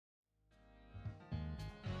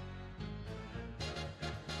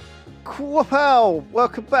Wow,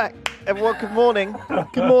 welcome back, everyone. Good morning.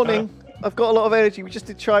 Good morning. I've got a lot of energy. We just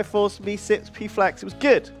did Triforce, me, Sips, P-Flax. It was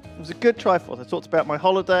good. It was a good Triforce. I talked about my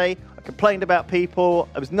holiday. I complained about people.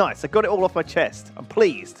 It was nice. I got it all off my chest. I'm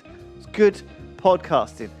pleased. It was good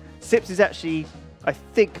podcasting. Sips is actually, I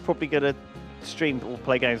think, probably going to stream or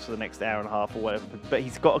play games for the next hour and a half or whatever. But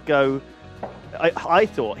he's got to go. I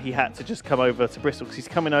thought he had to just come over to Bristol because he's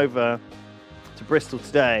coming over to Bristol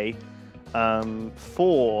today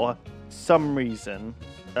for some reason.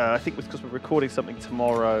 I think it's because we're recording something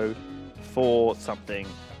tomorrow for something.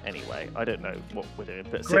 Anyway, I don't know what we're doing.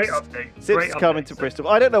 But Sips is coming to Bristol.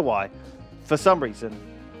 I don't know why. For some reason,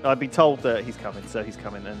 I've been told that he's coming, so he's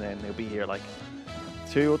coming, and then he'll be here like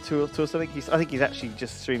two or something. I think he's actually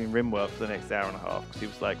just streaming Rimwork for the next hour and a half because he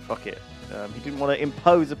was like, fuck it. He didn't want to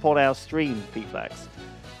impose upon our stream, P-Flax.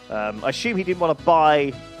 I assume he didn't want to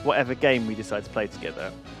buy whatever game we decide to play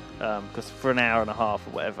together. Because for an hour and a half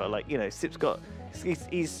or whatever, like, you know, Sip's got...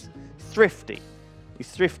 He's thrifty. He's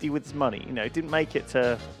thrifty with his money. You know, didn't make it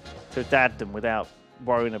to daddom without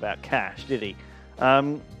worrying about cash, did he?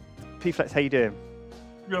 P-Flax, how you doing?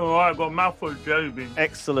 Yeah, all right, I've got a mouthful of jelly.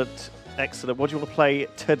 Excellent, excellent. What do you want to play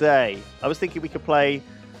today? I was thinking we could play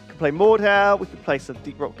Mordhau, we could play some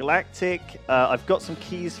Deep Rock Galactic. I've got some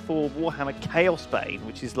keys for Warhammer Chaos Bane,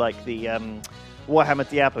 which is like the Warhammer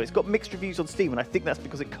Diablo. It's got mixed reviews on Steam, and I think that's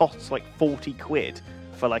because it costs like 40 quid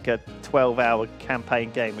for like a 12-hour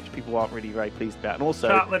campaign game, which people aren't really very pleased about. And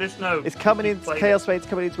also, let us know. It's coming into Chaos Bane's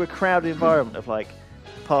coming into a crowded environment of like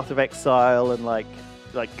Path of Exile and like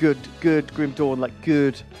good Grim Dawn, like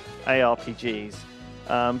good ARPGs.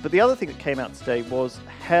 But the other thing that came out today was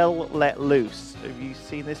Hell Let Loose. Have you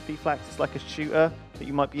seen this, P-Flax? It's like a shooter that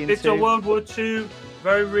you might be into. It's a World War II,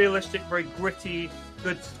 very realistic, very gritty,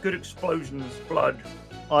 good explosions, blood.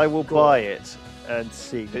 I will buy it and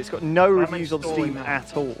see. But it's got no reviews on Steam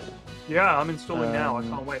at all. Yeah, I'm installing now. I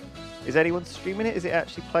can't wait. Is anyone streaming it? Is it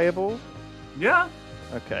actually playable? Yeah.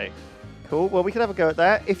 Okay. Cool. Well, we can have a go at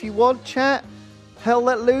that. If you want, chat, Hell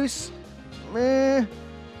Let Loose.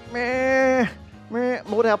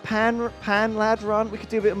 Mordhau Pan Lad Run. We could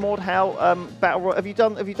do a bit of Mordhau Battle Royale. Have you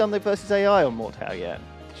done the versus AI on Mordhau yet?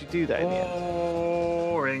 Did you do that in the end?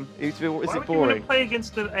 Boring. Is Why it would you boring? want to play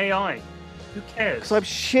against an AI? Who cares? Because I'm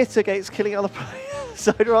shit against killing other players.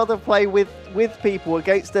 So I'd rather play with people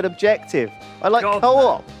against an objective. I like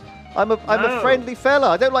co-op. I'm a friendly fella.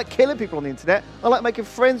 I don't like killing people on the internet. I like making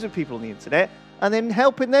friends with people on the internet and then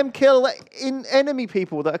helping them kill enemy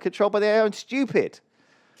people that are controlled by their own stupid.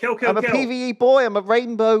 Kill. I'm a PvE boy. I'm a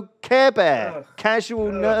rainbow Care Bear.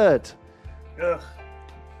 Casual nerd. Ugh.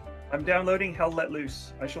 I'm downloading Hell Let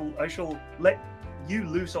Loose. I shall let you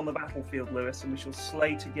loose on the battlefield, Lewis, and we shall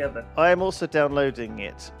slay together. I am also downloading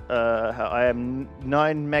it. I am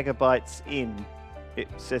 9 megabytes in. It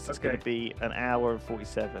says it's going to be an hour and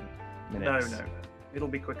 47 minutes. No. It'll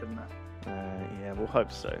be quicker than that. Yeah, we'll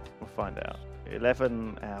hope so. We'll find out.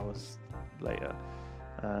 11 hours later.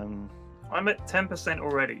 I'm at 10%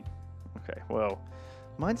 already. Okay, well,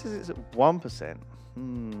 mine says it's at 1%.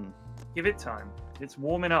 Give it time. It's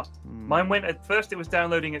warming up. Mine went at first. It was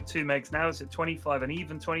downloading at 2 megs. Now it's at 25 and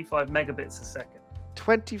even 25 megabits a second.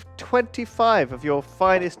 25 of your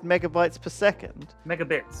finest megabytes per second.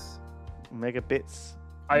 Megabits. Megabits.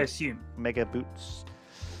 I assume. Megaboots.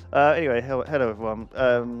 Anyway, hello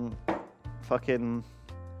everyone. Fucking.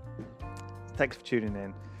 Thanks for tuning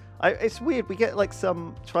in. It's weird. We get like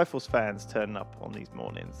some Triforce fans turning up on these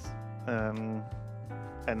mornings, and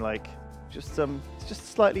like just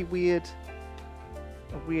slightly weird.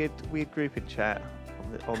 A weird group in chat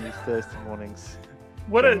on these Thursday mornings.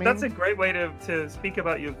 That's a great way to speak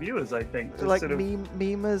about your viewers, I think. Like sort of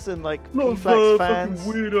memers and like P-Flax fans.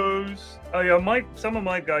 Weirdos. Oh yeah, some of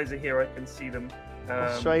my guys are here. I can see them.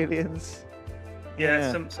 Australians.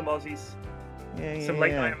 Yeah, some Aussies. Some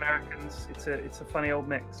late night Americans. It's a funny old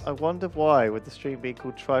mix. I wonder why, with the stream being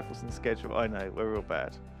called Triforce in the schedule. I know, we're real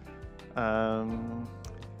bad.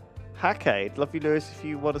 Hackade, love you, Lewis. If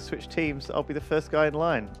you want to switch teams, I'll be the first guy in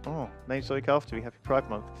line. Oh, name's like after me. Happy Pride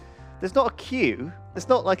Month. There's not a queue. It's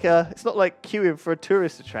not like queuing for a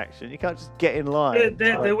tourist attraction. You can't just get in line.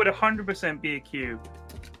 There would 100% be a queue.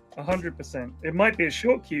 100%. It might be a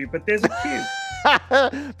short queue, but there's a queue.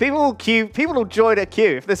 People will join a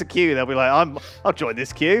queue. If there's a queue, they'll be like, I'll join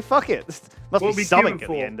this queue. Fuck it. Must be something at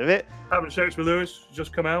the end of it. Having sex with Lewis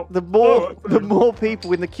just come out. The more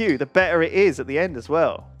people in the queue, the better it is at the end as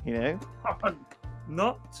well. You know.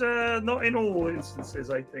 Not in all instances,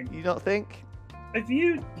 I think. You not think? If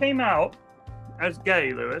you came out as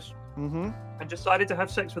gay, Lewis, and decided to have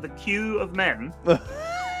sex with a queue of men,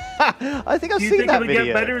 I think I've seen that video. Do you think it would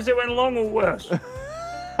get better as it went along or worse?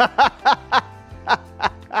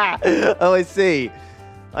 Oh, I see.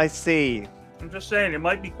 I see. I'm just saying, it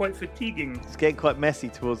might be quite fatiguing. It's getting quite messy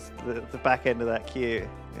towards the back end of that queue.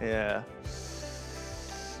 Yeah.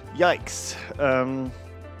 Yikes. I'm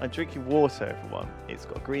drinking water, everyone. It's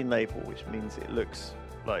got a green label, which means it looks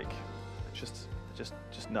like just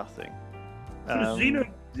nothing.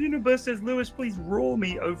 Xenoburst says, Lewis, please raw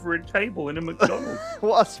me over a table in a McDonald's.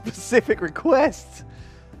 What a specific request.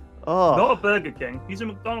 Oh. Not a Burger King. He's a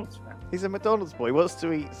McDonald's fan. He's a McDonald's boy. He wants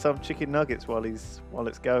to eat some chicken nuggets while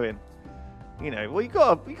it's going. You know, well, you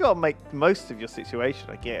gotta make the most of your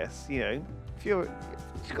situation, I guess. You know, you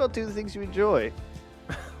gotta do the things you enjoy.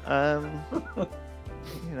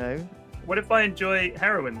 You know. What if I enjoy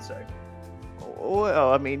heroin, say?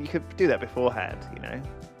 Well, I mean, you could do that beforehand. You know.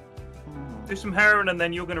 Do some heroin, and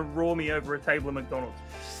then you're gonna raw me over a table of McDonald's.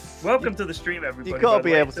 Welcome to the stream, everybody. You gotta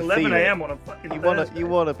be able to feel it. It's 11 a.m. on a fucking Thursday. You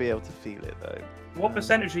wanna be able to feel it though. What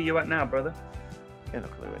percentage are you at now, brother? Yeah, no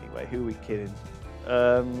clue anyway. Who are we kidding?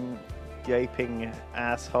 Gaping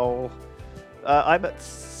asshole. I'm at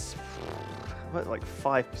like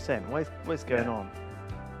 5%. What's going on?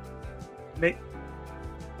 Mate,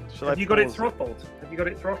 have you got it throttled? Have you got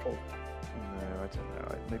it throttled? No, I don't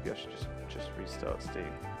know. Maybe I should just restart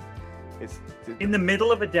Steam. It's in the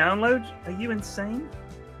middle of a download? Are you insane?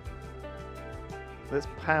 Let's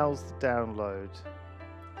pause the download,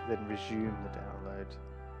 then resume the download.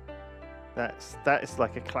 That is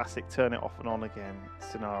like a classic turn it off and on again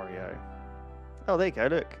scenario. Oh, there you go.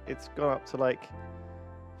 Look, it's gone up to like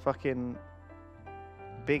fucking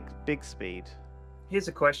big speed. Here's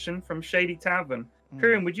a question from Shady Tavern.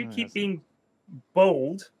 Pyrion, would you keep being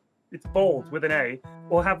bold? It's bold with an A,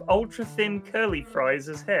 or have ultra thin curly fries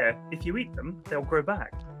as hair? If you eat them, they'll grow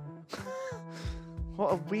back.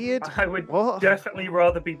 What a weird. I would definitely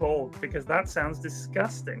rather be bald because that sounds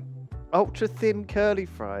disgusting. Ultra thin curly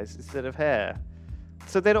fries instead of hair.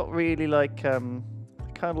 So they're not really like kind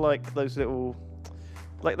of like those little,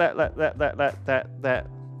 like that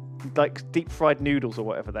like deep fried noodles or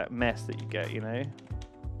whatever, that mess that you get, you know.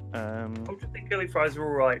 Ultra thin curly fries are all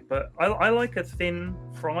right, but I like a thin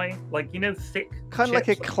fry, like, you know, thick. Kind of like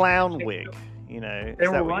a clown wig, you know.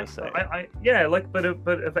 They're all right. Yeah, like but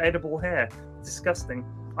of edible hair. Disgusting.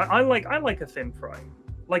 I like a thin fry,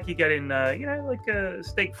 like you get in you know, like a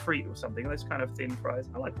steak frite or something. Those kind of thin fries.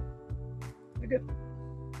 I like them. They're good.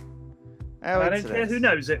 I don't care who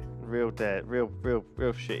knows it. Real dead, real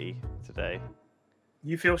shitty today.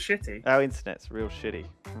 You feel shitty? Our internet's real shitty.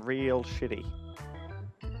 Real shitty.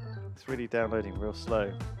 It's really downloading real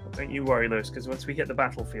slow. Don't you worry, Lewis, because once we hit the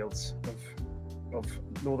battlefields of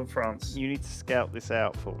northern France, you need to scout this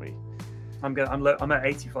out for me. I'm at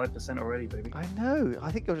 85% already, baby. I know.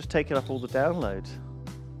 I think you're just taking up all the download.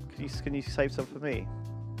 Can you save some for me?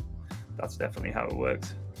 That's definitely how it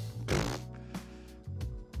works. I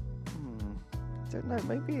don't know.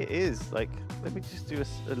 Maybe it is. Like, let me just do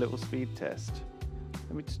a little speed test.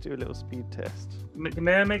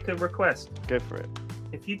 May I make a request? Go for it.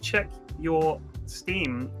 If you check your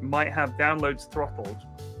Steam, might have downloads throttled,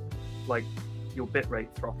 like your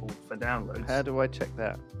bitrate throttled for downloads. How do I check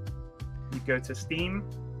that? You go to Steam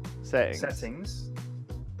settings,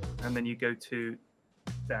 and then you go to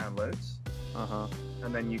downloads,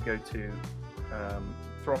 and then you go to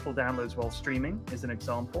throttle downloads while streaming is an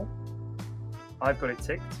example. I've got it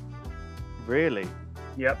ticked. Really?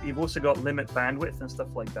 Yep. You've also got limit bandwidth and stuff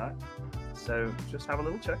like that. So just have a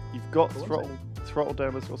little check. You've got throttle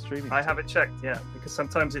downloads while streaming? I have it checked, yeah, because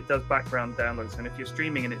sometimes it does background downloads, and if you're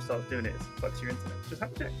streaming and it starts doing it, it fucks your internet. Just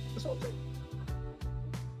have a check. That's all I'm saying.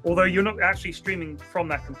 Although you're not actually streaming from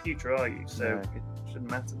that computer, are you? So it shouldn't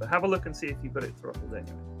matter. But have a look and see if you've got it throttled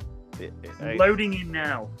anyway. Loading in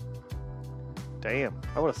now. Damn!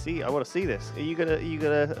 I want to see this. Are you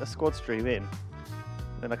gonna a squad stream in?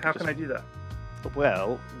 Then How can I do that?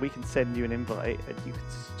 Well, we can send you an invite and you can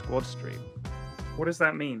squad stream. What does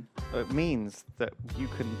that mean? It means that you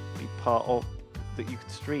can be part of, that you can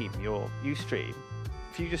stream you stream.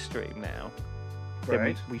 If you just stream now,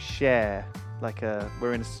 then we share, like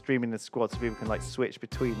we're in a streaming the squad, so people can like switch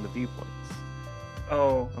between the viewpoints.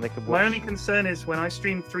 Oh, and they can watch. My only concern is when I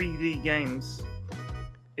stream 3D games,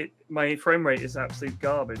 my frame rate is absolute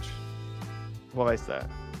garbage. Why is that?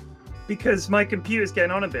 Because my computer's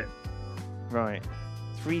getting on a bit. Right.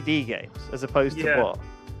 3D games, as opposed to what?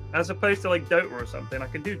 As opposed to like Dota or something. I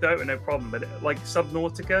can do Dota no problem, but like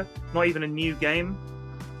Subnautica, not even a new game.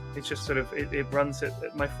 It's just sort of, it runs it.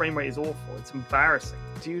 My frame rate is awful. It's embarrassing.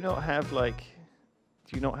 Do you not have like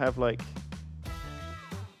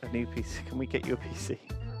a new PC? Can we get you a PC?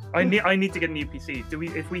 I need to get a new PC.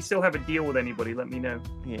 If we still have a deal with anybody, let me know.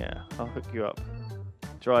 Yeah, I'll hook you up.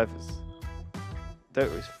 Drivers.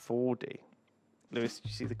 Dota is 4D. Lewis, did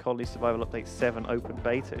you see the Colony Survival Update 7 open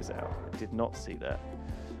beta is out? I did not see that.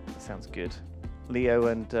 That sounds good. Leo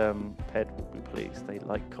and Ped will be pleased. They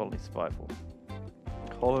like Colony Survival.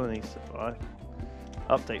 Colony Survival.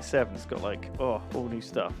 Update 7. It's got like, all new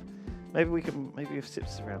stuff. Maybe if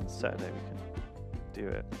Sips around Saturday, we can do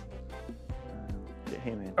it. Get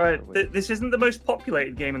him in. All right, this isn't the most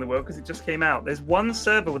populated game in the world because it just came out. There's one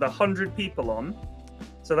server with 100 people on,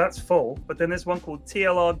 so that's full. But then there's one called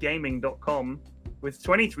tlrgaming.com with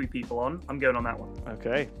 23 people on. I'm going on that one.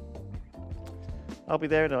 Okay. I'll be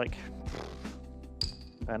there in like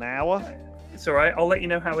an hour. It's all right. I'll let you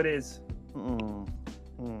know how it is.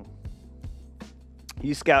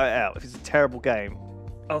 You scout it out. If it's a terrible game,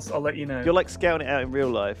 I'll let you know. You're like scouting it out in real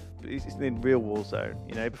life, but it's in real war zone.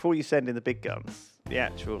 You know, before you send in the big guns, the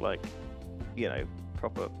actual like, you know,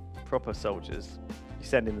 proper soldiers, you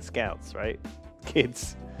send in the scouts, right?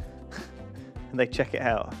 Kids, and they check it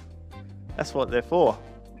out. That's what they're for.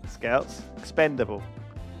 Scouts, expendable.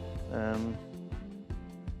 Don't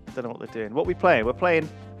know what they're doing. What are we playing? We're playing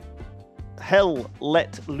Hell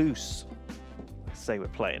Let Loose. I say we're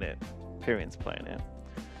playing it. Pyrion's playing it.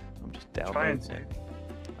 I'm just downloading it.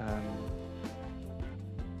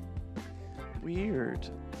 Weird.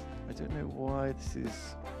 I don't know why this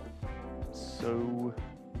is so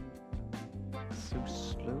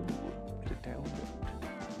slow to download.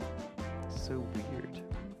 It's so weird.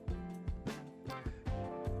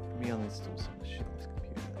 Let me uninstall some of this shit on this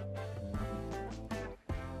computer.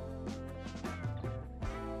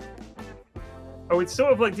 Oh, it's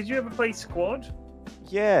sort of like, did you ever play Squad?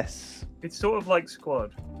 Yes. It's sort of like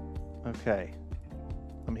Squad. Okay.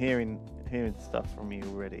 I'm hearing stuff from you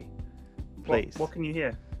already. Please. What can you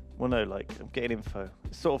hear? Well, no, like, I'm getting info.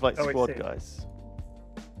 It's sort of like Squad, guys.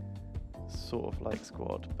 Sort of like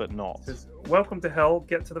Squad, but not. It says, welcome to Hell,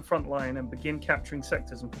 get to the front line and begin capturing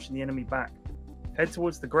sectors and pushing the enemy back. Head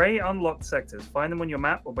towards the grey unlocked sectors. Find them on your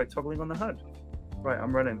map or by toggling on the HUD. Right,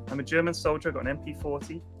 I'm running. I'm a German soldier, I've got an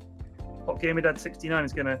MP40. Hot Gamer Dad 69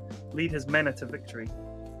 is going to lead his men to victory.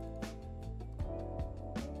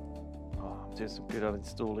 I'm doing some good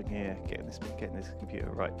uninstalling here, getting this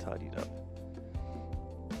computer right tidied up.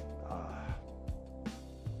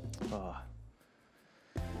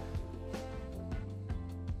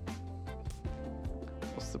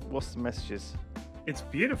 What's the messages? It's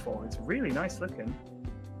beautiful. It's really nice looking.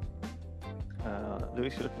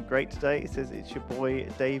 Lewis, you're looking great today. It says it's your boy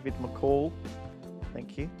David McCall.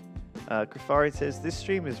 Thank you. Grafari says this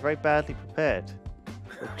stream is very badly prepared.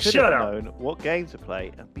 Shut up. Known what games to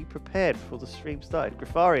play and be prepared before the stream started.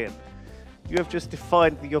 Grafarian, you have just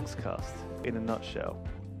defined the Yogscast in a nutshell.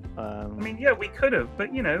 I mean, yeah, we could have,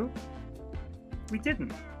 but you know, we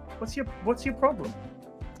didn't. What's your problem?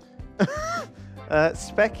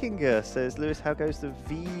 Speckinger says, Lewis, how goes the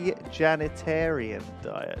veganitarian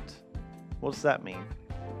diet? What does that mean?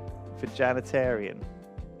 Veganitarian.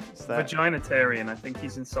 Vaginitarian. I think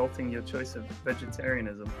he's insulting your choice of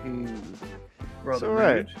vegetarianism. Ooh. Rather rude.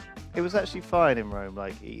 Right. It was actually fine in Rome,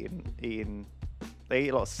 like eating. They eat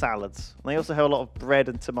a lot of salads. And they also have a lot of bread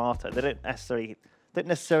and tomato. They don't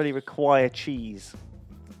necessarily require cheese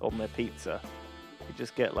on their pizza. You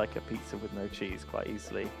just get like a pizza with no cheese quite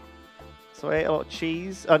easily. So I ate a lot of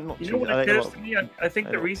cheese. Not cheese. You know what occurs to me? I think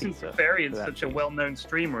the reason Farian's such a well-known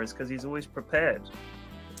streamer is because he's always prepared.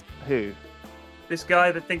 Who? This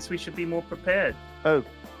guy that thinks we should be more prepared. Oh.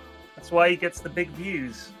 That's why he gets the big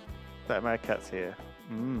views. That Mad Cat's here.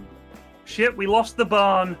 Shit, we lost the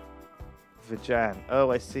barn. Vajan.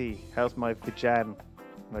 Oh, I see. How's my Vajan?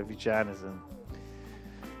 My Vajanism.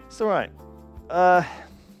 It's alright.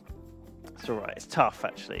 It's alright. It's tough,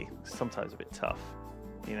 actually. Sometimes a bit tough.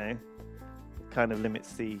 You know? It kind of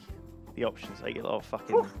limits the options. I get a lot of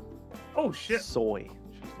fucking oh shit soy.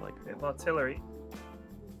 Which is like bit of artillery.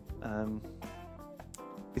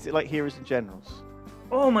 Is it like Heroes and Generals?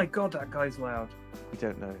 Oh my god, that guy's loud. We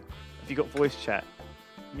don't know. Have you got voice chat?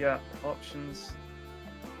 Yeah, options,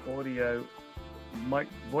 audio, mic,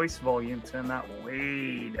 voice volume, turn that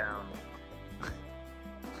way down.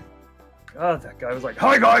 God, that guy was like,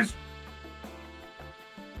 "Hi guys!"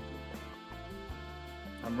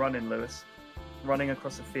 I'm running, Lewis. Running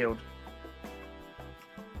across the field.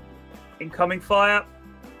 Incoming fire!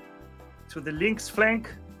 To the Lynx flank.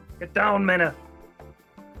 Get down, men.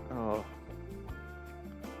 Oh.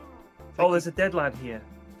 There's a dead lad here.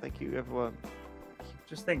 Thank you, everyone.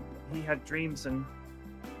 Just think, he had dreams and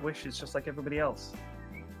wishes just like everybody else.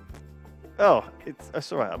 Oh,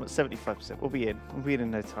 it's alright. I'm at 75%. We'll be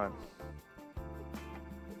in no time.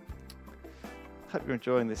 Hope you're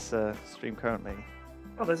enjoying this stream currently.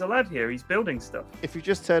 Oh, there's a lad here. He's building stuff. If you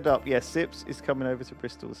just turned up, yeah, Sips is coming over to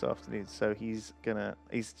Bristol this afternoon, so he's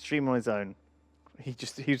streaming on his own. He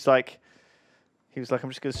was like, I'm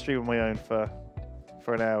just gonna stream on my own for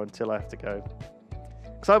an hour until I have to go.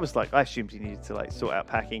 Because I was like, I assumed he needed to like sort out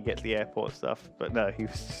packing, get to the airport and stuff, but no, he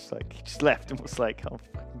was just like, he just left and was like, I'm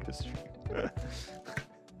fucking gonna stream.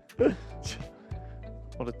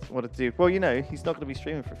 What a dude. Well, you know, he's not gonna be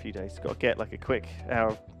streaming for a few days. He's got to get like a quick hour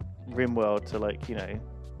of RimWorld to like, you know,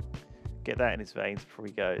 get that in his veins before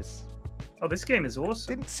he goes. Oh, this game is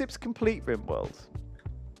awesome. Didn't Sips complete RimWorld?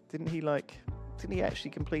 Didn't he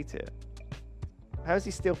actually complete it? How is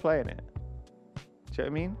he still playing it? Do you know what I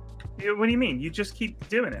mean? Yeah, what do you mean? You just keep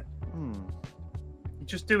doing it. You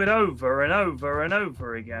just do it over and over and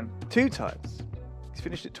over again. 2 times. He's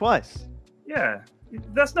finished it twice. Yeah.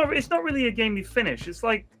 It's not really a game you finish. It's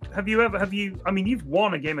like, I mean, you've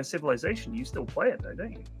won a game of Civilization. You still play it though,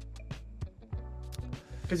 don't you?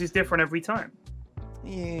 Because it's different every time.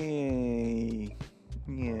 Yeah.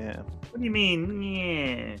 What do you mean?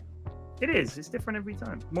 Yeah. It is. It's different every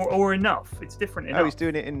time. More or enough. It's different enough. Oh, he's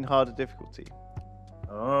doing it in harder difficulty.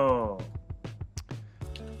 Oh.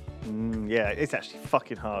 Yeah, it's actually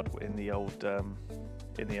fucking hard in the old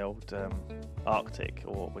Arctic,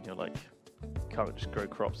 or when you're like can't just grow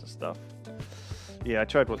crops and stuff. Yeah, I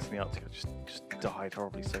tried once in the Arctic. I just died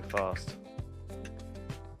horribly so fast.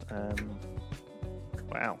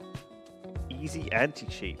 Wow. Easy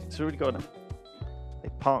anti-cheat. It's already got they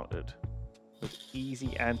partnered with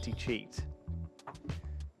Easy Anti-Cheat.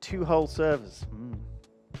 2 whole servers.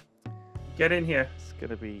 Get in here. It's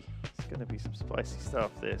gonna be some spicy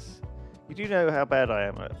stuff. This. You do know how bad I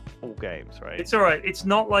am at all games, right? It's all right. It's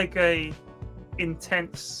not like a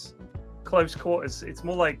intense close quarters. It's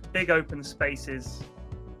more like big open spaces.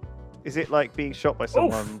 Is it like being shot by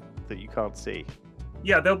someone that you can't see?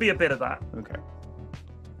 Yeah, there'll be a bit of that. Okay.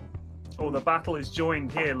 Oh, the battle is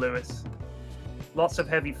joined here, Lewis. Lots of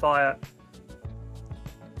heavy fire.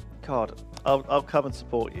 God, I'll come and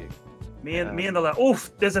support you. Me and the lad.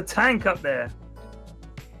 Oof, there's a tank up there.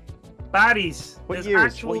 Baddies. What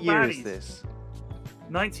There's year is this?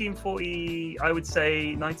 1940, I would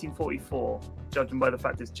say 1944, judging by the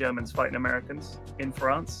fact it's Germans fighting Americans in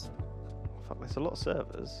France. Fuck, there's a lot of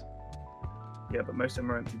servers. Yeah, but most of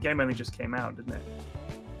them are empty. The game only just came out, didn't it?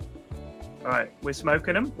 Alright, we're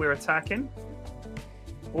smoking them. We're attacking.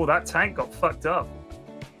 Oh, that tank got fucked up.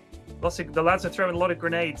 The lads are throwing a lot of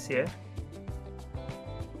grenades here.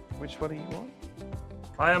 Which one are you on?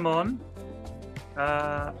 I am on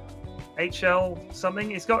HL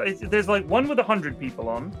something. There's like one with 100 people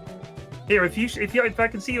on. Here, if I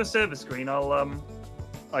can see your server screen, I'll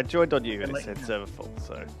I joined on you and it said server full,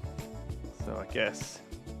 so I guess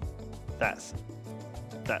that's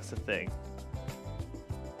a thing.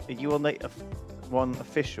 Are you on the one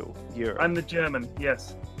official Europe? I'm the German,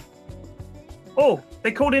 yes. Oh,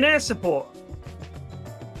 they called in air support.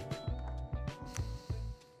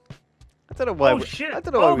 I don't know why. Oh shit! I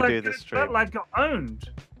don't know why we do this stream. That lad got owned.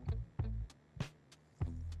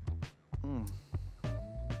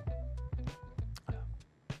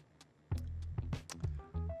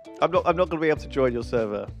 I'm not going to be able to join your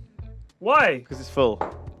server. Why? Because it's full.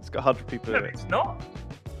 It's got 100 people in it. It's not.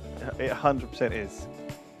 It 100% is.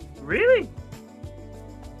 Really?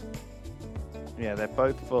 Yeah, they're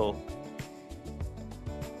both full.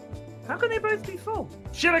 How can they both be full?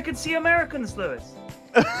 Shit, I can see Americans, Lewis.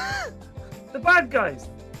 The bad guys.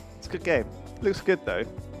 It's a good game. Looks good though.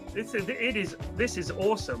 This is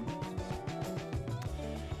awesome.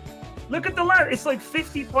 Look at the lad. It's like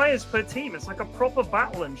 50 players per team. It's like a proper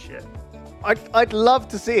battle and shit. I'd love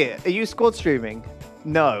to see it. Are you squad streaming?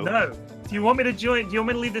 No. No. Do you want me to join? Do you want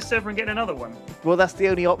me to leave the server and get another one? Well, that's the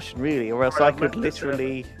only option really, or else I could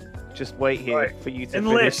literally just wait here for you to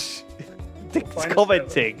finish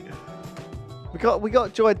commenting. We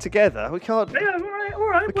got joined together. We can't. Yeah, all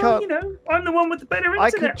right. Well, you know, I'm the one with the better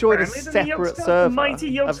internet. I could join a separate server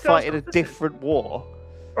and fight in a different war.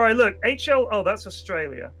 All right, look, HL. Oh, that's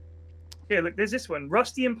Australia. Here, look, there's this one.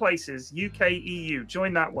 Rusty in Places, UK, EU.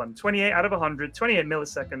 Join that one. 28 out of 100, 28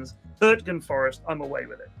 milliseconds. Hurtgen Forest. I'm away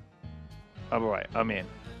with it. I'm all right. I'm in.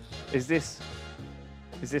 Is this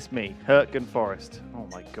me? Hurtgen Forest. Oh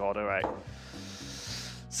my god. All right.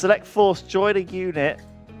 Select force. Join a unit.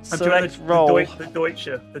 Select role.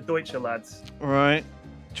 The Deutsche lads. Right.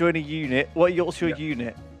 Join a unit. What's your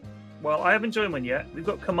unit? Well, I haven't joined one yet. We've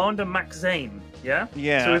got Commander Max Zane. Yeah?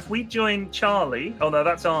 Yeah. So if we join Charlie... Oh, no,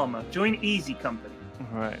 that's Armour. Join Easy Company.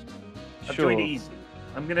 All right. I've joined Easy.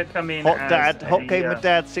 I'm going to come in Hot Gamer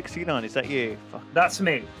Dad 69. Is that you? Fuck. That's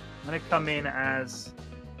me. I'm going to come in as...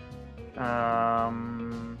 How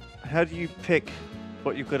do you pick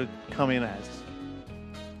what you've got to come in as.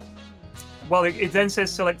 Well, it then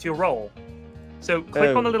says select your role. So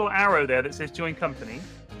click on the little arrow there that says join company.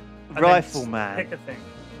 Rifleman. Pick a thing.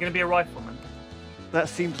 You're going to be a rifleman. That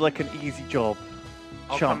seems like an easy job.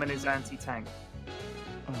 I'll come in as anti-tank.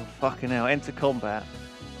 Oh, fucking hell. Enter combat.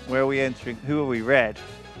 Where are we entering? Who are we? Red?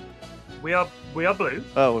 We are blue.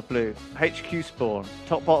 Oh, we're blue. HQ spawn.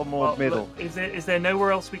 Top, bottom, or middle? Look, is there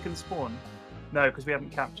nowhere else we can spawn? No, because we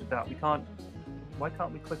haven't captured that. We can't... Why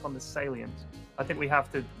can't we click on the salient? I think we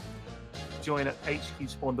have to join at HQ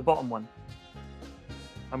spawn, the bottom one.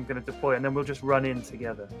 I'm going to deploy, and then we'll just run in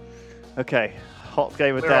together. Okay. Hot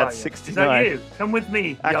Gamer Dad 69. Is that you? Come with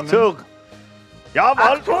me, Achtung! Ja,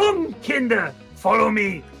 Mann! Achtung, Kinder! Follow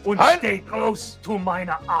me und stay close to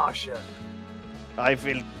meine Arche. I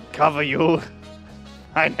will cover you.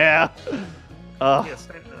 Ein Herr. Yes,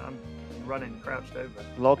 I'm running, crouched over.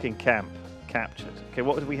 Logging camp. Captured. Okay,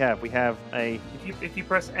 what do we have? We have a... If you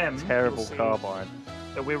press M... Terrible carbine.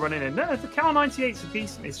 That we're running in. No, the Cal 98s are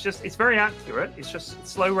decent. It's very accurate. It's just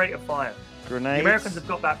slow rate of fire. Grenades. The Americans have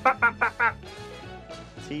got that. Bap, bap, bap, bap.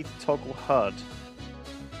 Teeth toggle HUD.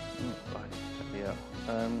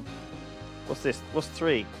 Yeah. What's this? What's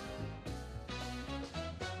 3?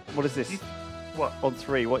 What is this? What? On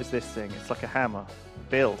 3, what is this thing? It's like a hammer.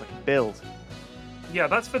 Build. I can build. Yeah,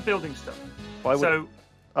 that's for building stuff. Why would... So,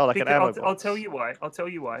 oh, like an ammo box. I'll tell you why.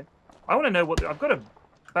 I want to know what... I've got a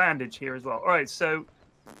bandage here as well. All right, so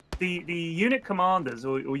the unit commanders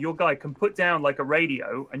or your guy can put down like a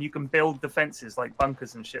radio and you can build defenses like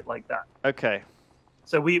bunkers and shit like that. Okay.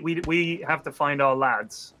 So we have to find our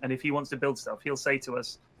lads, and if he wants to build stuff, he'll say to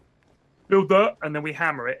us, build that, and then we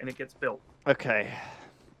hammer it and it gets built. Okay.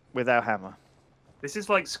 Without hammer. This is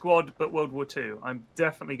like Squad, but World War II. I'm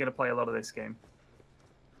definitely going to play a lot of this game.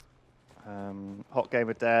 Hot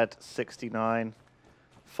Gamer Dad 69.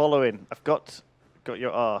 Following. I've got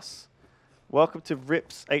your arse. Welcome to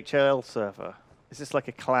Rip's HL server. Is this like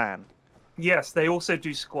a clan? Yes, they also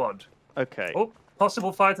do Squad. Okay. Oh,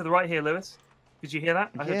 possible fire to the right here, Lewis. Did you hear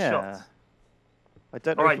that? I heard shots. I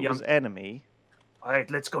don't know if it was enemy. All right,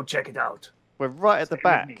 let's go check it out. We're right at the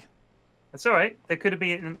back. That's all right. There could have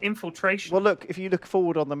been an infiltration. Well, look, if you look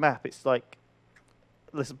forward on the map, it's like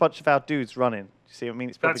there's a bunch of our dudes running. You see what I mean?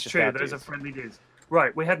 It's probably That's just true. our Those dudes. are friendly dudes.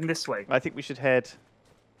 Right, we're heading this way. I think we should head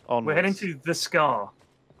onwards. We're heading to the Scar.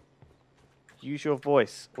 Use your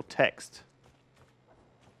voice or text.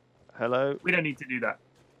 Hello? We don't need to do that.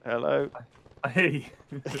 Hello? I hear you.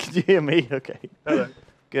 Can you hear me? Okay. Hello.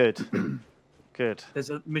 Good. Good.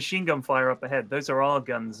 There's a machine gun fire up ahead. Those are our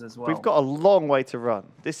guns as well. We've got a long way to run.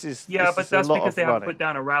 This is but that's because they haven't put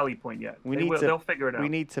down a rally point yet. They'll figure it out. We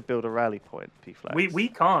need to build a rally point, P-Flags. We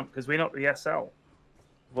can't because we're not the SL.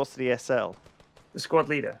 What's the SL? The squad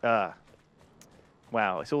leader. Ah.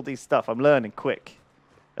 Wow, it's all these stuff. I'm learning quick.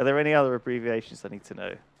 Are there any other abbreviations I need to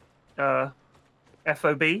know?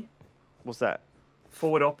 FOB. What's that?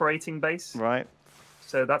 Forward operating base. Right.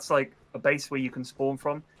 So that's like a base where you can spawn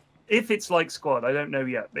from. If it's like Squad, I don't know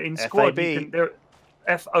yet. But in Squad, there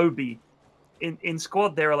FOB. In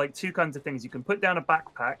Squad, there are like 2 kinds of things. You can put down a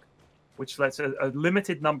backpack, which lets a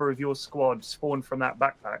limited number of your squad spawn from that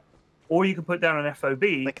backpack. Or you can put down an FOB,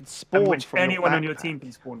 they can spawn which from anyone your on your team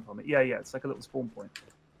can spawn from it. Yeah, it's like a little spawn point.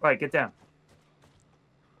 Right, get down.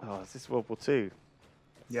 Oh, is this World War II?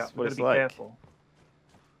 Yeah, what it's be like. careful.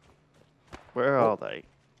 Where are they?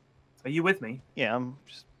 Are you with me? Yeah, I'm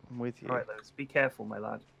with you. All right, Lewis, be careful, my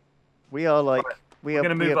lad. We are like we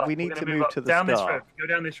need to move to the down Scar. this road. Go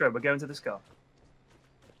down this road. We're going to the Scar.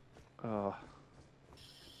 Oh.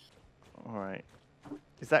 All right.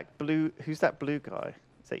 Is that blue? Who's that blue guy?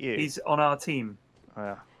 Is that you? He's on our team. Oh,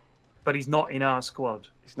 yeah. But he's not in our squad.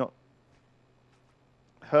 He's not.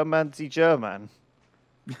 Herman the German.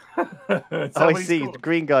 I see. The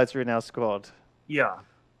green guys are in our squad. Yeah.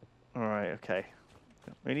 All right. Okay.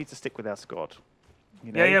 We need to stick with our squad.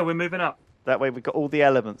 You know? Yeah. We're moving up. That way we've got all the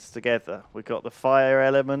elements together. We've got the fire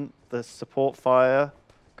element, the support fire,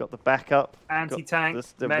 got the backup, anti-tank,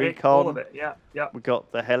 the medic, recon. all of it. Yeah. We've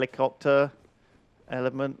got the helicopter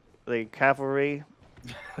element, the cavalry,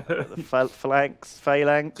 the phalanx.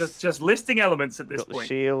 Just listing elements at this got point.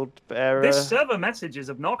 The shield bearer. This server message is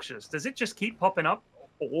obnoxious. Does it just keep popping up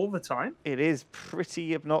all the time? It is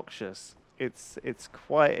pretty obnoxious. It's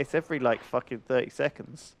every like fucking 30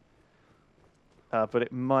 seconds. But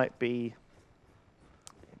it might be.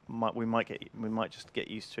 We might just get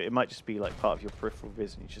used to it. It might just be like part of your peripheral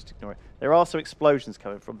vision. You just ignore it. There are some explosions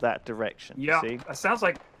coming from that direction. Yeah, see? It sounds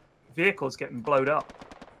like vehicles getting blowed up.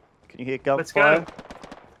 Can you hear gunfire? Let's go.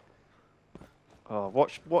 Oh,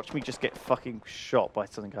 watch me just get fucking shot by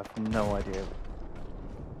something I have no idea.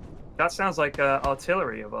 That sounds like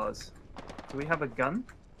artillery of ours. Do we have a gun?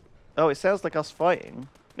 Oh, it sounds like us fighting.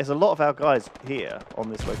 There's a lot of our guys here on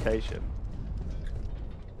this location.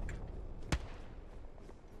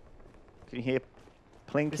 Can you hear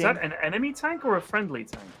plinking? Is that an enemy tank or a friendly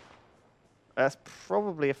tank? That's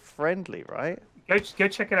probably a friendly, right? Go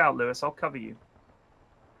check it out, Lewis. I'll cover you.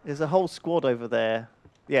 There's a whole squad over there.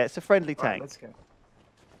 Yeah, it's a friendly Right, tank. let's go.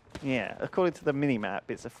 Yeah, according to the mini-map,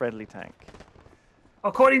 it's a friendly tank.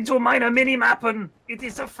 According to minor mini-mappen, it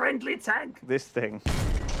is a friendly tank. This thing.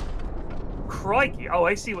 Crikey. Oh,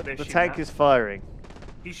 I see what they're The shooting tank at. is firing.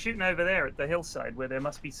 He's shooting over there at the hillside where there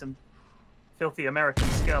must be some filthy American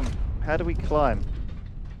scum. How do we climb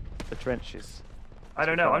the trenches? I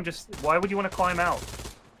don't know. I'm just... Why would you want to climb out?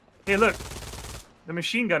 Here, look. The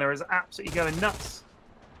machine gunner is absolutely going nuts.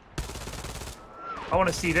 I want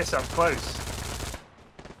to see this up close.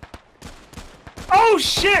 Oh,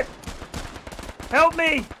 shit! Help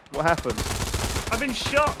me! What happened? I've been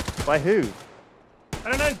shot. By who? I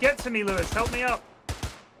don't know. Get to me, Lewis. Help me up.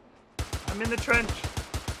 I'm in the trench.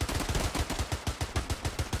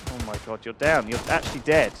 Oh my god, you're down. You're actually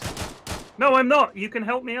dead. No, I'm not. You can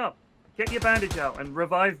help me up. Get your bandage out and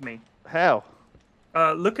revive me. How?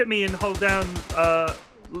 Look at me and hold down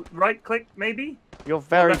right click, maybe? You're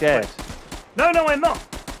very left dead. click. No, I'm not.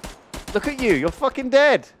 Look at you. You're fucking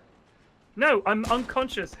dead. No, I'm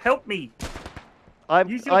unconscious. Help me.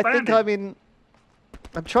 Use your I think bandage. I'm in...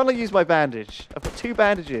 I'm trying to use my bandage. I've got 2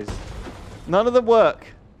 bandages. None of them work.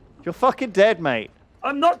 You're fucking dead, mate.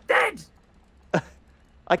 I'm not dead.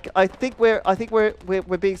 I think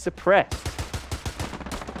we're being suppressed.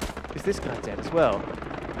 Is this guy dead as well?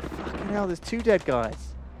 Fucking hell, there's 2 dead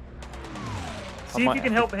guys. See if you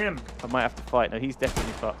can help him. I might have to fight. No, he's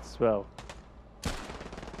definitely fucked as well.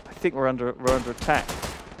 I think we're under attack.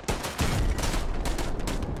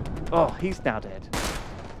 Oh, he's now dead.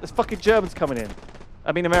 There's fucking Germans coming in.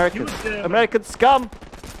 I mean Americans. American scum!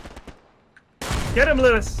 Get him,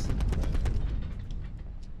 Lewis.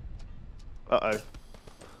 Uh-oh.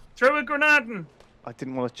 Throw a grenade in. I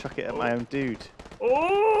didn't want to chuck it at my own dude.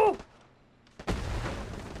 Oh!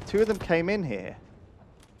 2 of them came in here.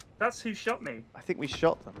 That's who shot me. I think we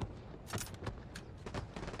shot them.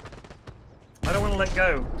 I don't want to let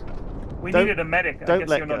go. We Don't- needed a medic. I don't guess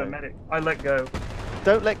let you're not go. a medic. I let go.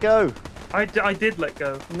 Don't let go. I did let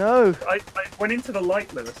go. No. I went into the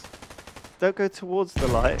light, Lewis. Don't go towards the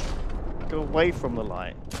light. Go away from the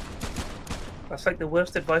light. That's like the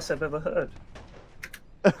worst advice I've ever heard.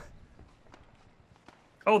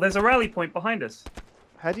 Oh, there's a rally point behind us.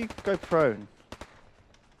 How do you go prone?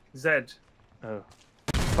 Z. Oh.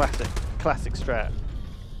 Classic strat.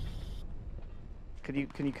 Can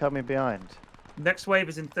you come in behind? Next wave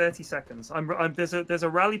is in 30 seconds. There's a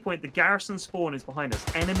rally point. The garrison spawn is behind us.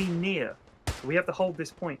 Enemy near. So we have to hold this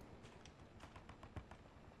point.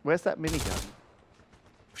 Where's that minigun?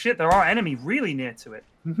 Shit, there are enemy really near to it.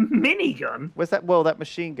 Minigun? Where's that? Well, that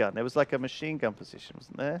machine gun. There was like a machine gun position,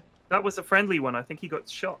 wasn't there? That was a friendly one. I think he got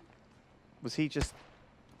shot. Was he just...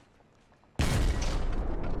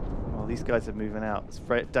 Oh, these guys are moving out. It's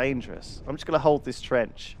very dangerous. I'm just going to hold this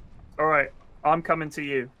trench. All right, I'm coming to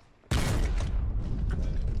you.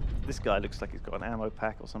 This guy looks like he's got an ammo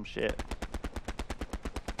pack or some shit.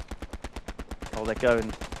 Oh, they're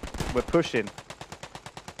going. We're pushing.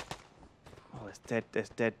 Oh, there's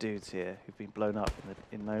dead dudes here who've been blown up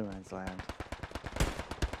in no man's land.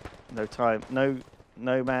 No time. No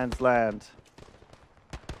man's land.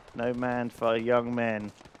 No man for young men.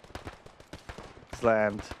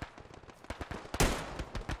 Land.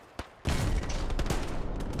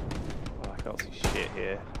 Oh, I can't see shit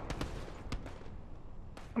here.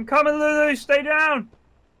 I'm coming, Lulu. Stay down.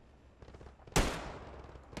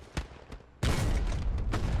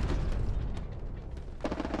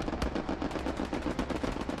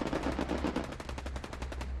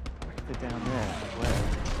 They're down there.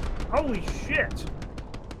 Where? Holy shit.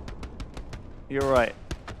 You're right.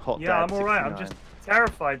 Hot Yeah, Dad I'm all right. I'm 69. just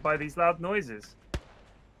terrified by these loud noises.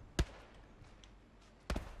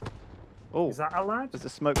 Oh, Is that a lad? there's a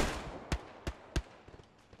smoke.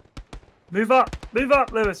 Move up,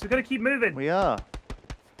 Lewis. We're gonna keep moving. We are.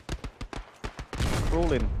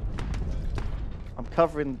 Crawling. I'm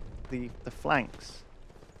covering the flanks.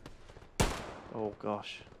 Oh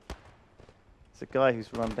gosh. There's a guy who's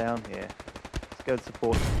run down here. Let's go and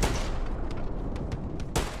support him.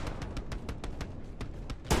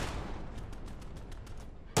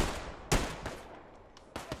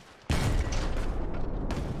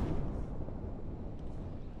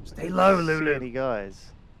 Stay low, See Lulu. any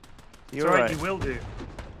guys? It's You're alright, right. you will do.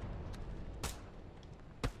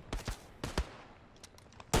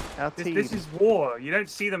 Our team. This is war. You don't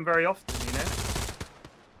see them very often, you know?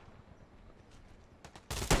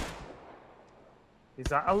 Is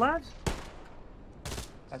that a lad?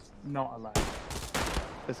 That's not a lad.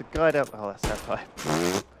 There's a guy down. Oh, that's that guy.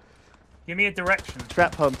 Give me a direction.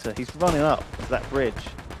 Trap hunter. He's running up to that bridge.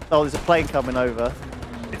 Oh, there's a plane coming over.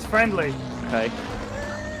 It's friendly. Okay.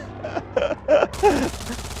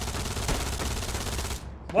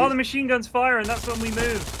 While the machine gun's firing, that's when we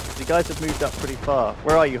move. You guys have moved up pretty far.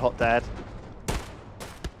 Where are you, Hot Dad?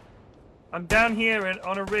 I'm down here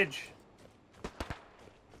on a ridge.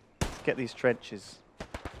 Let's get these trenches.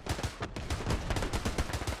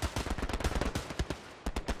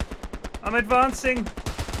 I'm advancing.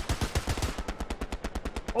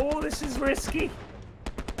 Oh, this is risky.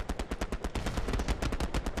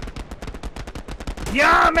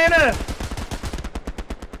 Yeah, Männer!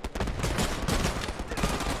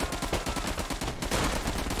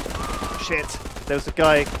 Shit. There was a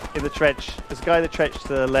guy in the trench. There's a guy in the trench to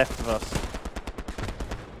the left of us.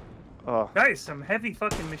 Oh. That is some heavy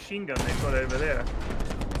fucking machine gun they've got over there.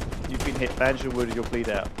 You've been hit. Bandage your wound and you'll bleed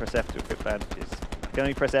out. Press F to equip bandages. You can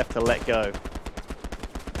only press F to let go.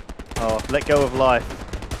 Oh, let go of life.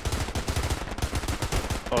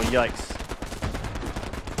 Oh, yikes.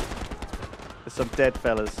 There's some dead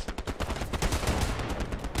fellas.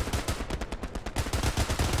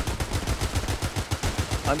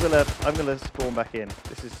 I'm gonna spawn back in.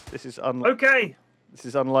 This is Okay. This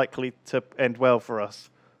is unlikely to end well for us.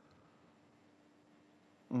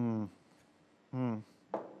 Cue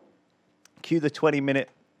the 20-minute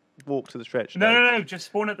walk to the stretch. No. Just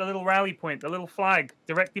spawn at the little rally point, the little flag,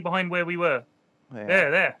 directly behind where we were. Yeah.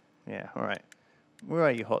 There. Yeah, all right. Where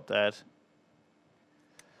are you, Hot Dad?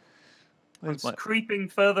 I'm creeping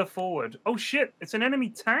further forward. Oh shit, it's an enemy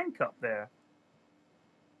tank up there.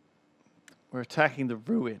 We're attacking the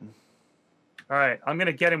ruin. Alright, I'm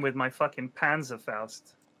gonna get him with my fucking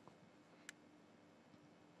Panzerfaust.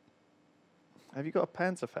 Have you got a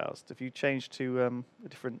Panzerfaust? Have you changed to a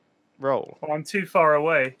different role? Oh, I'm too far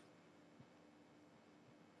away.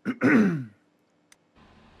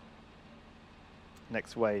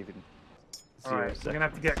 Next wave in 0 Alright, seconds. we're gonna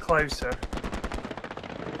have to get closer.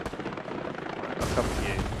 I'll come to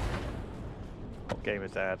you. Hot Gamer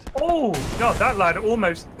Dad. Oh, God, that lad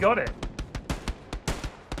almost got it.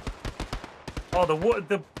 Oh,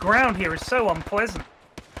 the ground here is so unpleasant.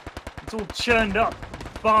 It's all churned up,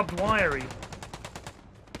 barbed wirey.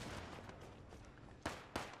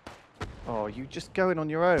 Oh, you just going on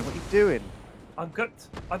your own. What are you doing? I've got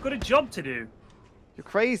a job to do. You're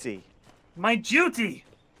crazy. My duty.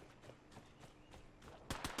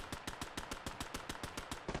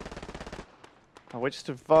 Oh, we're just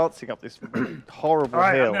advancing up this horrible All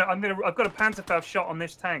right, hill. I've got a Panzerfaust shot on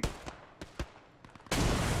this tank.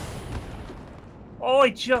 Oh, I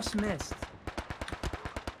just missed.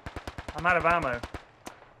 I'm out of ammo.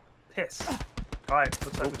 Piss. All right,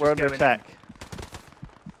 looks like We're under going attack.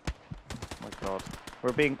 Oh my god,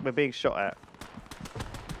 we're being shot at.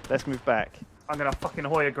 Let's move back. I'm gonna fucking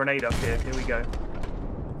hoy a grenade up here. Here we go.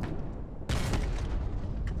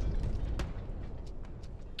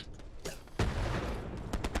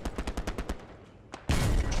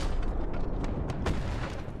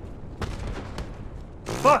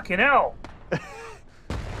 Fucking hell!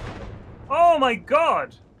 Oh my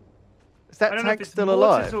god! Is that I don't know if tank it's still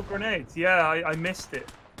mortars alive? or grenades. Yeah, I missed it.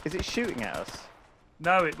 Is it shooting at us?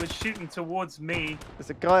 No, it was shooting towards me. There's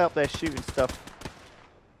a guy up there shooting stuff.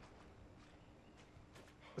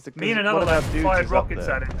 Me and another lad fired rockets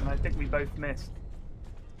at it, and I think we both missed.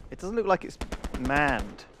 It doesn't look like it's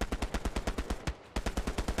manned.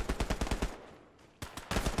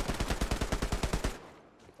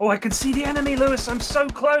 Oh, I can see the enemy, Lewis. I'm so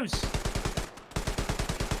close.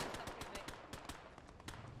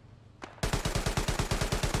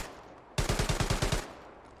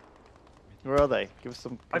 Where are they? Give us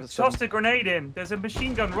some. I've tossed a grenade in. There's a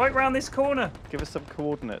machine gun right round this corner. Give us some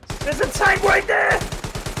coordinates. There's a tank right there.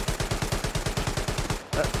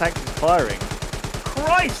 That tank is firing.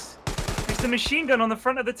 Christ! It's the machine gun on the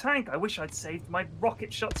front of the tank. I wish I'd saved my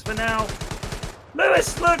rocket shots for now.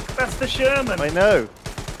 Lewis, look! That's the Sherman. I know.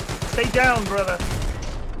 Stay down, brother.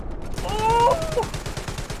 Oh!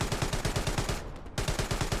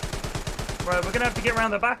 Right, we're gonna have to get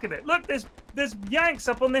around the back of it. Look, there's Yanks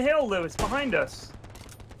up on the hill, Lewis, behind us.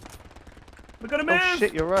 We're gonna move. Oh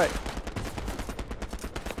shit, you're right.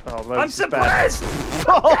 Oh, no, I'm suppressed.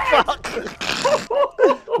 Oh fuck!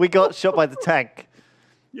 We got shot by the tank.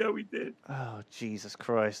 Yeah, we did. Oh Jesus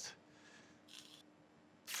Christ!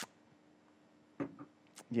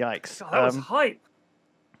 Yikes! God, that was hype.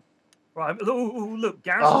 Right. Ooh, look,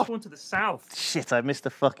 Garrison spawned to the south. Shit, I missed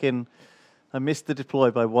the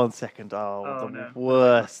deploy by 1 second. Oh, the no.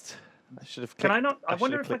 worst. I should have clicked. Can I not? I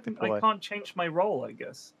wonder if deploy. I can't change my role, I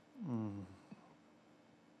guess.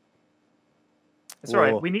 It's all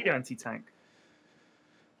right. We need anti-tank.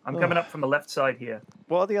 I'm coming up from the left side here.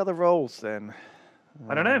 What are the other roles then?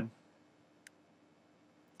 I don't know.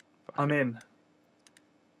 I'm in.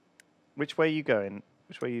 Which way are you going?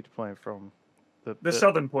 Which way are you deploying from? The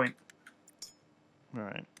southern point. All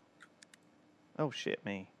right. Oh, shit,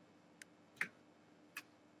 me.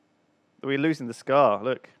 We're losing the Scar,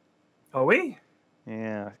 look. Are we?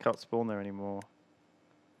 Yeah, I can't spawn there anymore.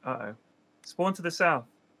 Uh-oh. Spawn to the south.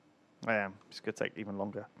 I am. It's going to take even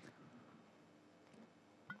longer.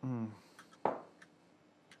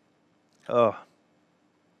 Oh.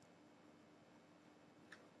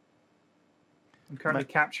 I'm currently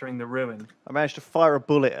capturing the ruin. I managed to fire a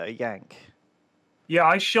bullet at a Yank. Yeah,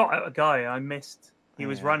 I shot at a guy. I missed. He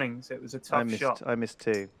was running, so it was a tough shot. I missed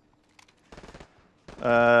too.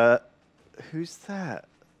 Who's that?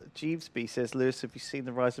 Jeevesby says, Lewis, have you seen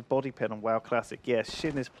the rise of Body Pen on WoW Classic? Yes,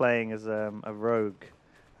 Shin is playing as a rogue,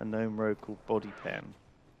 a gnome rogue called Body Pen.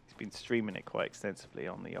 He's been streaming it quite extensively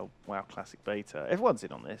on the old WoW Classic beta. Everyone's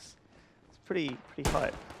in on this. It's pretty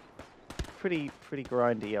hype. Pretty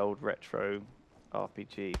grindy old retro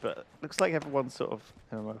RPG, but looks like everyone's sort of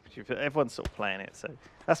everyone's sort of playing it. So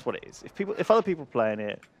that's what it is. If other people are playing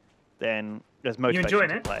it, then there's motivation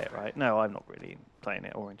to play it, right? No, I'm not really playing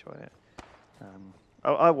it or enjoying it.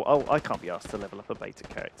 I can't be asked to level up a beta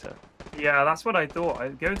character. Yeah, that's what I thought.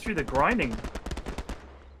 I'm going through the grinding.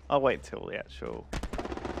 I'll wait until the actual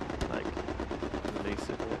release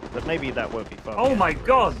of it, but maybe that won't be fun. Oh my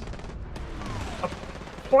god! A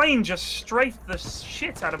plane just strafed the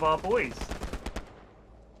shit out of our boys.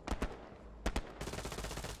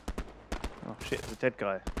 Oh shit, there's a dead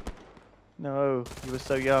guy. No, you were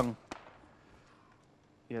so young.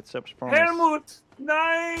 You had so much promise. Helmut!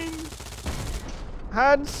 9!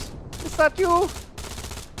 Hans, is that you?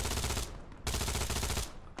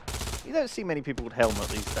 You don't see many people with helmet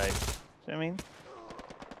these days. Do you know what I mean?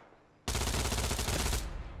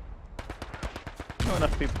 Not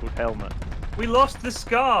enough people with helmet. We lost the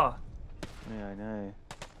Scar! Yeah, I know.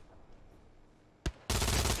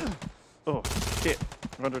 Oh, shit.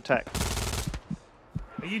 We're under attack.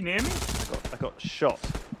 Are you near me? I got shot.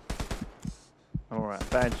 Alright,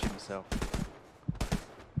 bandaging myself.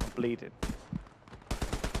 I'm bleeding.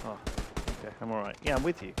 Oh, okay, I'm alright. Yeah, I'm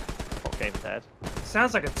with you. Hot game, Dad.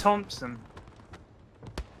 Sounds like a Thompson.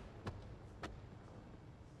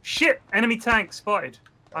 Shit! Enemy tank spotted.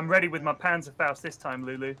 I'm ready with my Panzerfaust this time,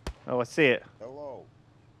 Lulu. Oh, I see it. Hello.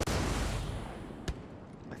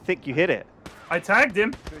 I think you hit it. I tagged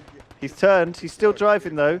him. He's turned. He's still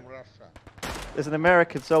driving, though. There's an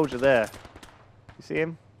American soldier there. You see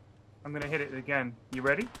him? I'm going to hit it again. You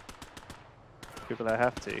ready? People, I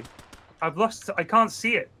have to. I've lost... I can't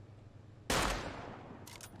see it.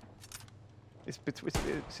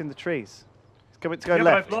 It's in the trees. It's going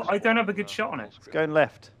left. I don't have a good shot on it. It's going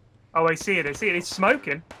left. Oh, I see it. I see it. It's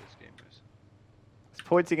smoking. It's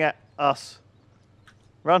pointing at us.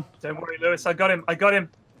 Run. Don't worry, Lewis. I got him. I got him.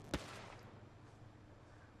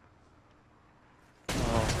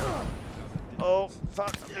 Oh,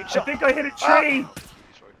 fuck. I think I hit a tree.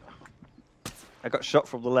 I got shot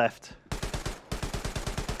from the left.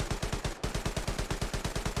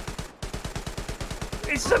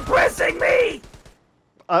 It's suppressing me.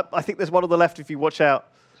 I think there's one on the left if you watch out.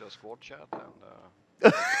 Is there a squad chat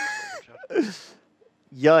and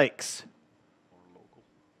Yikes.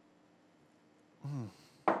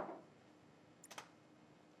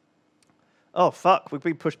 Oh, fuck. We've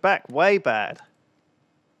been pushed back. Way bad.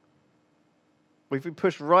 We've been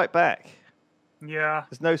pushed right back. Yeah.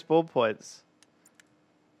 There's no spawn points.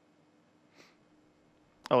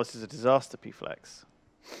 Oh, this is a disaster, P-Flex.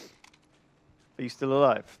 Are you still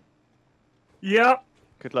alive? Yep.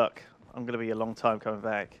 Good luck. I'm going to be a long time coming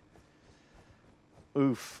back.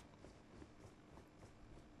 Oof.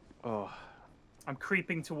 Oh. I'm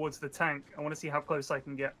creeping towards the tank. I want to see how close I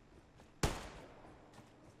can get.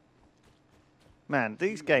 Man,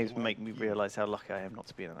 these games make me realise how lucky I am not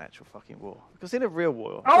to be in an actual fucking war. Because in a real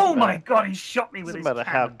war... Oh my god, he shot me with his cannon. Doesn't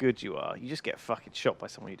matter how good you are, you just get fucking shot by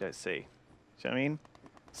someone you don't see. Do you know what I mean?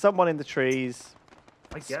 Someone in the trees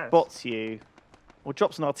spots you, or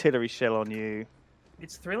drops an artillery shell on you.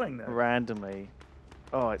 It's thrilling, though. Randomly.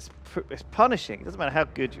 Oh, it's punishing. It doesn't matter how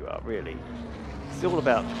good you are, really. It's all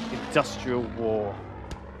about industrial war.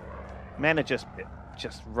 Men are just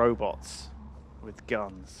robots with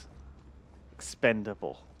guns.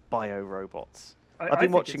 Expendable bio-robots. I've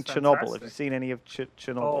been watching Chernobyl. Fantastic. Have you seen any of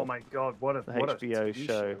Chernobyl? Oh my god, what a the what HBO a TV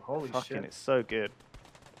show. Holy Fucking, shit! it's so good.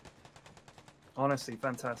 Honestly,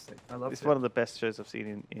 fantastic. I love it. It's one of the best shows I've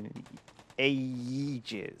seen in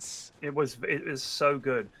ages. It was so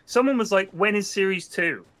good. Someone was like, "When is series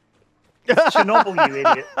 2?" It's Chernobyl, you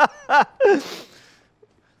idiot.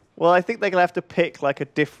 Well, I think they're gonna have to pick like a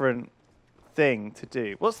different thing to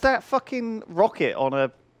do. What's that fucking rocket on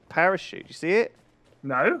a parachute? You see it?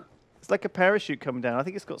 No. It's like a parachute coming down. I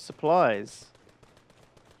think it's got supplies.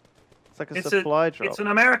 It's like a supply drop. It's an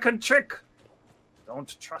American trick.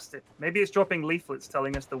 Don't trust it. Maybe it's dropping leaflets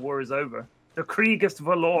telling us the war is over. The Krieg ist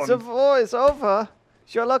verloren. The war is over.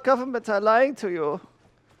 Your government are lying to you.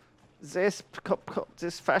 This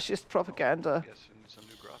fascist propaganda. Yes, and it's a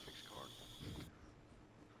new graphics card.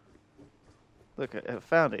 Look, I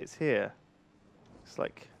found it. It's here. It's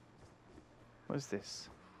like, what is this?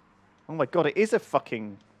 Oh my god! It is a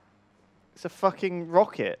fucking. It's a fucking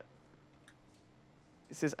rocket.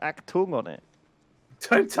 It says Achtung on it.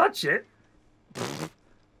 Don't touch it.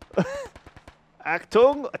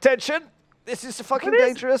 Achtung! Attention! This is fucking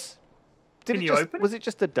dangerous. Can you open it? Was it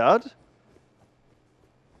just a dud?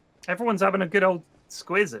 Everyone's having a good old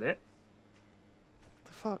squiz at it.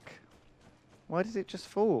 The fuck? Why did it just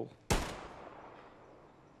fall?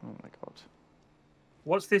 Oh my god.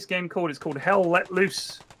 What's this game called? It's called Hell Let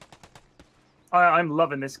Loose. I'm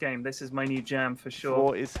loving this game. This is my new jam for sure.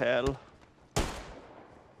 What is hell?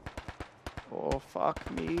 Oh fuck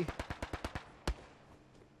me.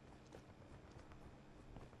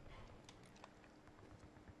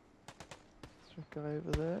 Is there a guy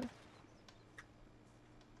over there?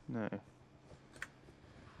 No.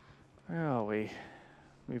 Where are we?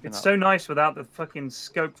 Moving It's up. so nice without the fucking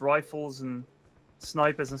scoped rifles and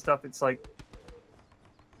snipers and stuff. It's like...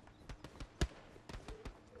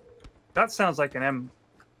 That sounds like an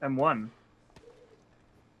M1.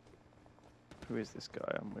 Who is this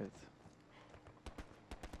guy I'm with?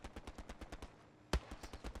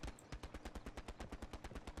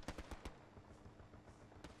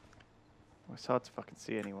 Oh, it's hard to fucking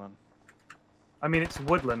see anyone. I mean, it's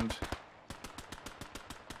woodland.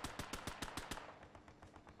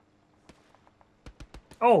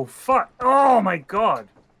 Oh, fuck. Oh, my God.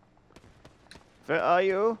 Where are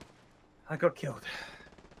you? I got killed.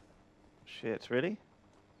 Shit, really?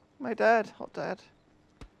 My dad, hot dad.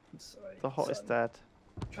 I'm sorry. The hottest son. dad.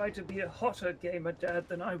 Tried to be a hotter gamer dad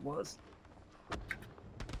than I was.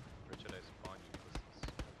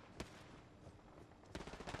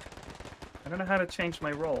 I don't know how to change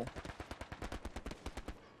my role.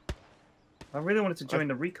 I really wanted to join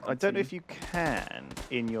the recon I don't know team. if you can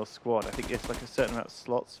in your squad. I think it's like a certain amount of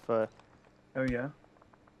slots for Oh yeah.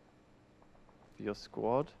 your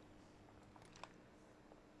squad.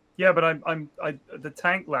 Yeah, but the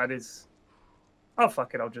tank lad is. Oh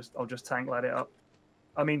fuck it! I'll just tank lad it up.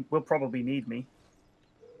 I mean, we'll probably need me.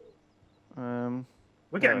 We're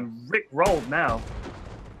getting Rick rolled now.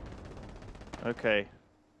 Okay.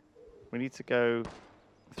 We need to go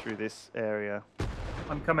through this area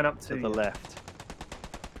I'm coming up to to the you. left.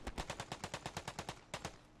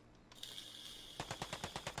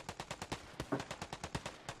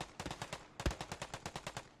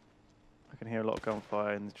 I can hear a lot of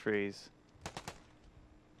gunfire in the trees.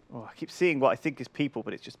 Oh, I keep seeing what I think is people,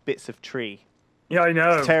 but it's just bits of tree. Yeah, I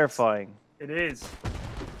know. It's terrifying. It is.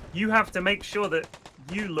 You have to make sure that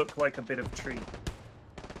you look like a bit of tree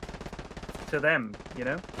to them, you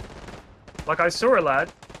know? Like, I saw a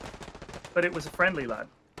lad, but it was a friendly lad.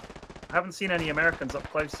 I haven't seen any Americans up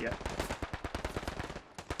close yet.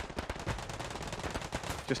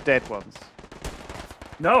 Just dead ones.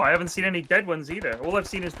 No, I haven't seen any dead ones either. All I've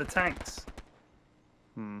seen is the tanks.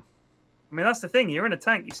 Hmm. I mean, that's the thing. You're in a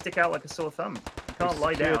tank, you stick out like a sore thumb. You can't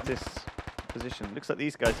lie Secured down. this position. Looks like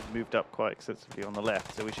these guys have moved up quite extensively on the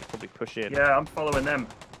left, so we should probably push in. Yeah, I'm following them.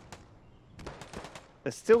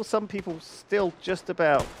 There's still some people still just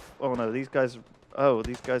about... Oh no, these guys... Oh,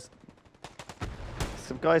 these guys...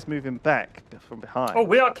 Some guys moving back from behind. Oh,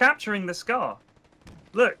 we are capturing the Scar.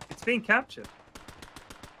 Look, it's being captured.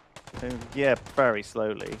 Yeah, very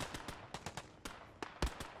slowly.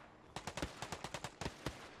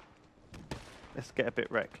 Let's get a bit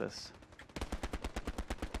reckless.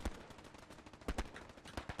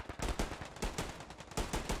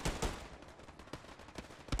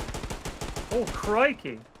 Oh,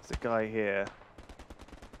 crikey. There's a guy here.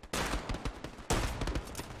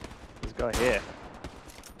 There's a guy here.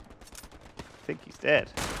 I think he's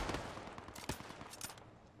dead.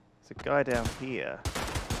 There's a guy down here.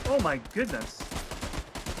 Oh my goodness.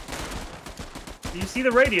 Do you see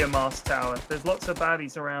the radio mast tower? There's lots of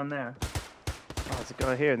baddies around there. Oh, there's a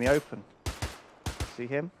guy here in the open. see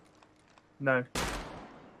him? No.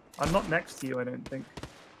 I'm not next to you, I don't think.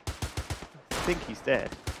 I think he's dead.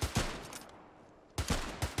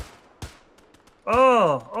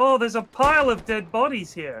 Oh, there's a pile of dead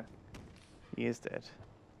bodies here. He is dead.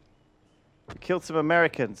 We killed some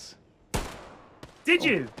Americans. Did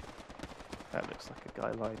you? That looks like a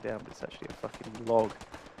guy lying down, but it's actually a fucking log.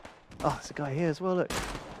 Oh, there's a guy here as well, look. There's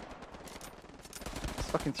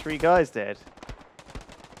fucking 3 guys dead.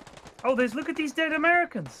 Oh, look at these dead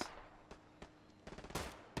Americans.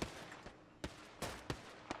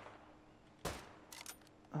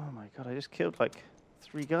 Oh my god, I just killed like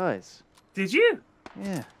 3 guys. Did you?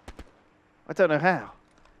 Yeah. I don't know how.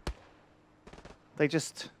 They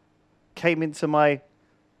just came into my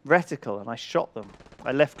reticle and I shot them.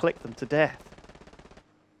 I left-clicked them to death.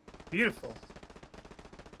 Beautiful.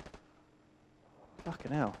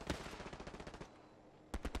 Fucking hell.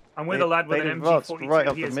 I'm with a lad with an advanced MG42. right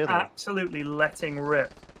up He the is middle. absolutely letting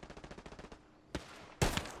rip. Oh,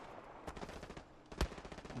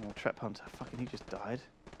 Trap Hunter. Fucking, he just died.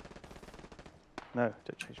 No,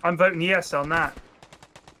 don't change. I'm voting yes on that.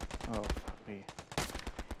 Oh, fuck me.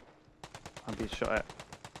 I'm being shot at.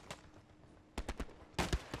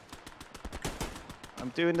 I'm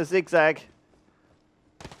doing the zigzag.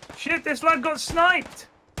 Shit, this lad got sniped.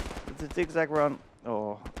 The zigzag run.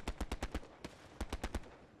 Oh.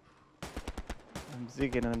 I'm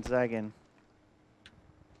zigging and zagging.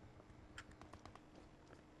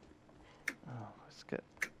 Oh, let's get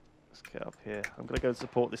up here. I'm gonna go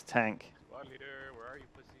support this tank. Squad leader, where are you,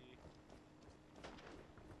 pussy?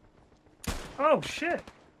 Oh shit.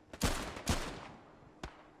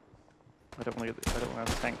 I don't want our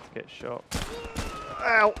tank to get shot.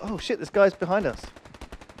 Ow! Oh shit! This guy's behind us.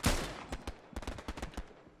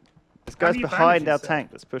 This guy's behind our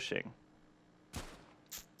tank that's pushing.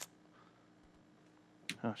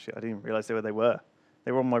 Oh shit! I didn't even realize where they were.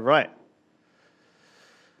 They were on my right.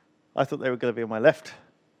 I thought they were going to be on my left.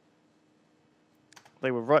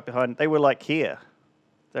 They were right behind. They were like here.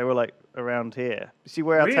 They were like around here. You see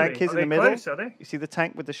where our tank is in the middle? Close, are they? You see the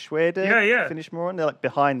tank with the Schwede? Yeah. Finish more on? They're like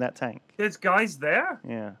behind that tank. There's guys there?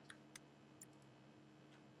 Yeah.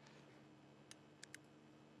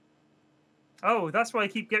 Oh, that's why I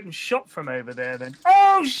keep getting shot from over there then.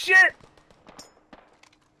 Oh shit!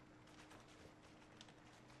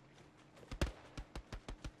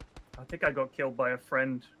 I think I got killed by a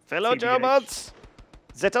friend. Fellow TBH. Germans,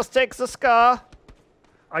 let us take the scar.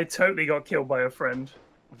 I totally got killed by a friend.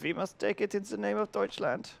 We must take it in the name of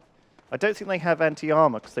Deutschland. I don't think they have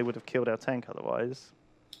anti-armor because they would have killed our tank otherwise.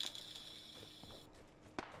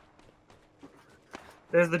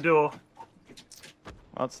 There's the door.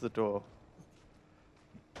 Answer the door.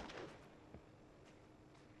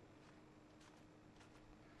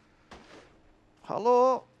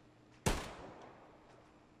 Hello?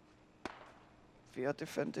 We are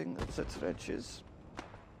defending the trenches.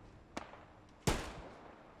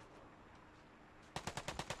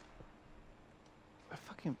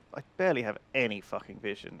 I barely have any fucking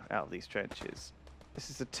vision out of these trenches.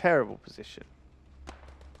 This is a terrible position.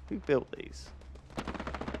 Who built these?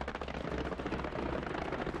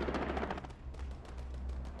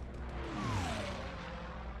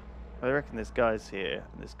 I reckon this guy's here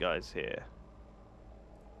and this guy's here.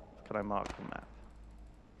 Can I mark the map?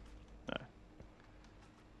 No.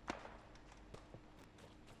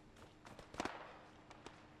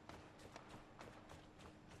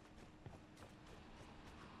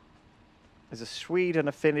 There's a Swede and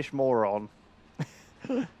a Finnish moron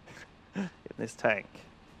in this tank.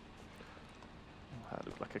 Oh, that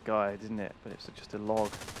looked like a guy, didn't it? But it's just a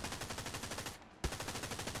log.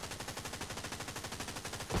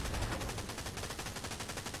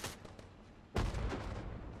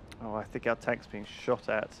 Oh, I think our tank's being shot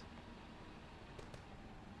at.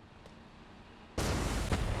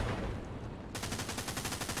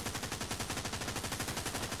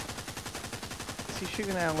 Is he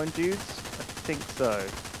shooting our own dudes? I think so.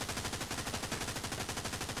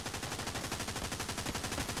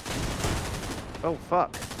 Oh,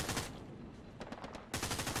 fuck.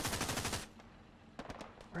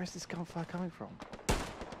 Where is this gunfire coming from?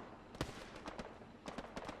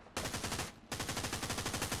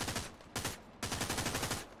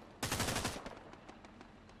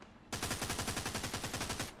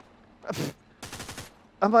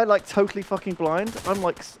 Am I like totally fucking blind? I'm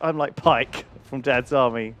like Pike from Dad's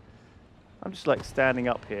Army. I'm just like standing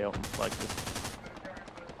up here on like this.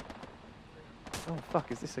 Oh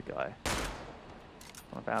fuck, is this a guy?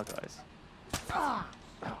 One of our guys. Oh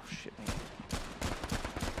shit me.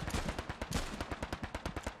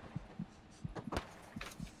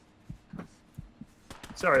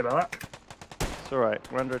 Sorry about that. It's It's alright.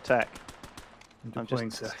 We're under attack. I'm deploying,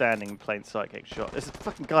 just sir. standing in plain sight getting shot. There's a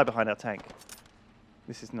fucking guy behind our tank.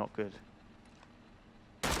 This is not good.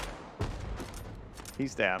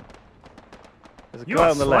 He's down. There's a You guy are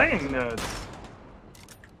on the slaying left. nerds.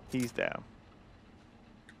 He's down.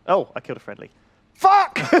 Oh, I killed a friendly.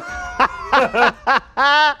 Fuck!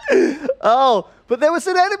 Oh, but there was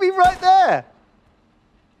an enemy right there.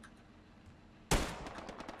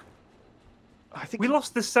 I think We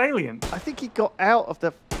lost the salient. I think he got out of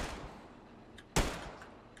the. I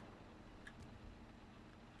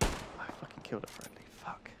fucking killed a friendly.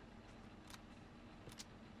 Fuck.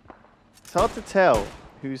 It's hard to tell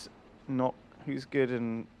who's good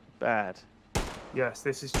and bad. Yes,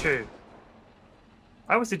 this is true.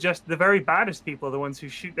 I would suggest the very baddest people are the ones who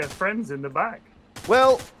shoot their friends in the back.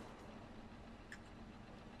 Well,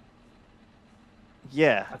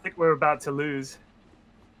 yeah. I think we're about to lose.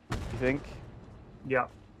 You think? Yeah.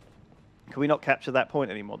 Can we not capture that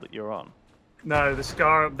point anymore that you're on? No, the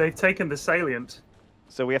Scar, they've taken the salient.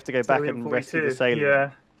 So we have to go back Salient and rescue 42. the salient.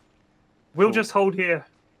 Yeah. We'll Cool. just hold here.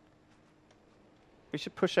 We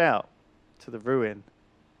should push out to the ruin.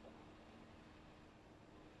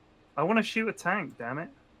 I want to shoot a tank, damn it.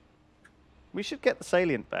 We should get the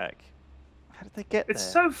salient back. How did they get It's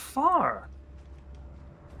there? so far.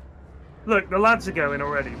 Look, the lads are going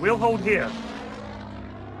already. We'll hold here.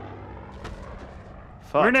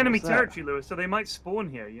 Fuck, We're in what enemy was that? territory, Lewis, so they might spawn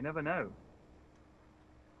here. You never know.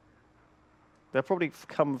 They'll probably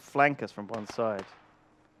come flank us from one side.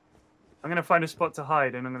 I'm going to find a spot to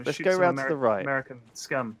hide, and I'm going to Let's shoot go some round to the right. American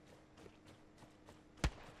scum.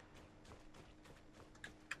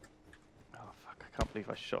 Oh fuck! I can't believe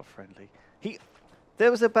I shot a friendly. There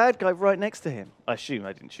was a bad guy right next to him. I assume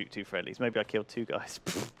I didn't shoot two friendlies. Maybe I killed two guys.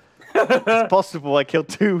 It's possible I killed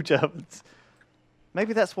two Germans.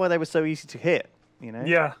 Maybe that's why they were so easy to hit. You know?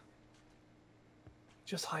 Yeah.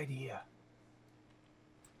 Just hide here.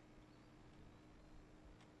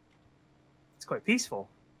 It's quite peaceful.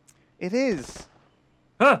 It is.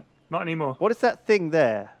 Huh! Not anymore. What is that thing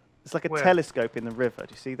there? It's like a Where? telescope in the river.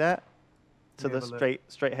 Do you see that? To Let me the have a look.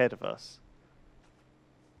 straight ahead of us.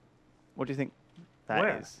 What do you think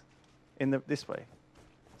that is? Where? In this way.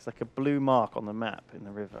 It's like a blue mark on the map in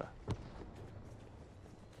the river.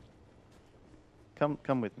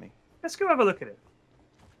 Come with me. Let's go have a look at it.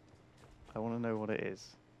 I want to know what it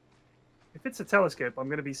is. If it's a telescope, I'm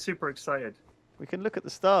going to be super excited. We can look at the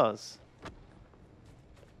stars.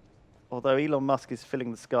 Musalthough Elon Musk is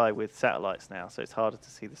filling the sky with satellites now, so it's harder to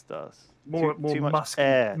see the stars. More too much musky,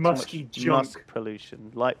 air, musky too much junk. musk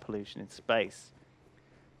pollution, light pollution in space.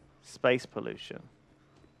 Space pollution.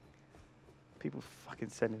 People fucking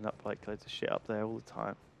sending up like loads of shit up there all the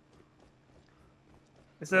time.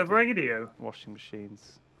 It's a radio. Washing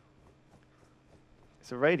machines.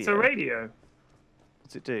 It's a radio. It's a radio.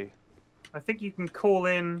 What's it do? I think you can call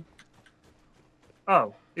in.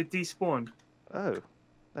 Oh, it despawned. Oh,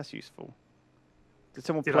 that's useful. Did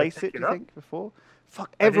someone Did I place pick it, it do you up? think, before?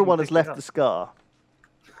 Fuck, I didn't everyone has pick it left up. the scar.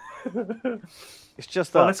 It's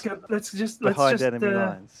just Well, us let's just behind enemy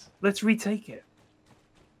lines. let's retake it.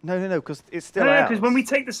 No, because it's still No, out. because when we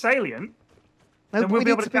take the salient, No, then but we'll we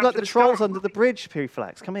be need able to to be like capture the the trolls scar. under the bridge,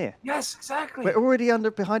 Pyrion. Come here. yes, exactly. We're already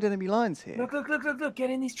behind enemy lines here. Look! Get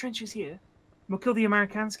in these trenches here. We'll kill the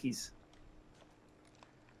Amerikanskis.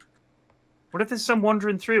 What if there's some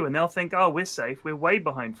wandering through and they'll think, "Oh, we're safe. We're way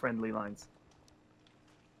behind friendly lines."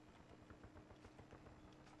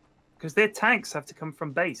 Because their tanks have to come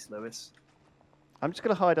from base, Lewis. I'm just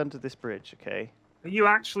gonna hide under this bridge, okay? Are you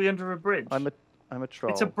actually under a bridge? I'm a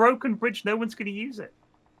troll. It's a broken bridge. No one's going to use it.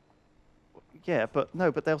 Yeah, but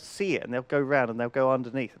they'll see it and they'll go round and they'll go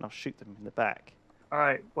underneath and I'll shoot them in the back. All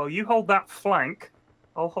right. Well, you hold that flank.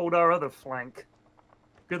 I'll hold our other flank.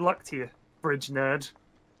 Good luck to you, bridge nerd.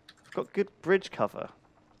 I've got good bridge cover.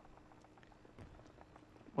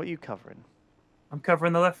 What are you covering? I'm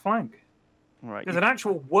covering the left flank. All right. There's an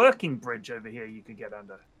actual working bridge over here you could get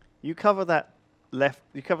under. You cover that left.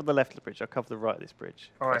 You cover the left of the bridge. I'll cover the right of this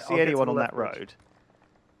bridge. All right, If I see I'll get to anyone the on left that bridge. road,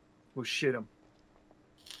 We'll shoot him.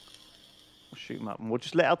 we'll shoot them up, and we'll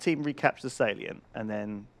just let our team recapture the salient, and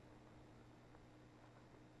then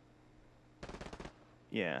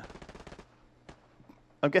yeah.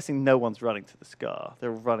 I'm guessing no one's running to the scar.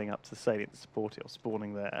 They're all running up to the salient to support it or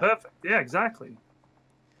spawning there. Perfect. Yeah, exactly.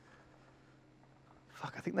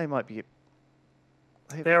 Fuck, I think they might be.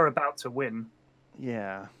 They're about to win,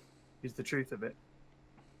 Yeah. is the truth of it.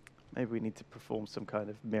 Maybe we need to perform some kind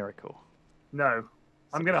of miracle. No.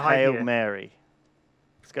 I'm Some going to hide Hail here. Mary.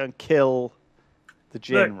 Let's go and kill the Look,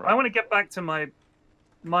 general. I want to get back to my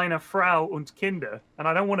meine Frau und Kinder, and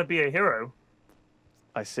I don't want to be a hero.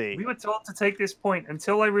 I see. We were told to take this point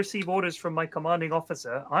until I receive orders from my commanding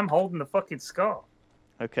officer. I'm holding the fucking scar.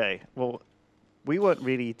 Okay, well, we weren't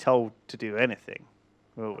really told to do anything,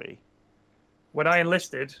 were we? When I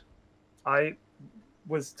enlisted, I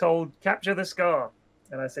was told capture the scar,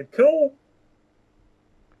 and I said cool.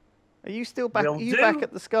 Are you still back? Will Are you do. back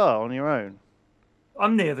at the scar on your own?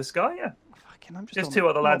 I'm near the scar, yeah. Fucking, I'm Just on, two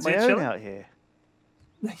other I'm lads on my here own chilling. out here.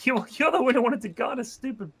 You're the one who wanted to guard a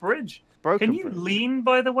stupid bridge. Broken Can you bridge. lean,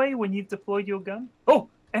 by the way, when you've deployed your gun? Oh,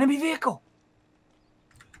 enemy vehicle!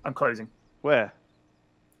 I'm closing. Where?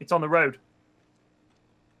 It's on the road.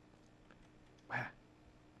 Where?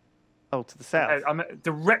 Oh, to the south. I'm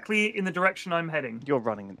directly in the direction I'm heading. You're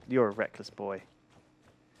running. You're a reckless boy.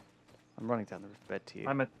 I'm running down the bed to you.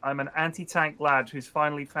 I'm an anti-tank lad who's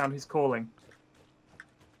finally found his calling.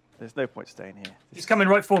 There's no point staying here. He's coming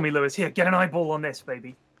right for me, Lewis. Here, get an eyeball on this,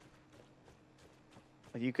 baby.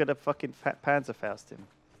 Are you gonna fucking Panzerfaust him?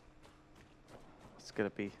 It's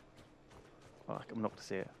gonna be. Oh, I'm not gonna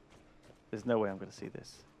see it. There's no way I'm gonna see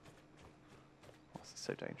this. Oh, this is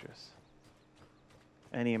so dangerous.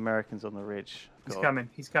 Any Americans on the ridge? He's God, coming.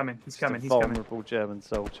 He's coming. He's just a coming. He's coming. vulnerable German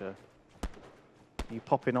soldier. Are you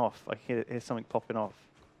popping off? I hear something popping off.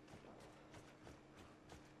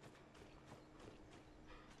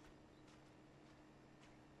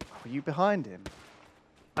 Are you behind him?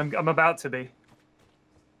 I'm about to be.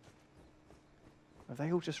 Are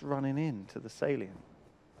they all just running in to the salient?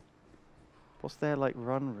 What's their, like,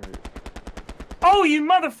 run route? Oh, you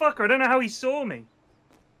motherfucker! I don't know how he saw me.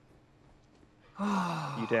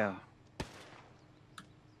 You down?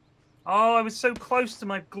 Oh, I was so close to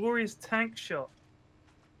my glorious tank shot.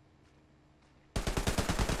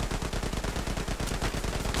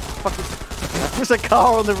 There's a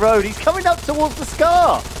car on the road. He's coming up towards the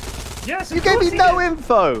scar. Yes, You gave me no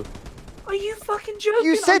info. Are you fucking joking?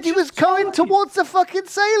 You said he was coming towards the fucking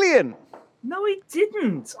salient. No, he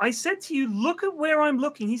didn't. I said to you, look at where I'm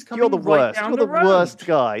looking. He's coming You're the right worst. down You're the the road. worst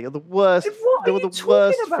guy. You're the worst. What are You're you the talking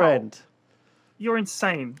worst about? friend. You're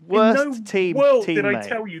insane. Worst In no team world did I teammate.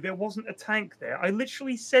 tell you there wasn't a tank there. I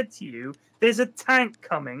literally said to you, there's a tank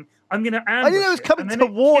coming. I'm going to ambush I didn't know it was it." coming And then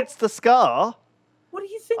towards the scar. What do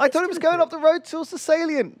you think? I it's thought it was gonna going do? up the road towards the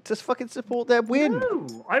salient to fucking support their win.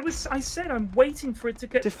 No, I said I'm waiting for it to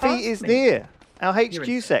get Defeat past is me. near. Our You're HQ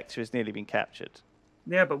insane. sector has nearly been captured.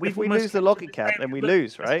 Yeah, but If we almost lose the captured logging camp, then we Look,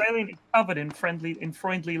 lose, the right? salient is covered in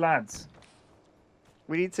friendly lads.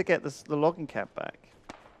 We need to get the logging camp back.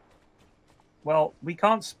 Well, we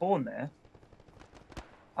can't spawn there.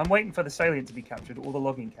 I'm waiting for the salient to be captured or the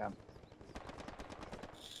logging camp.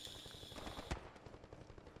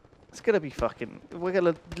 It's gonna be fucking. We're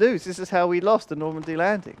gonna lose. This is how we lost the Normandy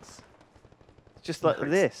landings. Just like No,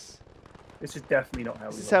 this. This is definitely not how we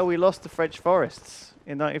This is lost. how we lost the French forests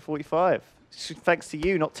in 1945. Thanks to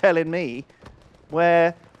you not telling me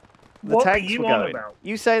where the What are tanks you were on going. about?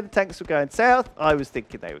 You say the tanks were going south. I was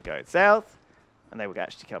thinking they were going south, and they were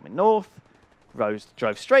actually coming north. Rose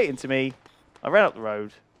drove straight into me. I ran up the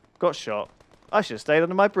road, got shot. I should have stayed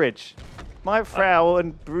under my bridge. My Frau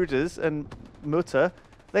and Bruders and Mutter,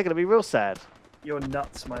 they're going to be real sad You're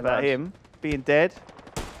nuts, my about lad. him being dead.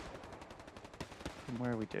 And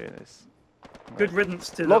where are we doing this? Good riddance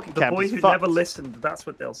to the Logging camp boy is who fucked. never listened. That's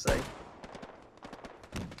what they'll say.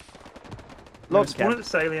 Logging Spawn at camp, the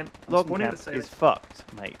salient. I'm logging spawning at camp the salient. is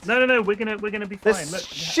fucked, mate. No. We're gonna be fine. There's Look,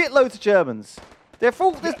 shitloads of Germans. There's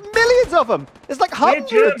millions of them. There's like we're hundreds.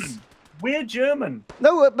 German. We're German.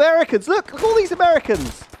 No, Americans. Look at all these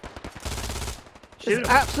Americans. Shoot There's 'em.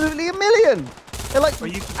 absolutely a million. They're like Are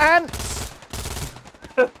you- ants.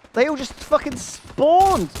 They all just fucking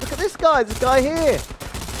spawned. Look at this guy. This guy here.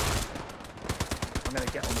 I'm gonna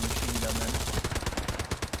get on the machine gun then.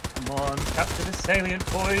 Come on, capture the salient,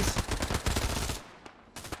 boys.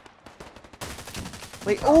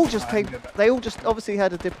 They all just I'm came. good. They all just obviously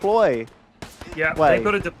had to deploy. Yeah, Wait. they've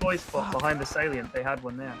got a deploy spot behind the salient. They had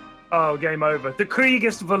one there. Oh, game over. The Krieg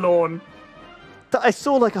ist verloren. I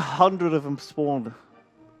saw like 100 of them spawn.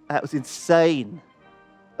 That was insane.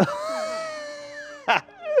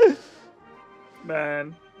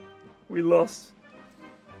 Man, we lost.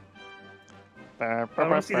 I want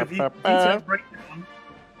to see the detailed breakdown.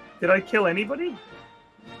 Did I kill anybody?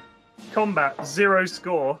 Combat, 0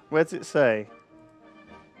 score. Where does it say?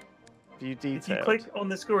 View If you details. click on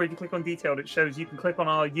the score, if you click on detailed, it shows you can click on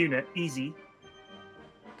our unit, easy.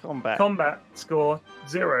 Combat. Combat score,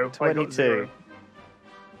 0. I got 22. 0.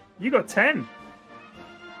 You got 10.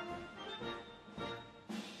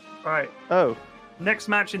 Right. Oh, Next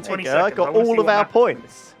match in there 20 you go. I seconds. got wanna see all of what our happens.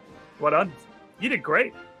 points. Well done. You did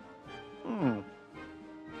great.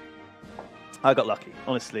 I got lucky,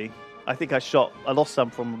 honestly. I think I lost some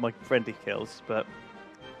from my friendly kills, but...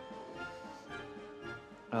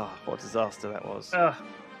 Oh, what a disaster that was.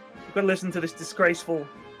 We've got to listen to this disgraceful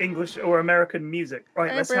English or American music.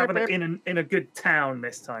 Right, let's have it in a good town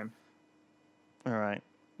this time. All right.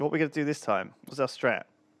 What are we going to do this time? What's our strat?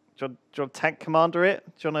 Do you want to tank commander it?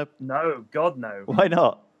 Do you want to... No, God, no. Why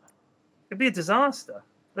not? It'd be a disaster.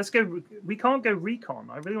 Let's go. We can't go recon.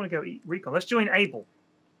 I really want to go recon. Let's join Able.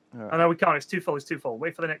 Right. Oh, no, we can't. It's too full. It's too full.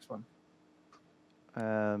 Wait for the next one.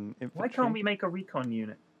 Infantry? Why can't we make a recon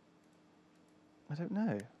unit? I don't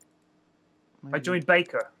know. I joined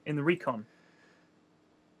Baker in the recon.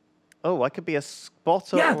 Oh, I could be a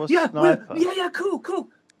spotter or a yeah, sniper. Yeah, cool.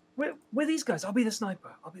 We're these guys. I'll be the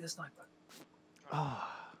sniper. Oh,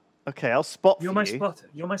 okay, I'll spot You're for my you. spotter.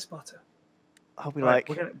 You're my spotter. I'll be Right,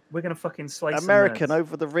 like... we're gonna fucking slice some American nerds.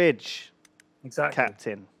 over the ridge. Exactly.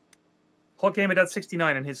 Captain. Hot Gamer Dad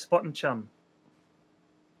 69 and his spot and chum.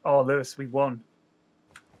 Oh, Lewis, we won.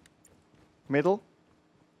 Middle?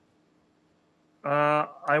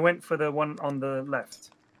 I went for the one on the left.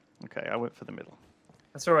 Okay, I went for the middle.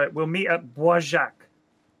 That's all right. We'll meet at Bois-Jacques.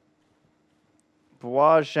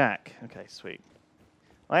 Bois-Jacques. Okay, sweet.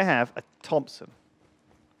 I have a Thompson.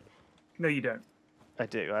 No, you don't. I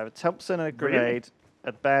do. I have a Thompson and a Really? grenade,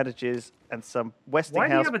 and bandages, and some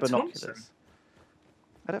Westinghouse have a binoculars. Thompson?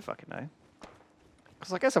 I don't fucking know.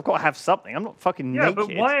 Because I guess I've got to have something. I'm not fucking Yeah, naked.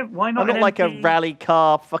 but why not? I'm not an like a MP? rally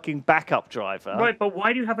car fucking backup driver. Right, but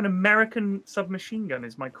why do you have an American submachine gun?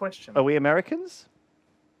 Is my question. Are we Americans?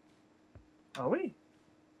 Are we?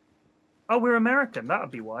 Oh, we're American. That would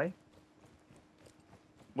be why.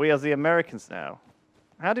 We are the Americans now.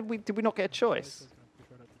 How did we not get a choice?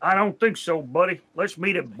 I don't think so, buddy. Let's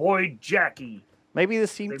meet at Boy Jackie. Maybe the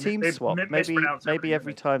They team swap. Maybe mispronounce everything,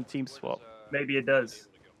 every time team swap. Maybe it does.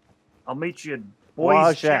 I'll meet you at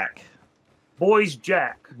Bois-Jacques. Boys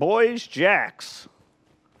Jack. Boys Jacks.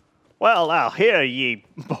 Well, now hear ye,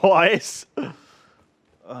 boys.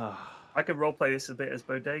 I could roleplay this a bit as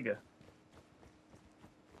Bodega.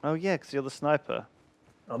 Oh yeah, because you're the sniper.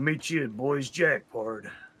 I'll meet you at Boys Jack, pard.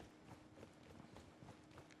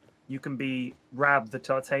 You can be Rab the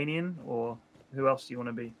Tartanian, or who else do you want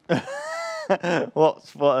to be?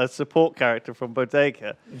 What a support character from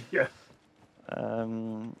Bodega. Yeah.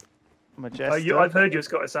 Majestic. I've heard your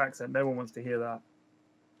Scottish accent. No one wants to hear that.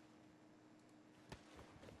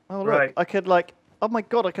 Oh look, Right. I could like. Oh my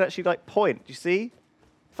god, I can actually like point. Do you see?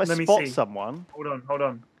 If I Let me spot see. someone, Hold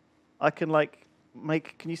on. I can like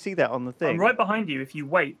make. Can you see that on the thing? I'm right behind you. If you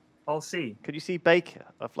wait, I'll see. Can you see Baker?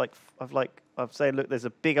 I've saying, look, there's a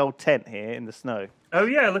big old tent here in the snow. Oh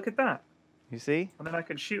yeah, look at that. You see? And then I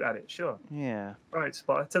can shoot at it. Sure. Yeah. Right,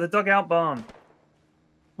 spotter to the dugout barn.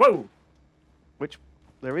 Whoa! Which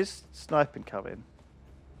there is sniping coming.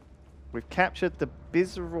 We've captured the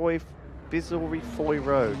Bizarroy Foy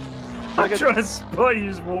Road. I'm trying to spot you.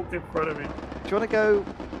 Just walked in front of me. Do you want to go?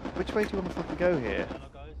 Which way do you want to fucking go here?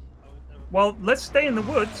 Well, let's stay in the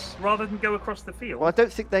woods rather than go across the field. Well, I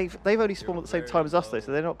don't think they've only spawned at the same time as us though,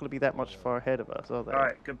 so they're not going to be that much far ahead of us, are they? All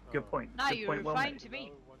right, good point. No, Good you're point, well fine made. to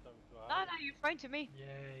me. No, you're fine to me.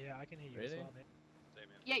 Yeah, I can hear you as well, mate.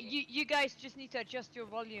 Yeah, you guys just need to adjust your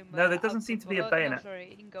volume. No, there doesn't seem to be a bayonet. No,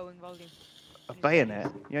 sorry, ingoing volume. A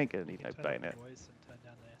bayonet? You ain't going to need no Turn up bayonet. the voice and turn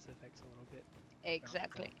down the SFX a little bit.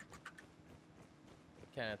 Exactly.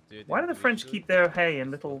 Why do the French keep their hay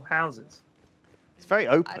in little houses? It's very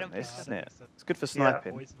open, don't this, think isn't it? so. It's good for Yeah.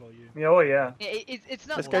 sniping. Voice volume. Yeah, oh yeah. It's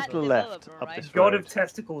not Let's go that to the left, developer, up right? this God road. of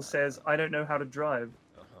Testicles says, I don't know how to drive.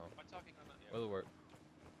 Will work.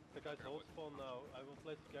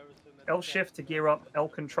 L shift to gear up, L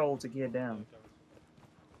control to gear down.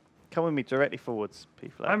 Come with me directly forwards,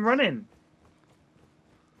 P-Flat. I'm running.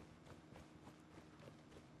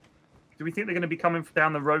 Do we think they're going to be coming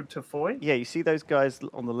down the road to Foy? Yeah, you see those guys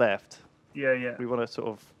on the left? Yeah. We want to sort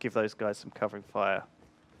of give those guys some covering fire.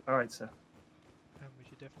 All right, sir. We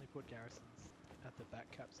should definitely put garrisons at the back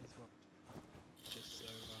caps as well. Just so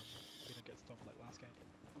we don't get stopped like last game.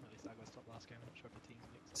 At least I got stopped last game. I'm not sure if the team's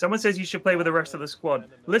mixed. Someone says you should play with the rest of the squad.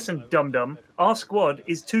 Listen, dum-dum. Our squad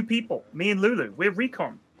is 2 people. Me and Lulu. We're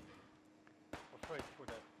recon.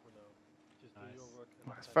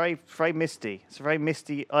 It's very misty. It's a very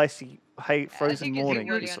misty, icy, frozen morning.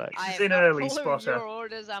 Early It's on. like. She's I in am early, following spotter. your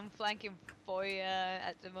orders. I'm flanking Foy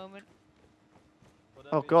at the moment.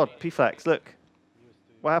 Oh god, P-Flax, look.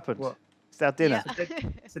 What happened? What? It's our dinner. Yeah.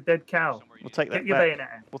 It's a dead cow. We'll take Get that your back. bayonet.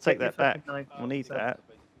 We'll take Get your that back. fucking knife. We'll need that.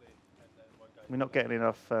 We're not getting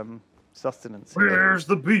enough sustenance. here. Where's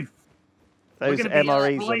the beef? Those gonna be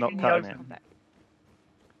MREs are right not in the cutting it. open.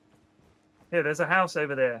 Here, there's a house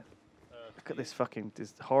over there. Look at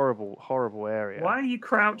this horrible, horrible area. Why are you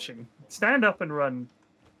crouching? Stand up and run.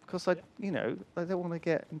 Because I don't want to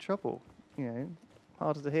get in trouble.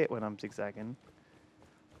 Harder to hit when I'm zigzagging.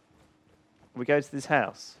 We go to this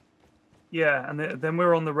house. Yeah, and then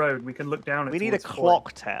we're on the road. We can look down at We need a towards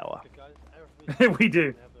clock tower. We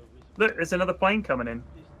do. Look, there's another plane coming in.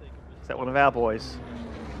 Is that one of our boys?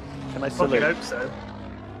 Can I Fucking salute? hope so.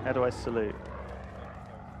 How do I salute?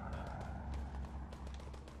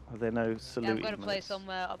 Are there no Yeah, saluting? I've got a place notes?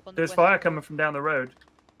 somewhere up on the There's west fire side. coming from down the road.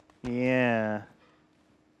 Yeah.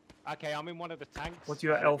 Okay, I'm in one of the tanks. What's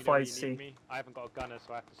your Let me know when you L5C? need me. I haven't got a gunner,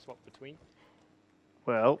 so I have to swap between.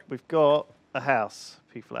 Well, we've got a house,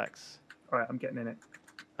 P-Flax. All right, I'm getting in it.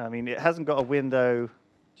 I mean, it hasn't got a window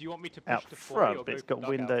Do you want me to push out to 40 front, or but it's go got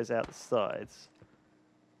for dugout? windows out the sides.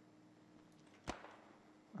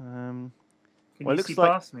 Can Well, it you looks see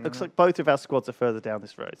like past me? or not? both of our squads are further down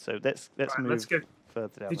this road, so let's Right, move let's go.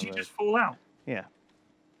 further down Did the you road. just fall out? Yeah,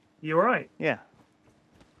 You all right? yeah.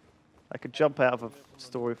 I could jump out of a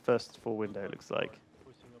first floor window. It looks like.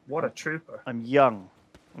 What a trooper. I'm young.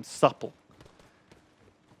 I'm supple.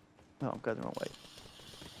 No, I'm going the wrong way.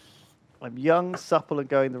 I'm young, supple, and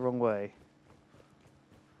going the wrong way.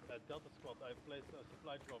 Delta Squad, I placed a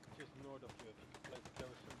supply drop just north of you. If you could place a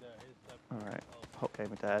garrison there, All right. Hot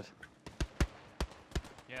gamer dad.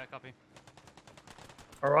 Yeah, copy.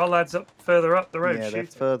 Are our lads up further up the road Yeah, they're shooting?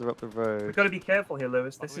 further up the We've road. got to be careful here,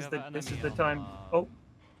 Lewis. Oh, This we is have the an enemy time. on, Oh,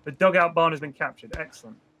 the dugout barn has been captured.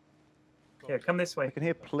 Excellent. Here, come this I way. can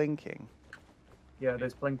hear plinking. Yeah,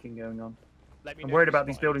 there's blinking going on. Let me I'm know worried if you about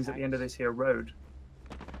these spot any buildings at the end of tanks. this here road.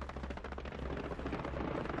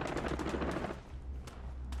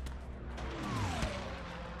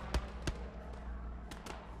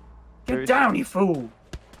 There Get is- down, you fool!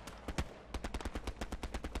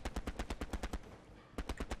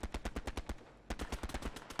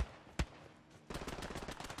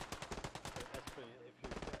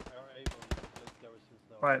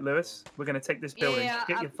 Right, Lewis, we're gonna take this building. Yeah,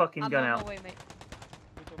 Get I'm- your fucking I'm gun on out. my way, mate.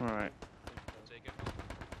 All right. Take it.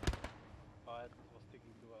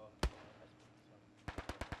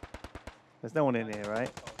 There's no one in here, right?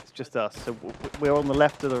 It's just us. So we're on the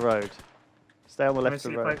left of the road. Stay on the Let me left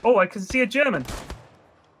of see the if road. Oh, I can see a German.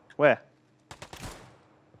 Where?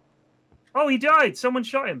 Oh, he died. Someone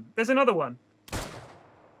shot him. There's another one.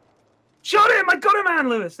 Shot him! I got him, man,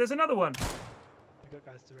 Lewis. There's another one. We've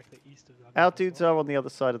got guys directly east of Dugout Our as dudes well. are on the other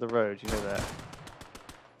side of the road. You know that.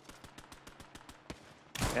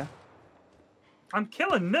 Yeah. I'm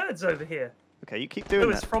killing nerds over here. Okay, you keep doing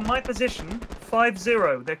Lewis, that. from my position,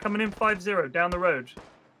 5-0. They're coming in 5-0 down the road.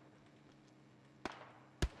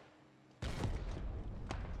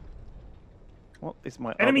 What is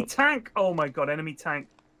my Enemy other... tank! Oh my god, enemy tank.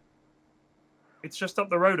 It's just up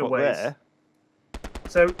the road a What, ways. there?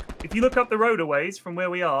 So, if you look up the road a ways from where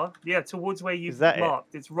we are, yeah, towards where you've that it?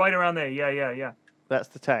 marked. It's right around there. Yeah. That's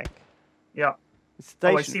the tank. Yeah. It's Oh,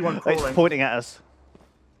 I stationed. see one It's crawling. pointing at us.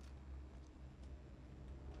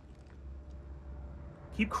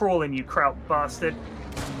 Keep crawling, you kraut bastard.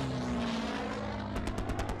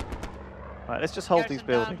 Right, let's just hold these Garrison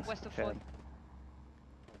down, buildings. west of Okay. Fort.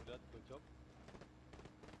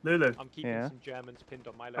 Lulu, I'm keeping Yeah. some Germans pinned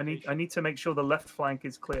on my I location. need to make sure the left flank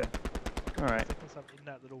is clear. All right. Second some in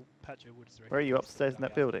that little patch of woods directly Where are you, east of upstairs in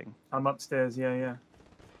that Dugout. building? I'm upstairs, yeah.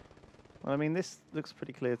 Well, I mean, this looks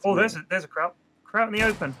pretty clear to Oh, me. there's a kraut. Kraut in the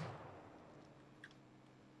open.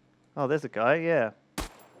 Oh, there's a guy, yeah.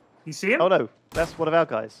 You see him? Oh, no, that's one of our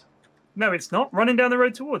guys. No, it's not. Running down the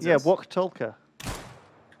road towards Yeah, us. Wok Tolka.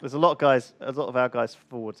 There's a lot of our guys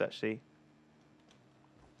forwards, actually.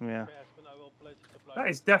 Yeah. That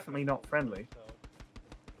is definitely not friendly.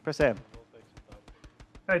 Press M.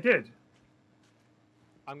 I did.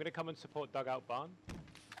 I'm going to come and support Dugout Barn.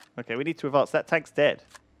 Okay, we need to advance. That tank's dead.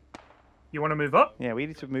 You want to move up? Yeah, we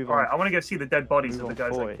need to move All on. right, I want to go see the dead bodies Move of the on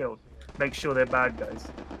guys I forward. killed. Make sure they're bad guys.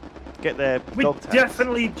 Get their We're dog tags.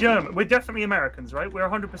 definitely German. We're definitely Americans, right? We're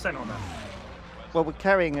 100% on that. Well, we're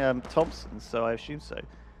carrying Thompsons, so I assume so.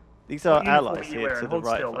 These What are uniform allies are you here wearing? to the Hold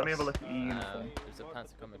right still. of Let me have a us. look at your uniform. There's a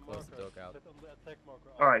panzer coming close to Dugout.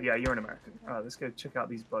 All right, yeah, you're an American. All right, let's go check out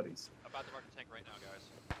these bodies. About to mark the tank right now, guys.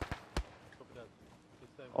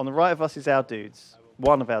 On the right of us is our dudes.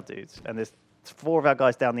 One of our dudes. And there's 4 of our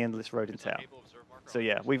guys down the end of this road in town. Able observe marker So on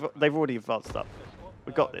yeah, this. they've already advanced up.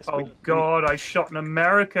 We've got this. Oh God, I shot an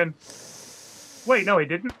American. Wait, no, he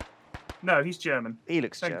didn't. No, he's German. He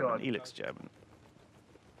looks Thank German. God. He looks German.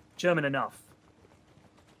 German enough.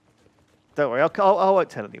 Don't worry, I won't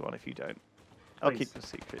tell anyone if you don't. I'll Please. keep your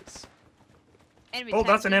secrets. Enemy Oh, tank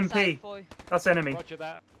that's an inside, MP. boy. That's enemy. Roger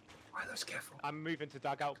that. Right, let's careful. I'm moving to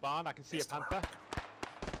Dugout Barn. I can see a panther.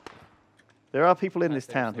 There are people in this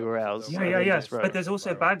town who are ours. Yeah, on yeah, yeah. this road. But there's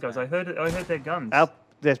also bad guys. I heard their guns.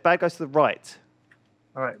 There's bad guys to the right.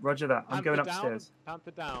 All right, roger that. I'm going upstairs.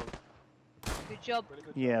 Panther down. Good job.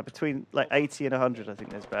 Yeah, between like 80 and 100, I think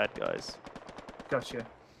there's bad guys. Gotcha.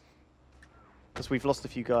 Because we've lost a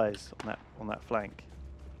few guys on that flank.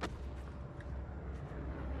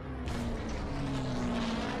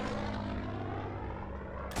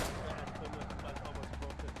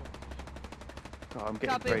 Oh, I'm getting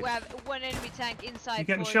Copy, very... we have one enemy tank inside. You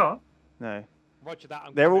getting Foy. shot? No. Roger that.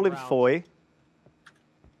 I'm They're all coming in round. Foy,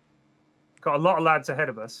 Got a lot of lads ahead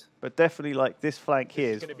of us. but definitely like this flank here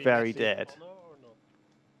is gonna be very messy. dead.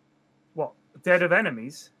 What? Dead of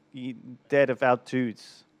enemies? Dead of our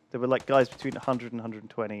dudes. There were like guys between 100 and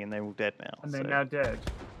 120 and they're all dead now. And they're so- now dead.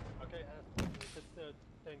 Okay, if it's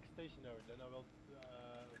tank stationary, then I will do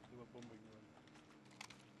a bombing run.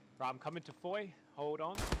 Right, I'm coming to Foy. Hold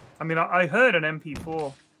on. I mean, I heard an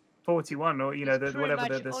MP4 41 or, you know, He's whatever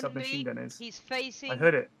pretty the much on submachine me. gun is. He's facing I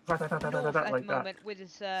heard it. north at Like the that. moment with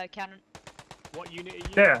his cannon. What unit are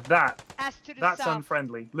you? There, that. As to the That's south.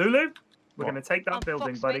 unfriendly. Lulu, we're What? going to take that On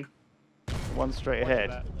building, Fox, buddy. One straight Roger ahead.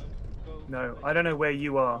 that. No, I don't know where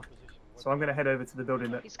you are. So I'm going to head over to the building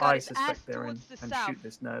that He's got I his ass suspect they're in towards the and south. shoot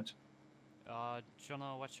this nerd.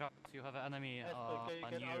 Jonah, watch out. You have an enemy Yes, okay,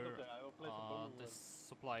 on get out your of there. I will place a bombing run. this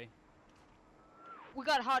supply. We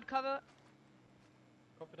got hard cover.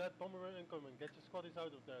 Copy that, bomber run incoming. Get your squaddies out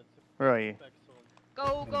of there. It's a Where are you? impact zone.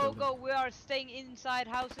 Go, the go, building. go. We are staying inside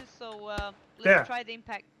houses, so There. let's try the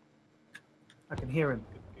impact. I can hear him.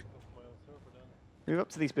 Could kick off my own server then. Move up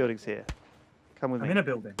to these buildings here. Come with I'm me. in a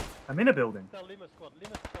building. I'm in a building. Tell Lima squad,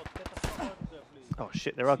 get the fuck out of there, please. Oh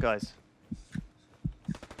shit, there are guys.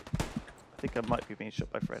 I think I might be being shot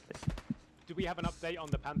by friendly. Do we have an update on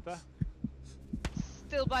the Panther?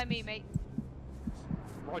 Still by me, mate.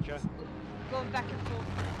 Roger. Going back and forth.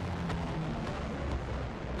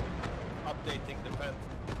 Updating the fence.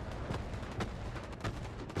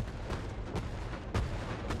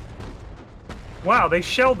 Wow, they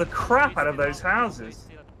shelled the crap out of those houses.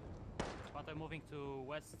 But I'm moving to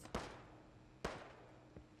west.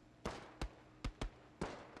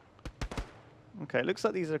 Okay, it looks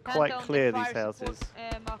like these are Panther quite on the clear, these fire houses.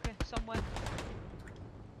 support, marker somewhere.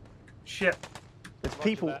 Shit, There's Roger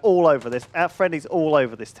people that. all over this. Our friendlies all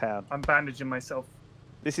over this town. I'm bandaging myself.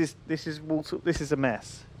 This is a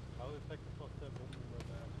mess. How effective was that bombing run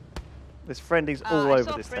there? There's friendlies I all over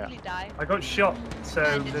saw this friendly town. die. I got shot, so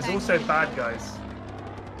And the there's tank also too. bad guys.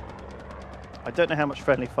 I don't know how much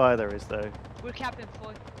friendly fire there is though. We're capping Foy.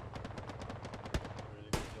 Really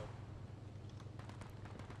good job.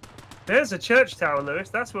 There's a church tower, Lewis.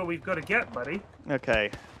 That's where we've got to get, buddy.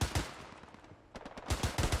 Okay.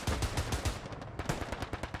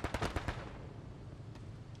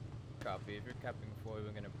 Copy. If you're capping Foy,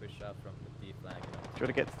 we're gonna push out from the D flank. Do you want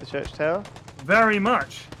to get to the church tower? Very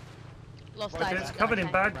much. Lost But eyes. it's on covered that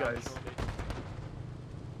in tank. bad guys.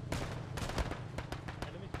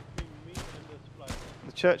 Enemies between me and the supply zone.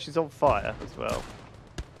 The church is on fire as well.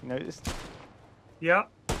 You noticed? Yeah.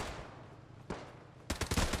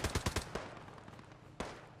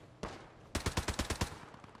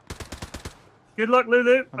 Good luck,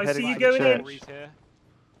 Lulu. I'm I heading see you to the going in. church. Reese here.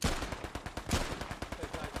 Hey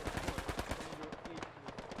guys, on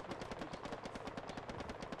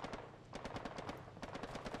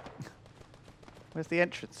the Where's the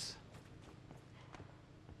entrance?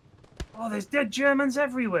 Oh, there's dead Germans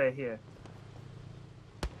everywhere here.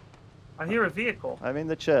 I hear a vehicle. I'm in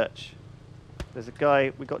the church. There's a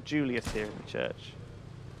guy. We got Julius here in the church.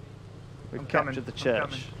 We've I'm captured coming, the I'm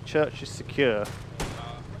church. Church is secure.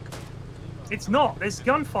 It's not. There's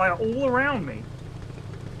gunfire all around me.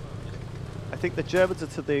 I think the Germans are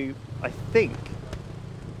to the. I think.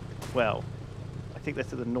 Well, I think they're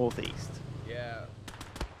to the northeast. Yeah.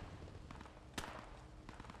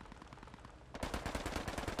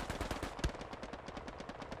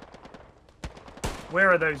 Where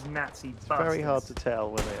are those Nazi It's bastards? very hard to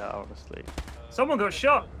tell where they are, honestly. Someone got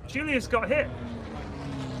shot. Julius got hit.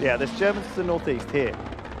 Yeah, there's Germans to the northeast here.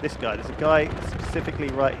 This guy. There's a guy specifically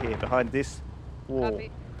right here behind this wall.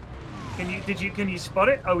 Copy. Can you spot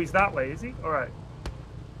it? Oh, he's that way, is he? All right.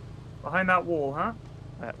 Behind that wall, huh?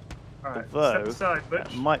 Uh, All right. Although Step aside, that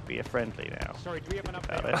Butch. might be a friendly now. Sorry, do we have an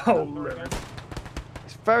About update? it. on Oh, the look. Panther?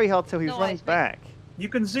 It's very hard to tell. He was No running eyes, mate. back. You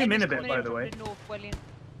can zoom in Enemies a bit, coming by in the from way. the north, William.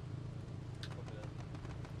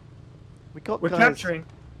 We got We're guys. capturing.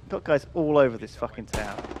 Got guys all over this fucking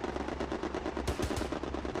town.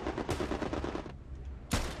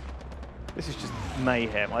 This is just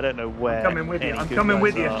mayhem. I don't know where. I'm coming with you. any I'm good coming guys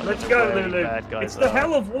with you. are. Let's I go, don't know where any Lulu. bad guys It's the are.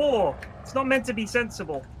 hell of war. It's not meant to be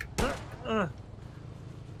sensible.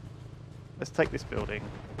 Let's take this building.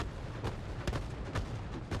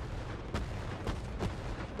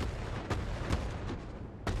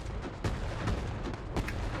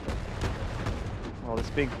 Oh, there's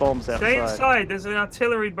big bombs outside. Stay inside. There's an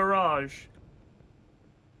artillery barrage.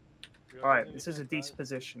 All right, this is a decent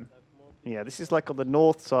position. Yeah, this is like on the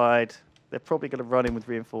north side. They're probably going to run in with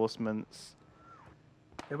reinforcements.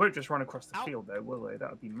 They won't just run across the field, though, will they?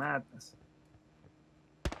 That would be madness.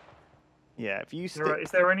 Yeah, if you Is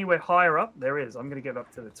there anywhere higher up? There is. I'm going to get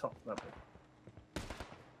up to the top level.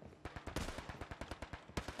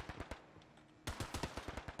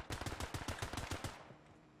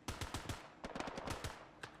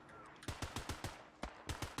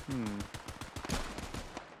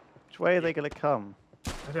 Which way are they going to come?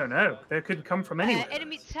 I don't know. They could come from anywhere.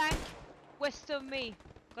 Enemy tank west of me.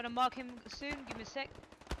 Gonna mark him soon. Give me a sec.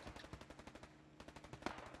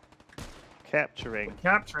 Capturing.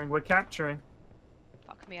 We're capturing.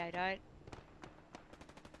 Fuck me, I died.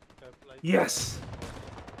 Yes!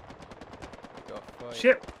 Got fight.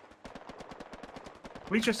 Shit!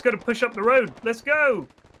 We just got to push up the road. Let's go!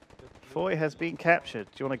 Foy has been captured.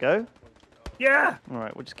 Do you want to go? Yeah!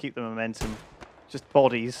 Alright, we'll just keep the momentum. Just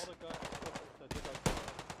bodies.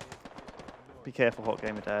 Be careful, Hot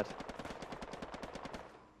Gamer Dad.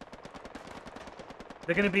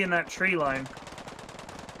 They're going to be in that tree line.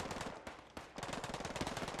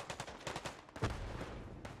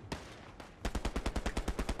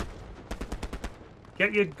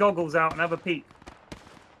 Get your goggles out and have a peek.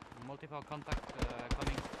 Multiple contact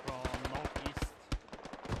coming from northeast.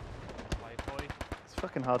 By Foy. It's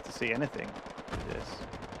fucking hard to see anything with this.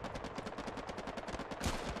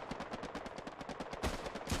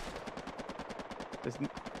 There's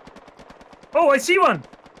Oh, I see one!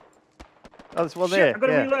 Oh, there's one Shit, there. I've got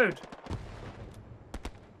to Yeah. reload.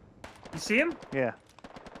 You see him? Yeah.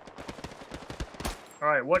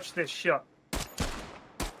 Alright, watch this shot.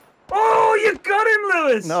 Oh, you got him,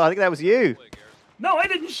 Lewis! No, I think that was you. No, I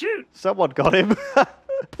didn't shoot. Someone got him.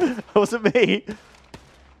 It wasn't me.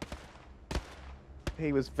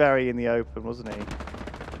 He was very in the open, wasn't he?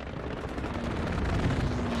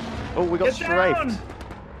 Oh, we got Get strafed. down!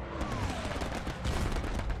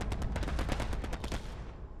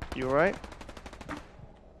 You alright?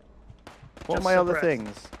 What are Just my other suppressed.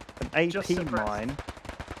 things? An Just AP suppressed. mine.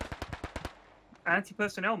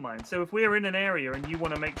 Anti-personnel mine. So if we're in an area and you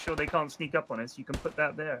want to make sure they can't sneak up on us, you can put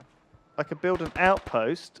that there. I could build an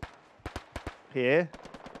outpost here.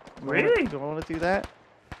 Really? Do I want to do that?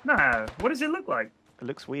 No. What does it look like? It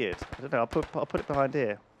looks weird. I don't know. I'll put it behind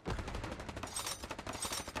here.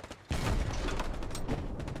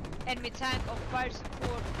 Enemy tank of fire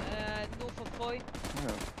support north of Foy.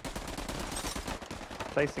 Oh.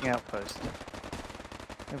 Placing outpost.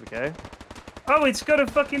 There we go. Oh, it's got a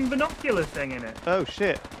fucking binocular thing in it. Oh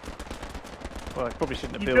shit. Well, I probably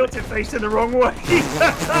shouldn't have You built built it. it facing the wrong way.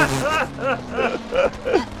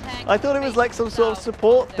 I thought it was like some sort of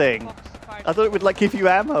support thing. I thought it would like give you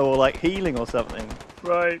ammo or like healing or something.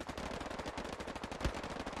 Right.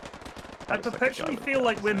 I Looks like a perpetually guy with feel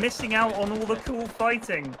like guns we're there. missing out on all the cool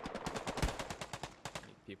fighting. Need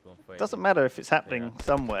people fighting. Doesn't matter if it's happening Yeah.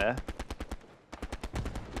 somewhere.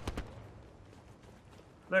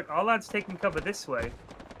 Look, our lad's taking cover this way.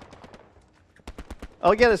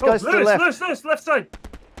 Oh yeah, there's Oh, guys to the left. Lewis, left side.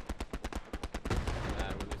 We're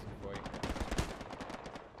losing Foy.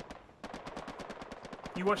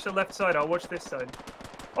 You watch the left side, I'll watch this side.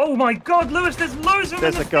 Oh my god, Lewis, there's loads of them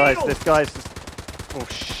There's in a the guys. field! There's guys. Just... Oh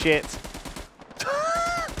shit.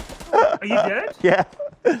 Are you dead? Yeah.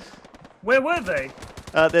 Where were they?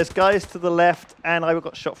 There's guys to the left, and I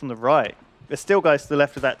got shot from the right. There's still guys to the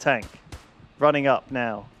left of that tank, running up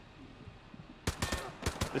now.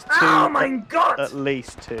 There's two. Oh my god! At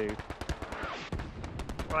least two.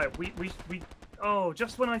 Right, we. Oh,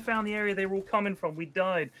 just when I found the area they were all coming from, we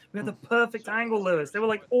died. We had the perfect angle, Lewis. They were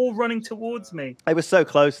like all running towards me. They were so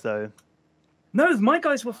close though. No, my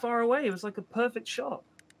guys were far away. It was like a perfect shot.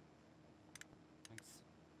 Thanks.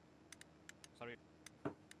 Sorry.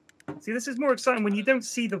 See, this is more exciting when you don't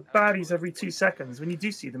see the baddies every 2 seconds. When you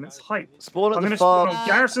do see them, it's hype. Spawn I'm at going the to spawn far. on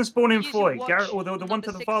Garrison spawn in use your Foy. watch, Garrett, or the one number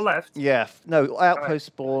to the 6. far left. Yeah. No, outpost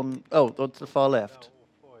spawn. Oh, on to the far left.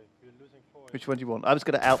 Foy. We're losing Foy. Which one do you want? I was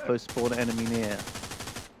going to outpost spawn enemy near.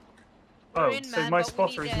 Oh, We're in, so man, my but we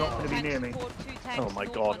spotter need, is not going to be tank near me. support, 2 tanks Oh my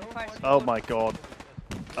north god. on fire Oh support. my god.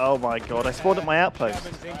 Oh my god. I spawned at my outpost.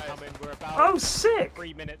 Germans incoming. We're about Oh, sick!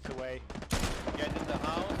 3 minutes away. Get in the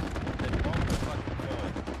house. Then bomb the fucking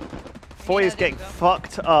Foy. Foy is there you getting go.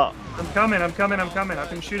 fucked up. I'm coming. I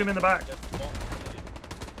can shoot him in the back. Just bomb it.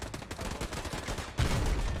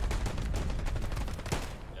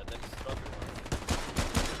 Yeah, then it's struggling.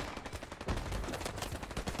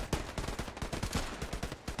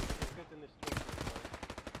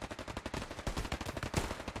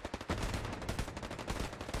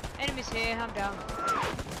 is here. I'm down.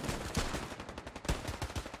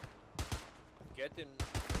 Get in the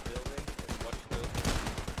building and watch the...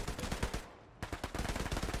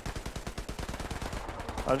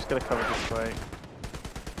 I'm just gonna cover this way.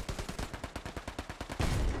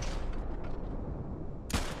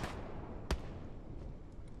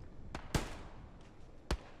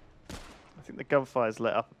 I think the gunfire's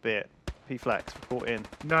let up a bit. P-Flax, report in.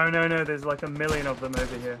 No, no, no. There's like a million of them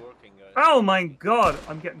over here. Working, guys. Oh my god!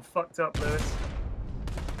 I'm getting fucked up, Lewis.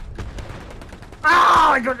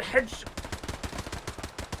 Ah! I got headshot.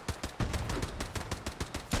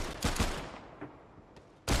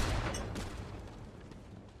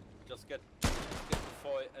 Just get the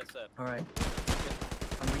foy SF. All right.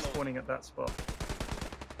 I'm respawning at that spot.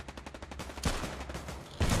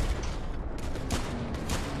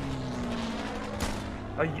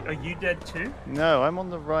 Are you dead too? No, I'm on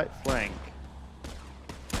the right flank.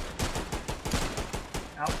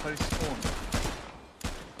 Outpost spawn.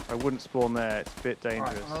 I wouldn't spawn there, it's a bit dangerous.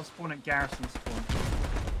 Alright, I'll spawn at garrison spawn.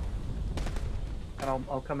 And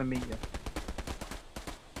I'll come and meet you.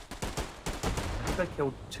 I think I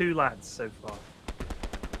killed 2 lads so far.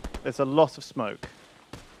 There's a lot of smoke.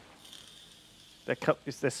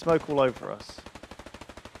 There's smoke all over us.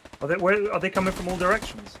 Are they coming from all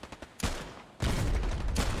directions?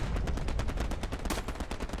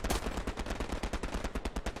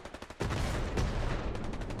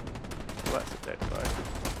 Well, that's a dead guy.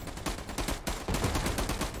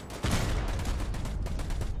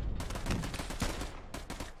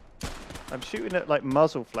 I'm shooting at like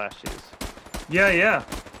muzzle flashes. Yeah, yeah.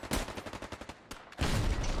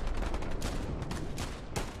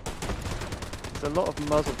 There's a lot of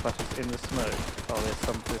muzzle flashes in the smoke. Oh,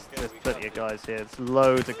 there's plenty of guys here. There's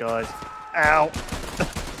loads of guys. Ow!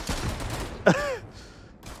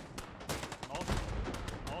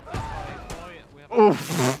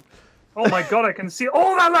 Oof! Oh my god, I can see.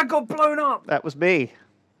 Oh, that got blown up! That was me.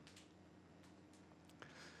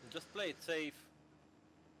 Just play it safe.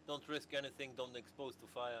 Don't risk anything. Don't expose to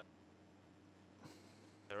fire.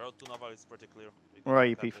 The road to Naval is pretty clear. Where are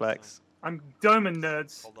you, P-Flax? I'm doming,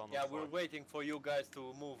 nerds. Hold on, Yeah, we're waiting for you guys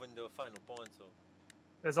to move in the final point. So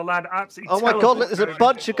There's a lad absolutely. Oh my god, look, there's a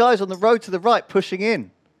bunch of guys on the road to the right pushing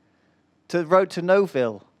in. To the road to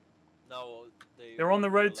Noville. now They're on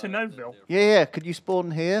the road to Noville. Yeah, could you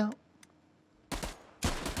spawn here?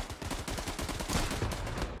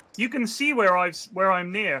 You can see where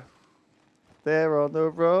I'm near. They're on the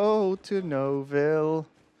road to Noville.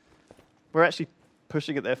 We're actually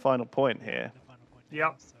pushing at their final point here. The final point.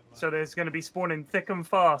 Yep. So, So there's going to be spawning thick and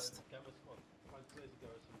fast.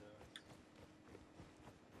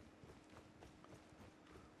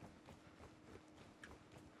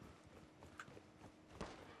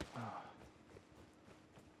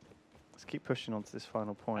 Let's keep pushing on to this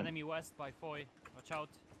final point. Enemy west by Foy. Watch out.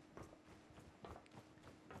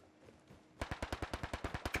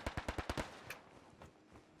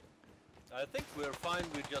 I think we're fine.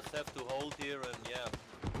 We just have to hold here and yeah,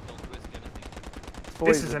 don't risk anything.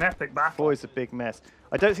 This is an epic battle. Foy's a big mess.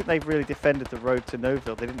 I don't think they've really defended the road to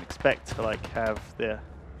Noville. They didn't expect to like have the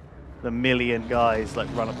million guys like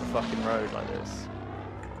run up the fucking road like this.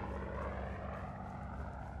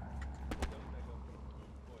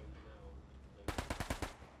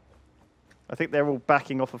 I think they're all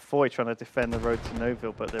backing off of Foy trying to defend the road to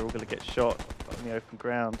Noville, but they're all going to get shot on the open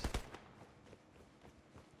ground.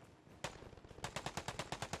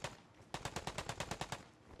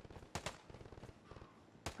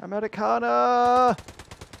 Americana!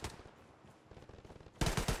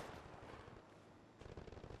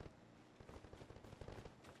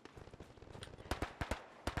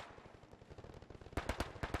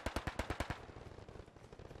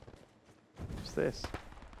 What's this?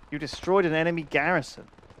 You destroyed an enemy garrison.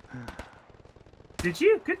 Did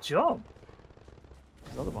you? Good job.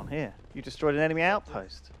 There's another one here. You destroyed an enemy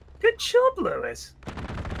outpost. Good job, Lewis.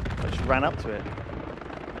 I just ran up to it.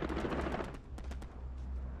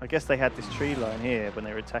 I guess they had this tree line here when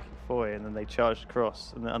they were attacking Foy, and then they charged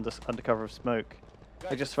across, and then under cover of smoke.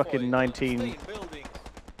 They just fucking 19,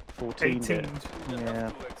 14 18. it. Yeah.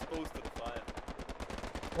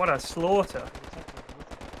 What a slaughter.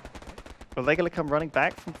 Are they going to come running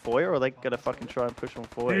back from Foy, or are they going to fucking try and push on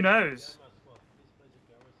Foy? Who knows?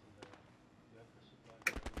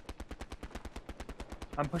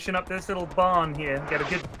 I'm pushing up this little barn here. Get a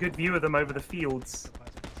good view of them over the fields.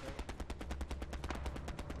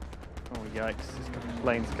 Oh yikes! This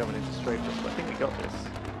plane's coming into straight just. I think we got this.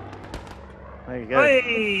 There you go.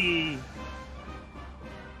 Hey!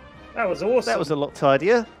 That was awesome. That was a lot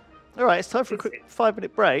tidier. All right, it's time for a quick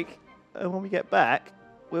 5-minute break, and when we get back,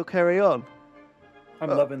 we'll carry on. I'm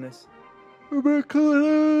loving this. I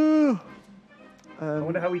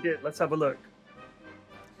wonder how we did. Let's have a look.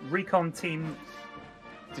 Recon team.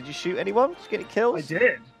 Did you shoot anyone? Did you get any kills? I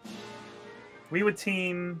did. We were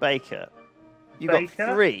team Baker. You Baker?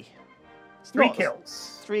 got 3. It's three not-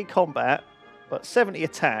 kills. 3 combat, but 70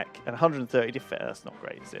 attack and 130 defense. That's not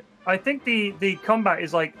great, is it? I think the combat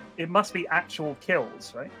is like it must be actual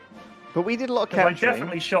kills, right? But we did a lot of 'Cause I capturing.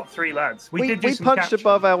 definitely shot 3 lads. We did do some punched capturing.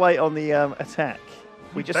 above our weight on the attack.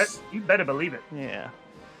 We just You better believe it. yeah.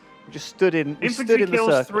 We just stood in. We Infantry stood in the kills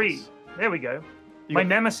circles. 3. There we go. You My got-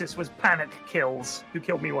 nemesis was Panic Kills, who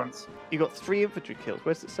killed me once. You got 3 infantry kills.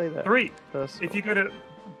 Where does it say that? 3. Personal. If you go to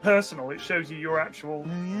personal, it shows you your actual.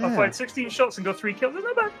 Oh, I yeah. fired 16 shots and got 3 kills. Isn't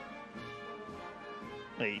that bad?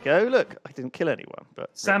 There you go. Look, I didn't kill anyone, but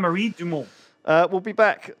Saint-Marie Dumont. we'll be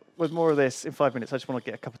back with more of this in 5 minutes. I just want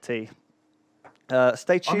to get a cup of tea.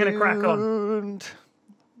 Stay tuned. I'm gonna crack on.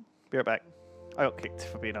 Be right back. I got kicked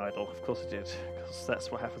for being idle. Of course I did, because that's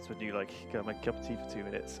what happens when you like go and make a cup of tea for 2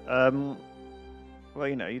 minutes. Well,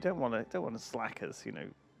 you know, you don't want slackers, you know,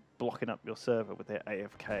 blocking up your server with their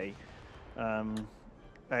AFK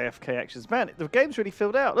actions. Man, the game's really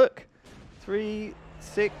filled out. Look, 3,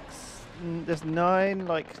 6. There's 9,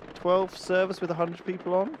 like 12 servers with 100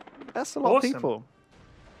 people on. That's a lot Awesome. of people.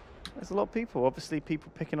 There's a lot of people. Obviously,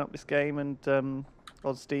 people picking up this game and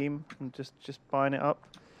on Steam and just buying it up.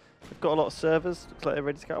 They've got a lot of servers. Looks like they're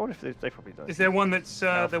ready to go. I wonder if they probably don't. Is there one that's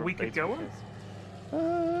Alpha that we and could beta go on? is.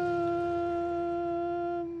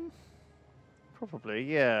 Probably,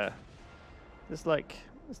 yeah. There's like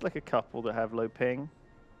a couple that have low ping.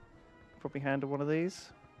 Probably handle one of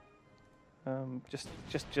these. Just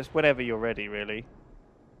whenever you're ready, really.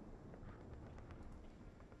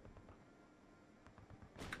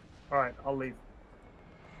 All right, I'll leave.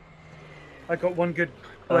 I got one good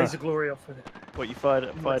blaze of glory off with it. What you fired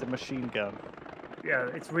a machine gun? Yeah,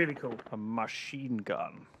 it's really cool. A machine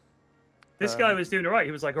gun. This guy was doing it right.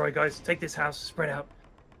 He was like, "All right, guys, take this house, spread out.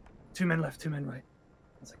 2 men left, 2 men right."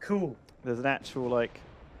 I was like, "Cool." There's an actual like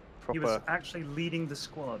proper. He was actually leading the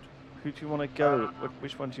squad. Who do you want to go?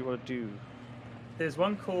 Which one do you want to do? There's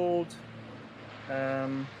one called.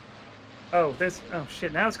 Oh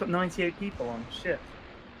shit! Now it's got 98 people on. Shit.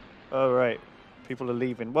 Oh right, people are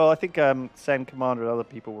leaving. Well, I think same commander and other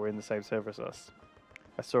people were in the same server as us.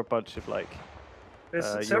 I saw a bunch of like.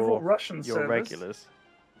 There's several Russian your servers. regulars.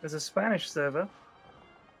 There's a Spanish server.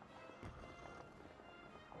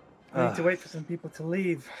 I need to wait for some people to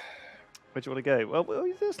leave. Where do you want to go? Well,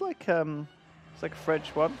 there's like it's like a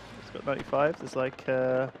French one. It's got 95. There's like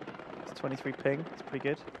it's 23 ping. It's pretty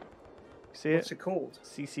good. You see What's it called?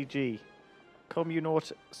 CCG,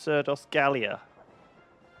 Communort Cerdos Gallia.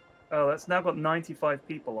 Oh, that's now got 95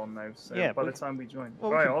 people on though. So Yeah, by we the time we join,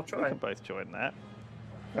 Well, right, we I'll We try. can both join that.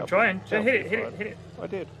 I'm trying. Hit it. I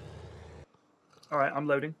did. All right, I'm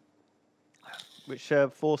loading. Which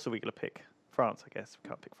force are we going to pick? France, I guess. We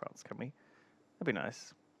can't pick France, can we? That'd be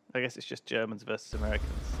nice. I guess it's just Germans versus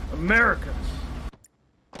Americans. Americans.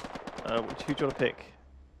 Who do you want to pick?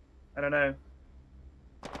 I don't know.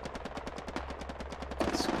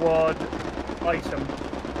 Squad item.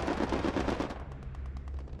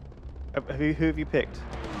 Who have you picked?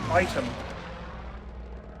 Item.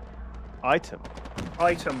 Item.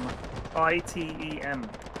 Item. ITEM.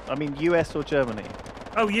 I mean, US or Germany?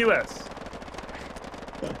 Oh, US.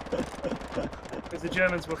 Because the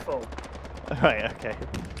Germans were full. Right. Okay.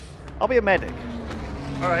 I'll be a medic.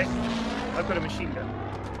 All right. I've got a machine gun.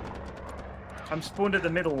 I'm spawned at the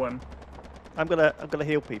middle one. I'm gonna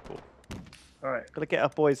heal people. All right. Gotta get our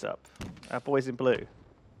boys up. Our boys in blue.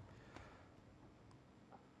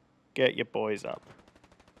 Get your boys up.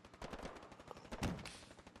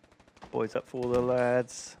 Boys up for the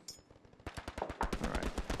lads. Alright.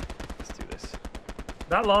 Let's do this.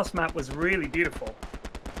 That last map was really beautiful.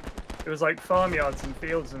 It was like farmyards and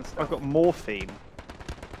fields and stuff. I've got morphine.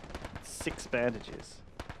 6 bandages.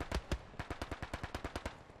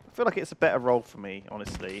 I feel like it's a better role for me,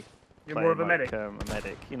 honestly. You're more of a playing medic. like, a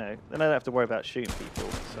medic, you know. Then I don't have to worry about shooting people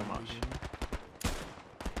so much.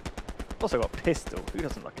 Also got a pistol. Who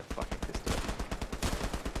doesn't like a fucking pistol?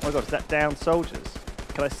 Oh my god, is that downed soldiers?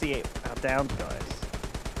 Can I see it? Our downed guys?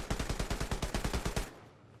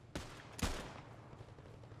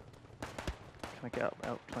 Can I get up?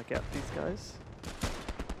 Can I get up these guys?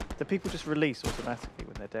 Do people just release automatically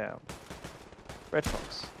when they're down? Red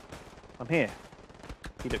Fox. I'm here.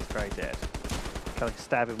 He looks very dead. Can I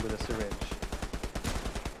stab him with a syringe?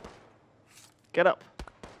 Get up.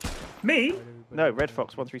 Me? No, Red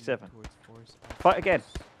Fox 137. Fight again.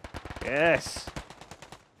 Yes.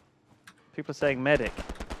 People are saying medic.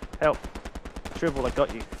 Help. Tribble, I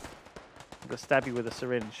got you. gonna stab you with a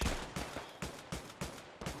syringe.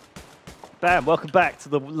 Bam! Welcome back to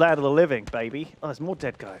the land of the living, baby. Oh, there's more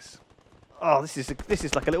dead guys. Oh, this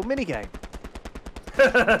is like a little mini game.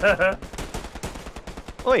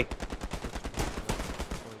 Oi!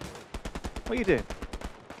 What are you doing?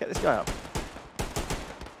 Get this guy up.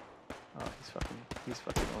 Oh, he's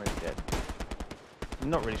fucking already dead. I'm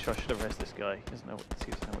not really sure I should arrest this guy. He doesn't know what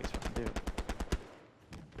he's fucking doing.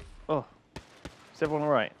 Oh. Is everyone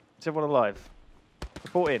alright? Is everyone alive?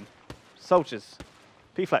 Report in. Soldiers.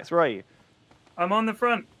 P-Flax, where are you? I'm on the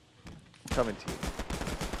front. I'm coming to you.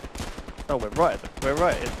 Oh, we're right at a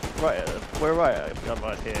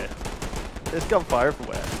gunfight here. There's gunfire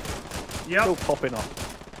everywhere. Yep. It's all popping off.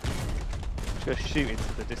 Just gonna shoot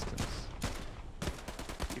into the distance.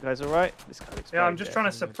 You guys alright? This guy looks Yeah, very I'm just dead. trying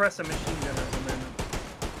to suppress a machine gun at the moment.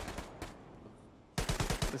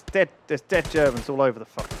 There's dead Germans all over the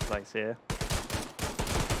fucking place here.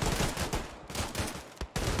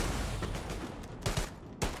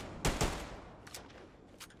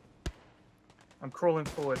 I'm crawling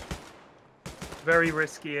forward. Very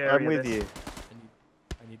risky area. I'm with this. you.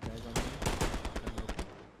 I need guys on me.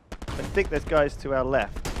 I think there's guys to our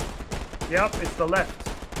left. Yep, it's the left.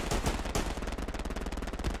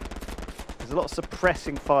 There's a lot of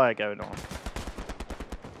suppressing fire going on.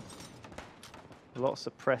 A lot of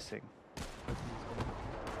suppressing.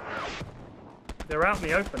 They're out in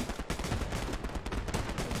the open.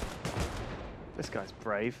 This guy's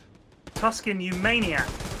brave. Tuscan, you maniac.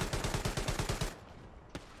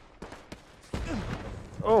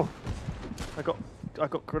 Oh, I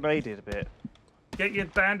got grenaded a bit. Get your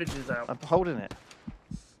bandages out. I'm holding it.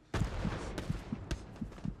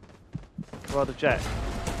 Commander Jack.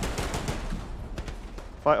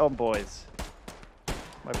 Fight on, boys.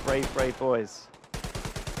 My brave, brave boys.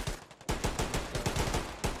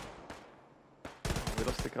 Oh, we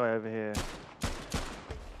lost the guy over here.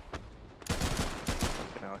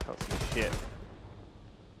 Fucking hell, I can't see shit.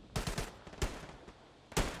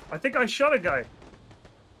 I think I shot a guy.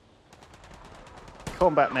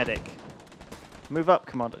 Combat medic. Move up,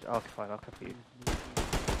 Commander. Oh, fine, I'll cover you.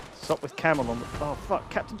 Stop with camel on the... Oh, fuck.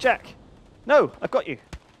 Captain Jack! No! I've got you.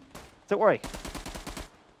 Don't worry.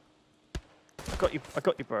 I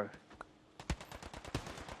got you, bro.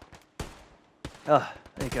 Ah,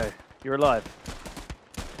 there you go. You're alive.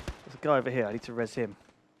 There's a guy over here. I need to res him.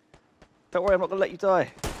 Don't worry, I'm not going to let you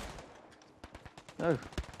die. No.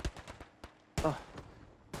 Oh.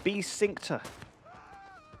 Be Cincta.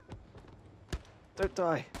 Don't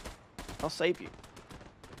die. I'll save you.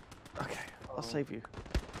 Okay, I'll save you.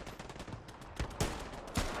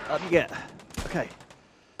 Up you get. Okay.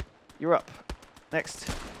 You're up. Next.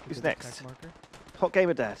 Who's next? Hot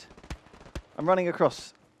Gamer Dad. I'm running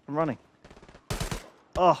across. I'm running.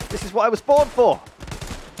 Oh, this is what I was born for!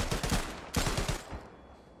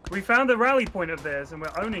 We found a rally point of theirs and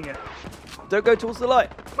we're owning it. Don't go towards the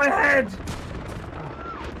light. My head!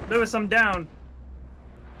 There was some down.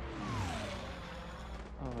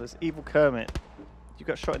 Oh, there's evil Kermit. You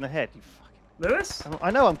got shot in the head, you fucking... Lewis?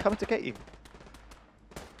 I know, I'm coming to get you.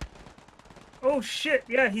 Oh shit,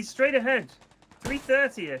 yeah, he's straight ahead.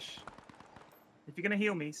 330-ish. If you're gonna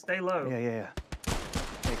heal me, stay low. Yeah.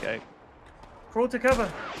 There you go. Crawl to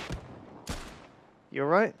cover. You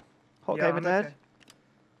alright? Hot Yeah, Gamer I'm Dad? okay.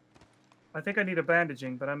 I think I need a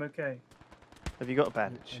bandaging, but I'm okay. Have you got a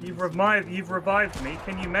bandage? You've revived me.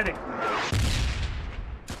 Can you medic me?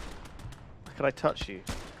 Can I touch you?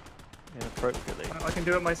 Inappropriately. I can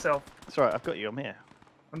do it myself. It's alright, I've got you, I'm here.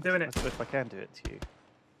 I'm doing I it. don't know if I can do it to you.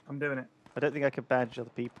 I'm doing it. I don't think I can bandage other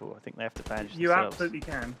people. I think they have to bandage You themselves. absolutely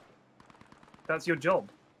can. That's your job.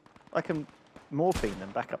 I can morphine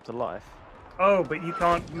them back up to life. Oh, but you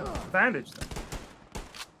can't bandage them.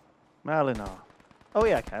 Malinar. Oh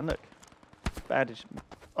yeah, I can, look. Bandage.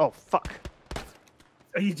 Oh, fuck.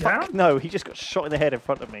 Are you down? Fuck. No, he just got shot in the head in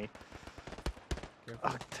front of me.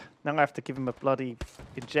 Oh, now I have to give him a bloody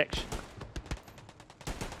injection.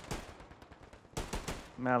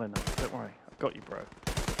 Malinar, don't worry. I've got you, bro.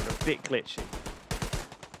 You're a bit glitchy.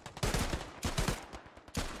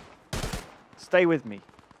 Stay with me.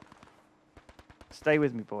 Stay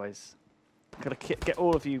with me, boys. I'm gonna get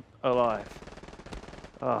all of you alive.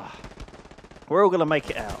 Ah, we're all gonna make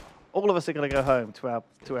it out. All of us are gonna go home to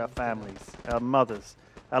our families, our mothers,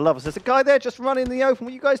 our lovers. There's a guy there just running in the open.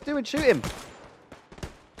 What are you guys doing? Shoot him!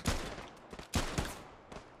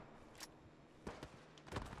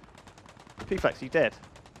 P-Flax, are you dead?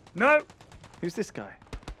 No. Who's this guy?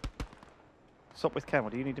 Stop with camel.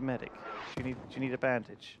 Do you need a medic? Do you need a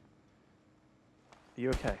bandage? Are you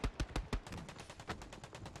okay?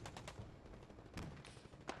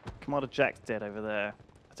 Commander Jack's dead over there.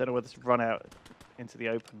 I don't know whether to run out into the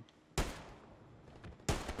open.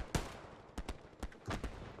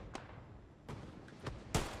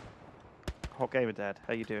 Hot gamer dad,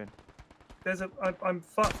 how you doing? There's a. I'm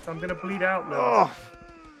fucked. I'm gonna bleed out, Lewis. Oh,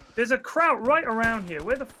 There's a kraut right around here.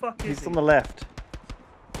 Where the fuck is he's he? on the left.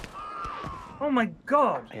 Oh my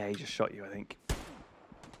god. Yeah, he just shot you, I think.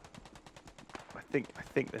 I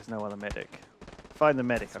think there's no other medic. Find the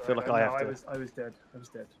medic. I feel like I have to. I was dead. I was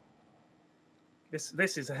dead.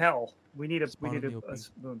 This is hell. We need a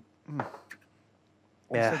spoon.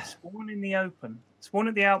 Yeah. So spawn in the open. Spawn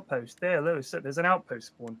at the outpost. There, Lewis. There's an outpost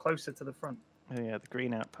spawn closer to the front. Oh, yeah, the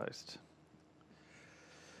green outpost.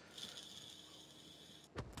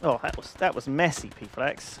 Oh, that was messy,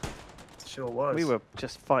 P-Flex. Sure was. We were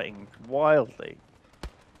just fighting wildly.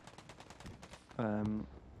 Are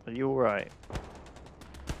you all right?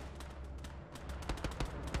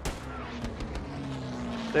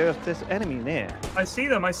 There's enemy near. I see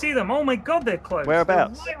them. I see them. Oh my god, they're close.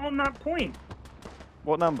 Whereabouts? They're right on that point.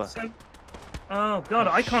 What number? So, oh god,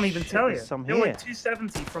 I can't even shit, tell you. there's some They're here. like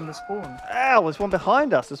 270 from the spawn. Ow, there's one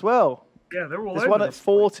behind us as well. Yeah, they're all There's over one at this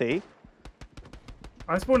 40.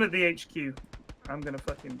 I spawned at the HQ. I'm gonna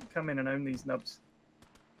fucking come in and own these nubs.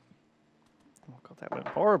 Oh god, that went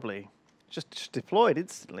horribly. Just deployed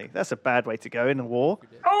instantly. That's a bad way to go in a war.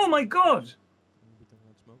 Oh my god!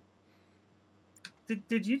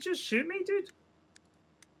 Did you just shoot me, dude?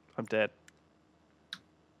 I'm dead.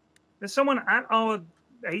 There's someone at our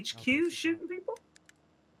HQ shooting people?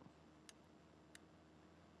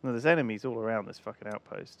 No, there's enemies all around this fucking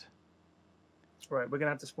outpost. That's right, we're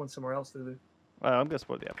gonna have to spawn somewhere else, Lulu. Well, I'm gonna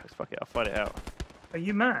spoil the outpost. Fuck it, I'll fight it out. Are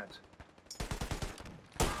you mad?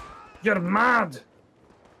 You're mad!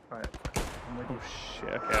 Alright. Oh shit,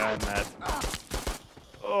 okay, I'm mad.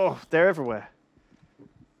 Oh, they're everywhere.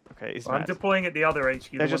 Okay, he's I'm mad. deploying at the other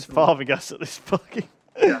HQ. They're just farming us at this fucking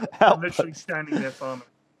Yeah, I'm literally outpost. standing there farming.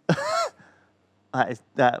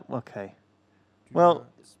 Okay. Well,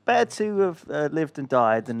 better to have lived and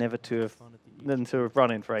died than never to have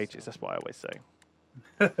run in for ages. That's what I always say.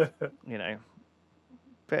 You know,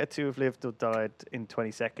 better to have lived or died in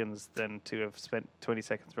 20 seconds than to have spent 20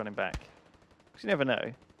 seconds running back. Because you never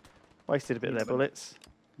know. Wasted a bit of their bullets.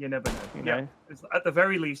 You never know. You Yeah. know. At the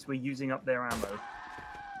very least, we're using up their ammo.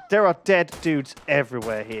 There are dead dudes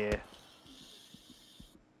everywhere here.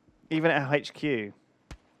 Even at our HQ.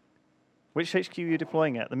 Which HQ are you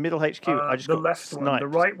deploying at? The middle HQ? I just the got left one, the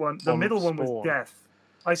sniped right one, the on middle one was spawn. death.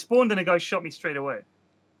 I spawned and a guy shot me straight away.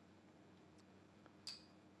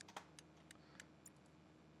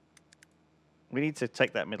 We need to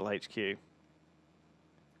take that middle HQ.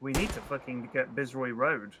 We need to fucking get Bizroy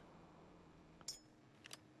Road.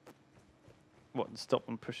 What, and stop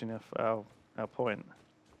them pushing off our point?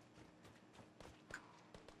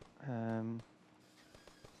 Okay,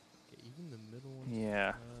 even the middle one's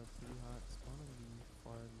Yeah. pretty hot. Spawn on the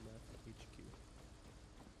far left HQ.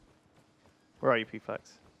 Where are you,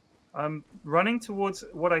 P-Flex? I'm running towards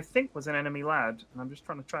what I think was an enemy lad, and I'm just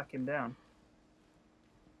trying to track him down.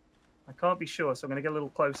 I can't be sure, so I'm going to get a little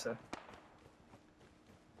closer.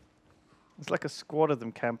 It's like a squad of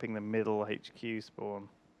them camping the middle HQ spawn.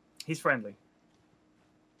 He's friendly.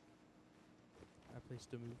 I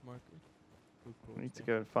placed a move marker. We need to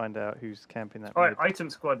go and find out who's camping that All right, mid. item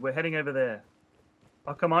squad, we're heading over there.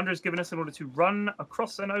 Our commander has given us an order to run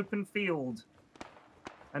across an open field.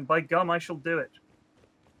 And by gum, I shall do it.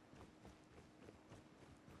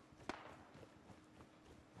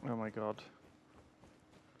 Oh my god.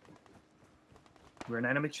 We're in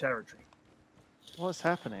enemy territory. What's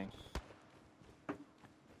happening?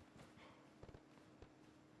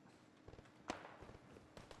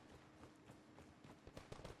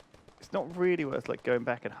 It's not really worth like going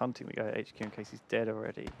back and hunting the guy at HQ in case he's dead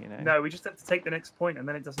already, you know? No, we just have to take the next point, and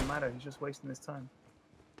then it doesn't matter. He's just wasting his time.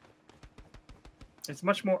 It's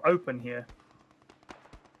much more open here.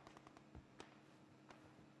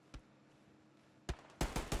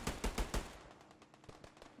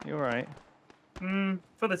 You alright?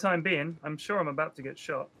 For the time being, I'm sure I'm about to get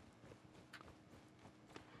shot.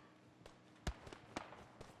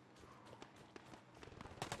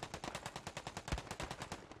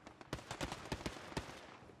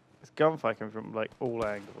 There's gunfire coming from like all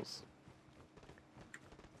angles.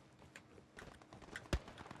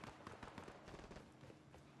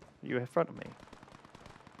 Are you in front of me?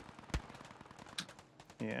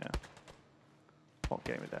 Yeah. Hot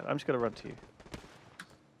game with that. I'm just gonna run to you.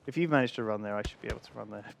 If you've managed to run there, I should be able to run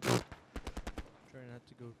there. Try not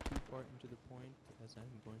to go too far into the point, as I'm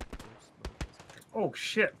going to go slow. Oh,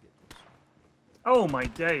 shit. Oh, my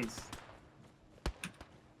days.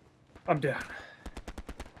 I'm down.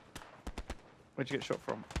 Where'd you get shot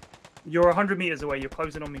from? You're 100 meters away. You're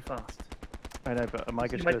closing on me fast. I know, but am I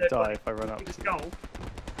See just my going to dead die body? if I run up Take a to you? skull.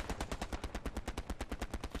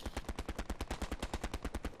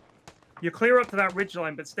 You're clear up to that ridge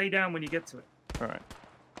line, but stay down when you get to it. Alright.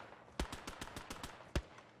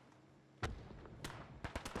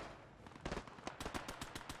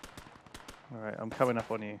 Alright, I'm coming up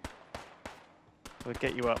on you. We'll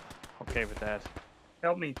get you up. Okay with Dad.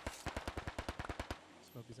 Help me.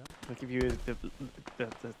 Smoke is up. I'll give you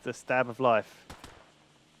the stab of life.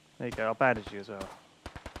 There you go, I'll bandage you as well.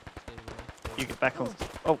 Stay away. Stay You away. get back on.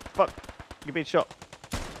 Oh, fuck! You're being shot.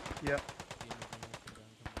 Yeah. Be in the corner, come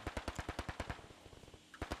down,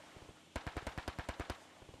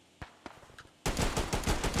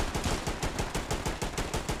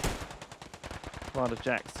 Commander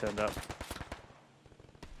Jack's turned up.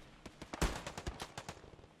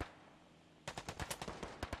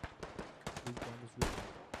 Roof down this roof.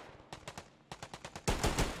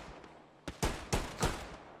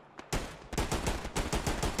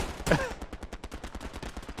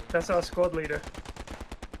 That's our squad leader.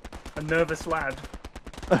 A nervous lad.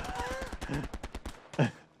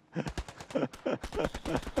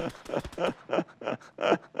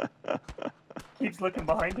 Keeps looking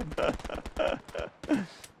behind him. If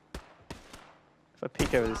I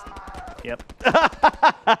peek over this... Yep.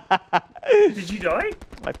 Did you die?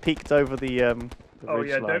 I peeked over the Oh ridge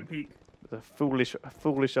yeah, line. don't peek. It's a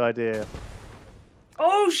foolish idea.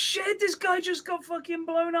 Oh shit, this guy just got fucking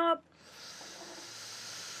blown up.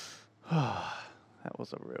 That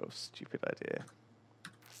was a real stupid idea.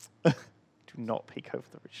 Do not peek over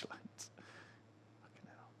the ridge lines. Fucking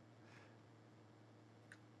hell.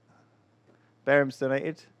 Barham's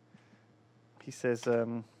donated. He says,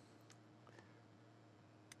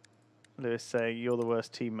 Lewis saying you're the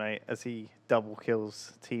worst teammate as he double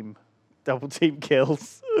team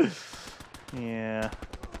kills. Yeah.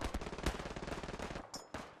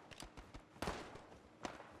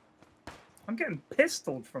 I'm getting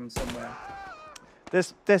pistoled from somewhere.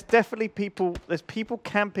 There's definitely people. There's people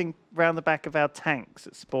camping round the back of our tanks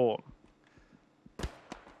at spawn,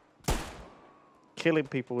 killing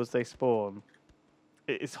people as they spawn.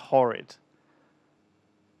 It is horrid.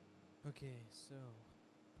 Okay, so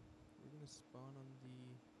we're gonna spawn on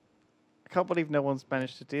the I can't believe no one's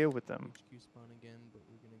managed to deal with them. HQ spawn again, but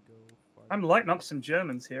we're gonna go far. I'm lighting up some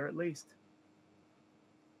Germans here at least.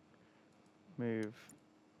 Move.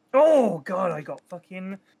 Oh god, I got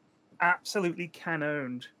fucking absolutely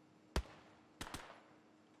cannoned.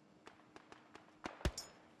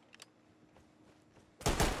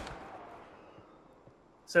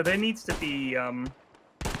 So there needs to be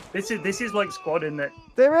this is like squad in that.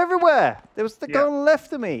 They're everywhere. There was the guy Yeah. on the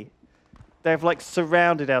left of me. They've like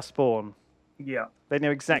surrounded our spawn. Yeah, They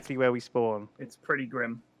know exactly where we spawn. it's pretty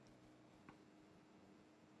grim.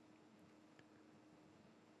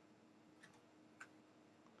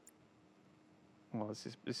 Well, this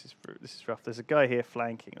is rough. There's a guy here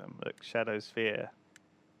flanking them. Look, Shadow Sphere.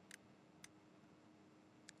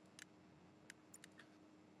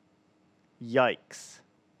 Yikes.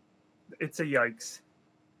 It's a yikes.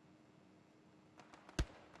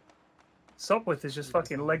 Sopwith has just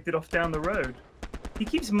fucking legged it off down the road. He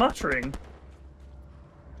keeps muttering.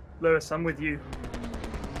 Lewis, I'm with you.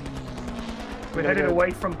 We're headed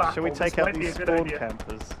away from battle. Shall we take This out might be these a good spawn idea.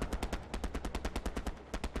 campers?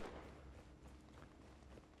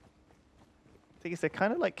 Thing is, they're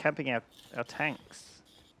kind of like camping our tanks.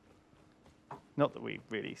 Not that we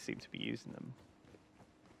really seem to be using them.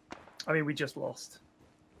 I mean, we just lost.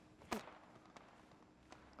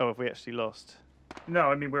 Oh, have we actually lost? No,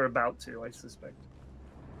 I mean, we're about to, I suspect.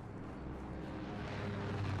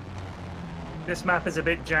 This map is a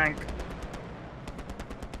bit jank.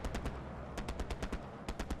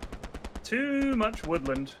 Too much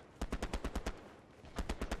woodland.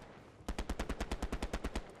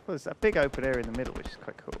 Well, there's that big open area in the middle, which is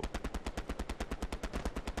quite cool.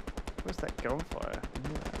 Where's that gunfire?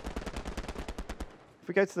 If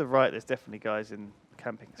we go to the right, there's definitely guys in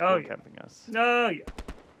camping, spawn yeah. camping us. No, yeah.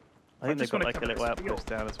 I think they've just got wanna like a cover little this field. outpost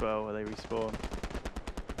down as well where they respawn.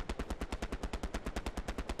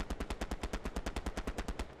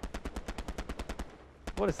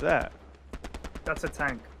 What is that? That's a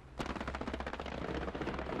tank.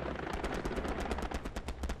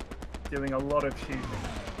 Doing a lot of shooting.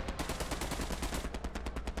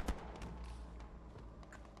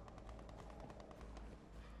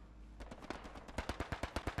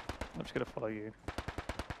 I'm just going to follow you.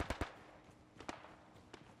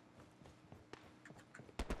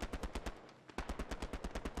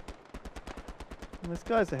 And there's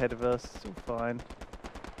guys ahead of us, it's all fine.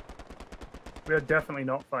 We are definitely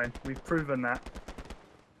not fine. We've proven that.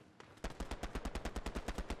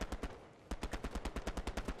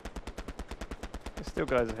 There's still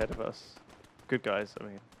guys ahead of us. Good guys, I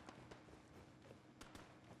mean.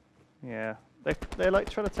 Yeah. They're like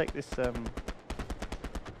trying to take this road.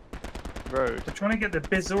 They're trying to get the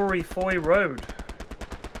Bizori Foy Road.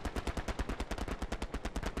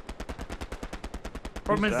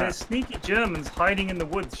 Problem is, there's sneaky Germans hiding in the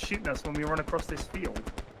woods shooting us when we run across this field.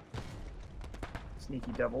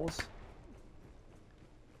 Sneaky devils.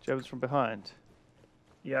 Germans from behind.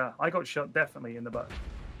 Yeah, I got shot definitely in the butt.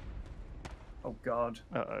 Oh god.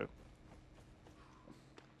 Uh-oh.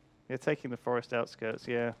 They're taking the forest outskirts,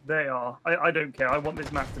 yeah. They are. I don't care. I want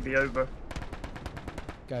this map to be over.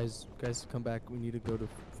 Guys, come back. We need to go to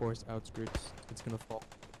forest outskirts. It's gonna fall.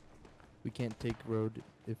 We can't take road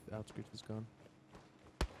if outskirts is gone.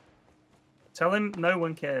 Tell him no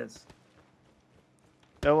one cares.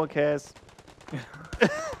 No one cares.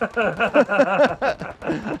 I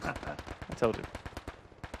told him.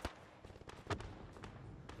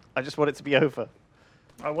 I just want it to be over.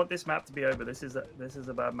 I want this map to be over. This is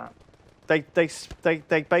a bad map. They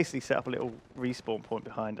basically set up a little respawn point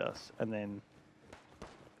behind us, and then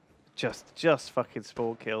just fucking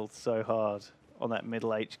spawn killed so hard on that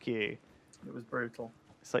middle HQ. It was brutal.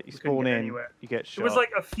 It's like you We couldn't spawn get in, anywhere. you get shot. It was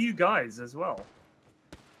like a few guys as well.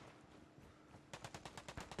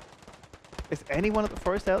 Is anyone at the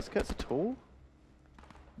forest outskirts at all?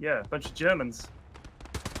 Yeah, a bunch of Germans.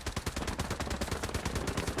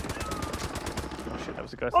 Oh shit, that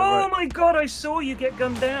was a guy. Oh my god, I saw you get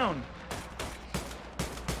gunned down.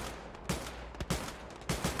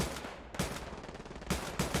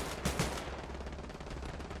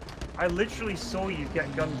 I literally saw you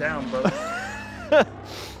get gunned down, bro.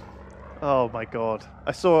 Oh my god.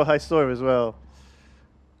 I saw him as well.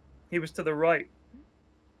 He was to the right.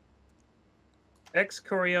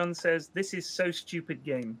 Pyrion says, "This is so stupid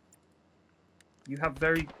game. You have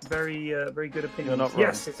very good opinions." You're not wrong.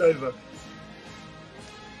 Yes, it's over.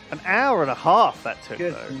 An hour and a half that took,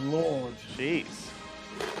 Good though. lord. Jeez.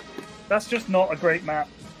 That's just not a great map.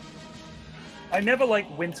 I never like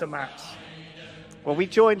winter maps. Well, we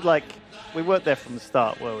joined we weren't there from the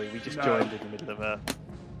start, were we? We just No. joined in the middle of a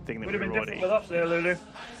thing that Would we have been were already. different with us there, Lulu.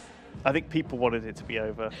 I think people wanted it to be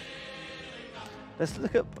over. Let's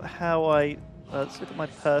look at let's look at my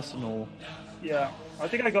personal. Yeah, I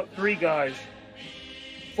think I got 3 guys.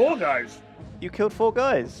 4 guys. You killed 4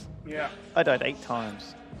 guys. Yeah. I died 8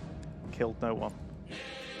 times. Killed no one.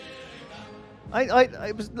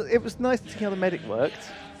 It was nice to see how the medic worked.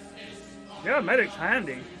 Yeah, medic's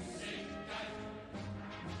handy.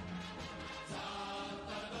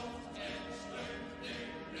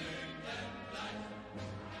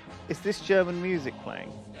 Is this German music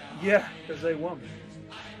playing? Yeah, because they won.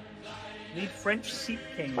 Need French Seat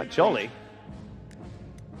King. Quite jolly.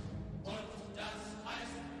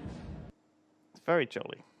 It's very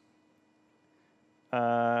jolly.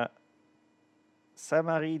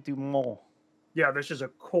 Saint-Marie du Mont. Yeah, this is a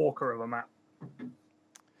corker of a map.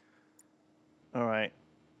 All right.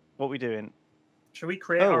 What are we doing? Should we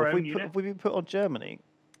create our have own we unit? have we been put on Germany?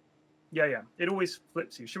 Yeah, yeah. It always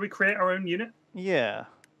flips you. Should we create our own unit? Yeah.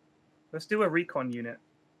 Let's do a recon unit.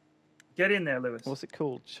 Get in there, Lewis. What's it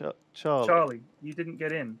called? Charlie. Charlie, you didn't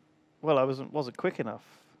get in. Well, I wasn't quick enough.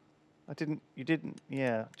 You didn't.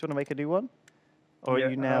 Yeah. Do you want to make a new one? Or Yeah, are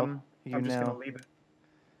you now? I'm just gonna leave it.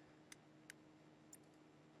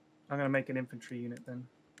 I'm gonna make an infantry unit then.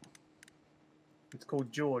 It's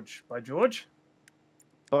called George. By George?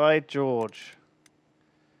 By George.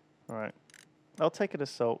 All right. I'll take an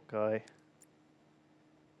assault guy.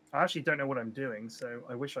 I actually don't know what I'm doing, so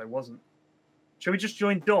I wish I wasn't. Should we just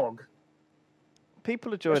join Dog?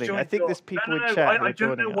 People are Let's joining. join I think Dog. there's people no, in chat who I are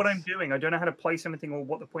don't know joining what us. I'm doing. I don't know how to place anything or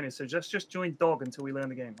what the point is. So just join Dog until we learn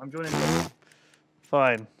the game. I'm joining Dog.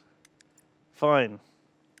 Fine. Fine.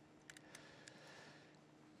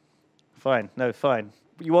 Fine. No, fine.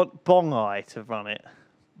 You want Bong Eye to run it?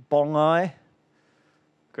 Bong Eye?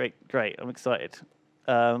 Great, great. I'm excited.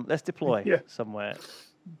 Let's deploy Yeah. somewhere.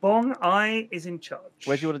 Bong Eye is in charge.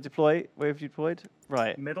 Where do you want to deploy? Where have you deployed?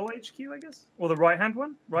 Right. Middle HQ, I guess? Or the right-hand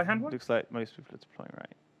one? Right-hand one? Looks like most people are deploying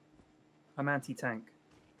right. I'm anti-tank.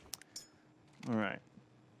 All right.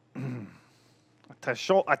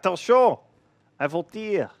 Attention, attention!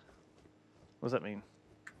 Aventure. What does that mean?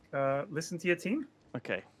 Listen to your team?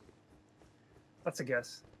 Okay, That's a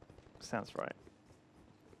guess. sounds right.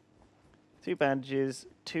 2 bandages,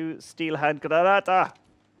 2 steel hand granata,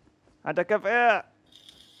 and a Gewehr.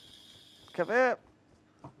 Gewehr.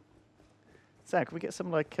 Sam, can we get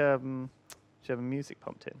some German music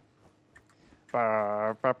pumped in?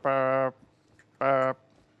 Brr, brr, brr.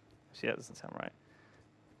 See, that doesn't sound right.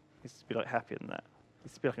 It needs to be like happier than that. It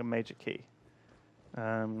needs to be like a major key.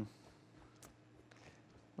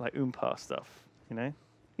 Like oompa stuff, you know?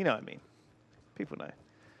 You know what I mean. People know.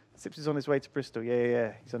 Sips is on his way to Bristol.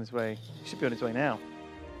 Yeah. He's on his way. He should be on his way now.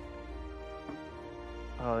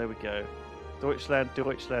 Oh, there we go. Deutschland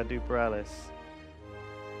über alles.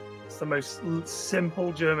 It's the most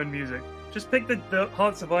simple German music. Just pick the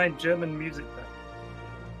Hearts of Iron German music back.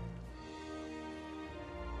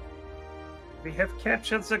 We have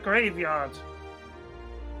captured the graveyard.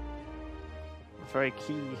 A very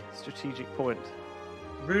key strategic point.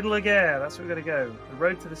 Rue de la Gare, that's where we're going to go. The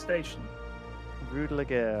road to the station. Rue de la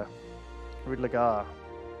Gare. Rue de la Gare.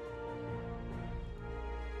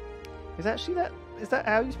 Is that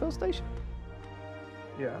how you spell station?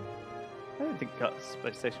 Yeah. I don't think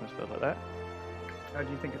space station was spelled like that. How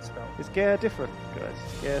do you think it's spelled? Is Gare different, guys?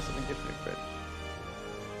 Is Gare something different in French?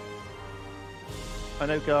 I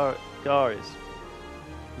know Gare is.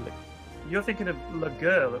 You're thinking of La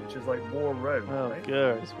Gare, which is like War Road, Oh, right?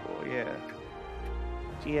 Gare is war, yeah.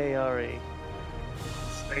 Gare.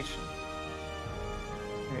 Station.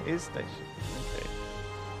 It is station. Okay.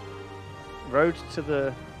 Road to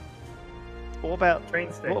the. What about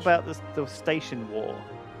Train station. What about the station war?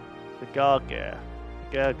 The Gare.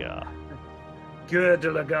 Gare. Gare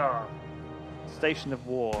de la Gare. Station of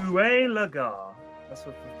war. Où est la gare? That's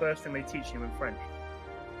what the first thing they teach you in French.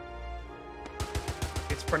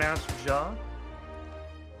 It's pronounced jar.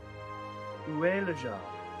 Où est le jar?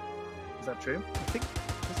 Is that true? I think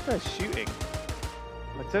this guy's shooting.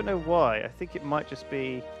 I don't know why. I think it might just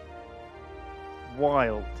be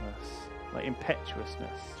wildness, like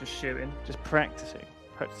impetuousness. Just shooting. Just practicing.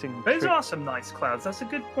 Those are some nice clouds. That's a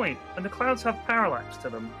good point. And the clouds have parallax to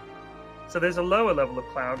them. So there's a lower level of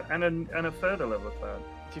cloud and a further level of cloud.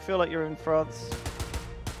 Do you feel like you're in France?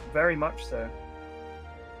 Very much so.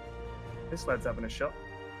 This lad's having a shot.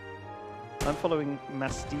 I'm following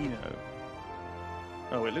Mastino.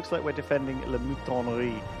 Oh, it looks like we're defending La Moutonnerie.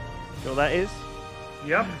 You know what that is?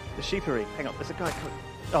 Yep. The sheepery. Hang on, there's a guy coming.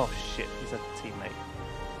 Oh shit, he's a teammate.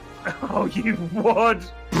 Oh, you wad!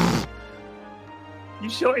 You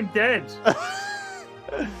shot him dead.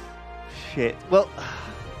 Shit. Well,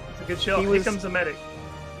 it's a good shot. Here comes a medic.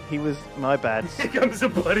 He was my bad. Here comes a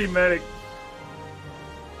bloody medic.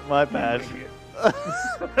 My bad.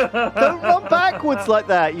 Don't run backwards like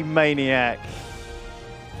that, you maniac.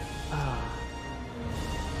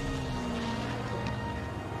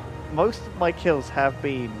 Most of my kills have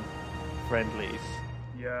been friendlies.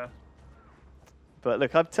 Yeah. But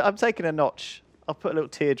look, I'm taking a notch. I'll put a little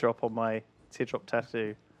teardrop on my teardrop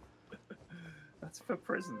tattoo. That's for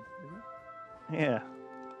prison, isn't it? Yeah.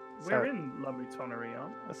 We're in La Moutonnerie,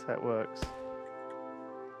 aren't we? That's how it works.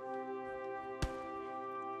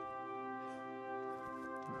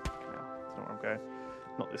 That's not where I'm going.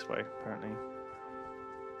 Not this way, apparently.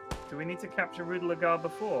 Do we need to capture Rue de la Gare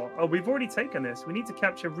before? Oh, we've already taken this. We need to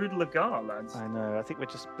capture Rue de la Gare, lads. I know. I think we're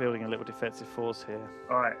just building a little defensive force here.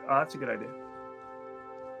 Alright, that's a good idea.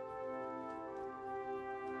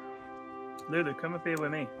 Lulu, come up here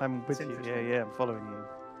with me. I'm with you. Yeah, I'm following you.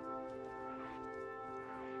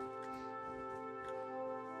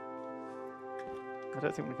 I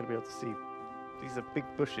don't think we're going to be able to see. These are big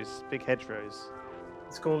bushes, big hedgerows.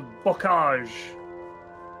 It's called bocage.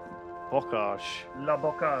 Bocage. La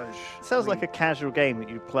bocage. It sounds like a casual game that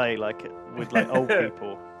you play like with like old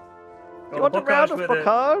people. Well, you want a round of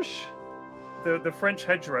bocage? The French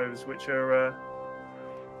hedgerows, which are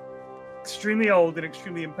extremely old and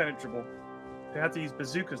extremely impenetrable. They had to use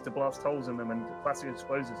bazookas to blast holes in them and plastic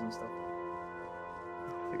explosives and stuff.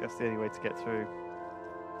 I think that's the only way to get through.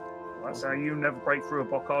 That's how you never break through a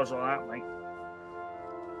bocage like that, mate.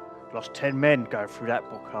 Lost 10 men going through that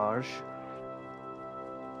bocage.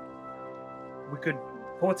 We could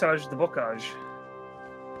portage the bocage.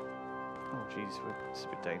 Oh, jeez, it's a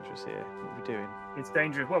bit dangerous here. What are we doing? It's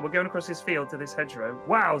dangerous. Well, we're going across this field to this hedgerow.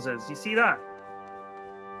 Wowzers, you see that?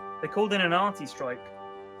 They called in an arty strike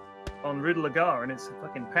on Rue de la Gare and it's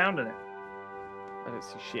fucking pounding it. I don't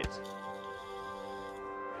see shit.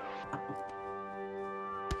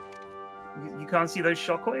 You can't see those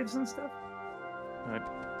shockwaves and stuff? No.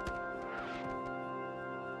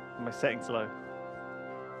 My settings low.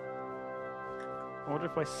 I wonder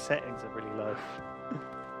if my settings are really low.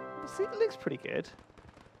 See, it looks pretty good.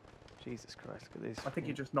 Jesus Christ, look at these. I think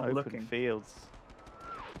you're just not open looking. Fields.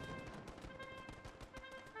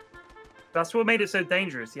 That's what made it so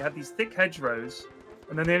dangerous. You had these thick hedgerows,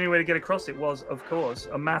 and then the only way to get across it was, of course,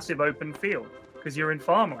 a massive open field, because you're in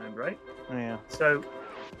farmland, right? Oh, yeah. So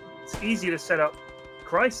it's easy to set up.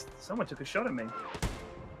 Christ, someone took a shot at me.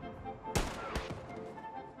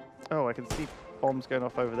 Oh, I can see bombs going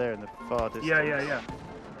off over there in the far distance. Yeah.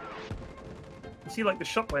 You see, like, the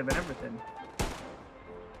shockwave and everything.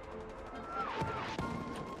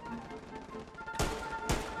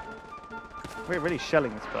 We're really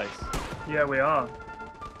shelling this place. Yeah, we are.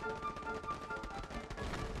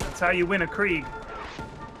 That's how you win a Krieg.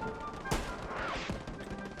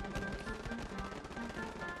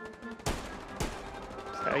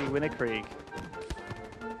 That's how you win a Krieg.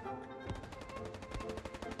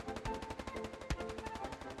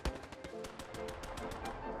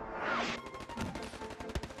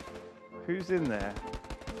 Who's in there?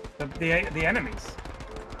 The enemies.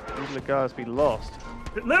 These guys be lost.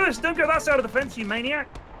 But Lewis, don't go that side of the fence, you maniac!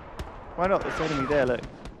 Why not? There's enemy there, look.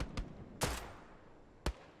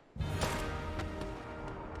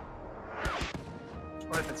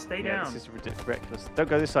 Right, but stay Yeah, down. this is ridiculous. Don't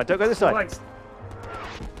go this side. Don't go this side. Right.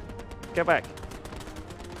 Get back.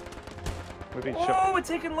 We're being Oh, shot. we're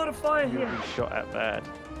taking a lot of fire You're here. being shot at bad.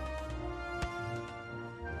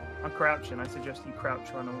 I'm crouching. I suggest you crouch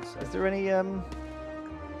run also. Is there any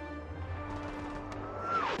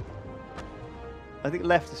I think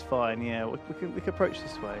left is fine. Yeah, we can approach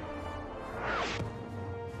this way.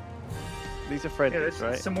 These are Yeah, friendlies, there's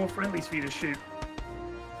right? some more friendlies for you to shoot.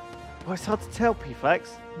 Oh, it's hard to tell,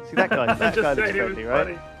 P-Flax. See that guy? That Just guy looks saying, it was friendly,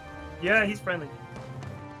 right? funny. Yeah, he's friendly.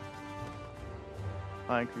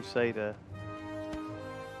 Iron Crusader.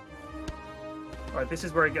 Alright, this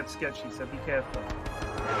is where it gets sketchy, so be careful.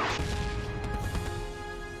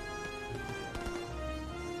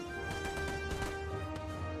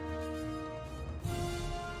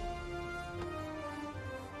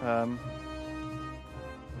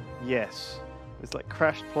 Yes. There's like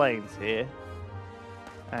crashed planes here.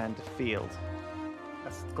 And a field.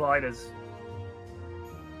 That's gliders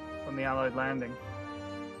from the Allied landing.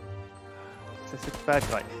 Is this a bad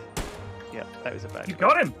guy? Yeah, that was a bad You guy.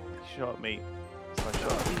 got him! He shot me. So I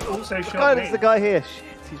shot him. He also Oh, shot me. there's the guy here. Shit,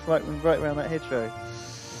 he's right around that hedgerow.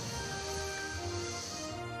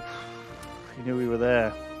 He knew we were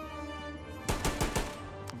there. I'm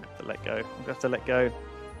gonna have to let go. I'm gonna have to let go.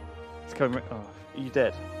 It's coming. Oh, are you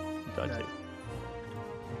dead? You died No. too.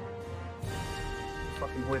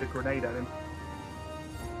 Fucking hoid a grenade at him.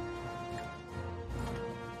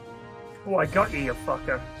 Oh, I got you, you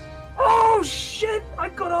fucker. Oh shit! I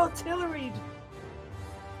got artilleried!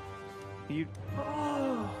 You.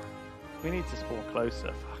 Oh. We need to spawn closer.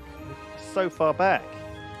 Fuck. We're so far back.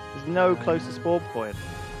 There's no closer spawn point.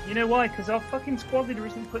 You know why? Because our fucking squad leader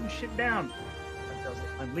isn't putting shit down. That does it.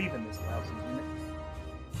 I'm leaving this lousy unit.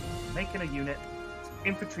 I'm making a unit. It's an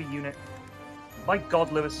infantry unit. By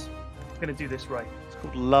God, Lewis, I'm gonna do this right. It's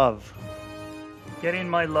called love. Get in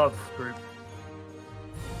my love group.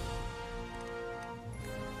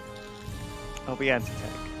 I'll be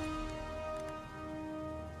anti-tank.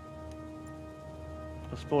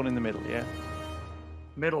 I'll spawn in the middle, yeah?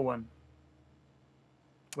 Middle one.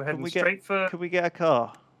 We're heading we straight for. Could we get a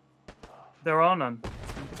car? There are none. I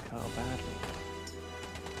need a car badly.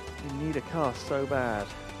 We need a car so bad.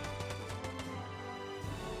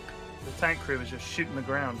 The tank crew is just shooting the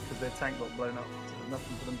ground because their tank got blown up. So there's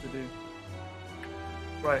nothing for them to do.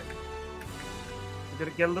 Right. We're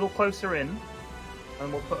gonna get a little closer in,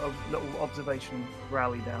 and we'll put a little observation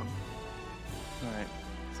rally down. Alright.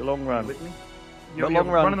 It's a long run. With me? Not You're long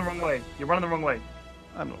run. running the wrong way. You're running the wrong way.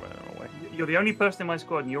 I'm not running the wrong way. You're the only person in my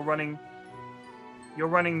squad, and you're running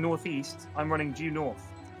northeast. I'm running due north.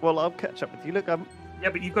 Well, I'll catch up with you. Look, Yeah,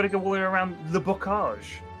 but you've got to go all the way around Le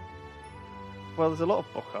Bocage. well, there's a lot of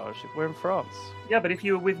bocage. We're in France. Yeah, but if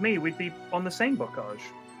you were with me, we'd be on the same Bocage.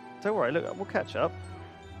 Don't worry, look, we'll catch up.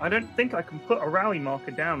 I don't think I can put a rally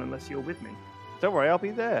marker down unless you're with me. Don't worry, I'll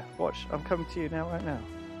be there. Watch, I'm coming to you right now,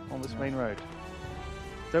 on this main road.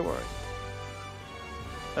 Don't worry.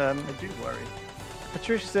 I do worry.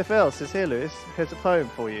 Patricia FL says, here, Lewis, here's a poem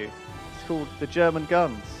for you. It's called The German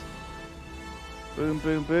Guns. Boom,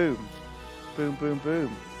 boom, boom. Boom, boom,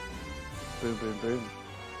 boom. Boom, boom, boom.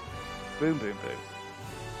 Boom, boom, boom.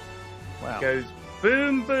 Wow. It goes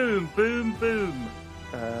boom, boom, boom, boom.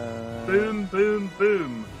 Boom, boom,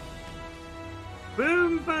 boom.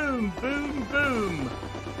 Boom, boom, boom, boom.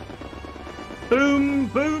 Boom,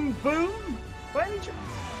 boom, boom. By any chance?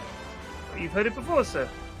 You've heard it before, sir.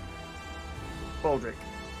 Baldric.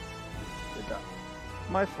 Did that.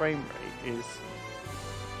 My frame rate is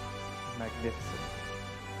magnificent.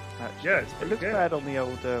 Actually. Yeah, it's it pretty looks good. bad on the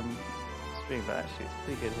old stream, but actually it's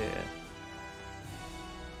pretty good here.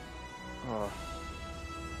 Oh.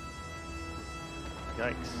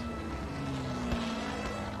 Yikes.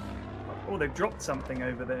 Oh, they've dropped something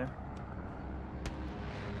over there.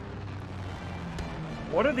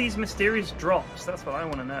 What are these mysterious drops? That's what I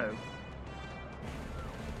want to know.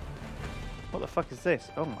 What the fuck is this?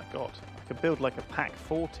 Oh my god. I could build like a pack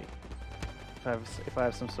 40 if I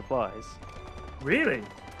have some supplies. Really?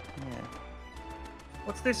 Yeah.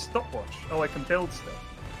 What's this stopwatch? Oh, I can build stuff.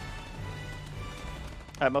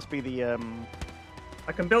 That must be the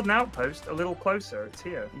I can build an outpost a little closer. It's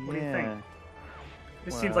here. What do you think?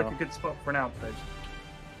 This seems like a good spot for an outpost.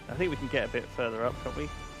 I think we can get a bit further up, can't we?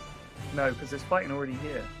 No, because there's fighting already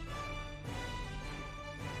here.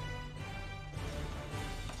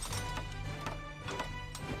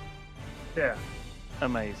 Yeah.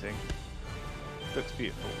 Amazing. Looks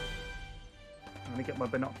beautiful. Let me get my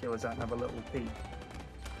binoculars out and have a little peek.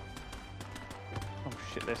 Oh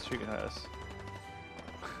shit, they're shooting at us.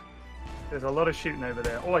 There's a lot of shooting over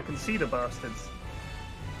there. Oh, I can see the bastards.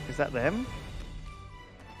 Is that them?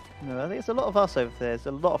 No, I think there's a lot of us over there. There's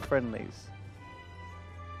a lot of friendlies.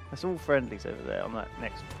 There's all friendlies over there on that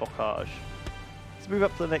next bocage. Let's move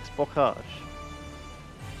up to the next bocage.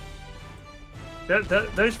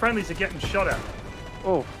 Those friendlies are getting shot at.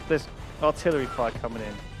 Oh, there's artillery fire coming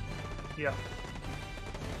in. Yeah.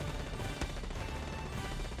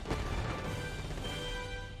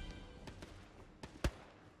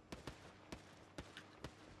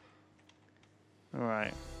 All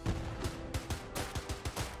right.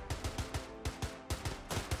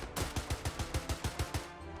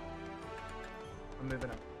 I'm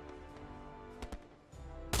moving up.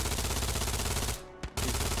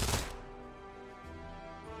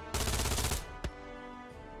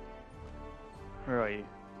 Where are you?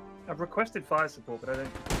 I've requested fire support, but I don't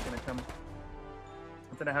think it's going to come.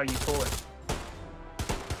 I don't know how you call it.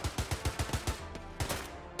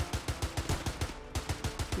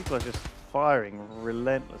 People are just firing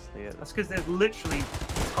relentlessly at us. That's because there's literally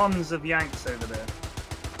tons of Yanks over there.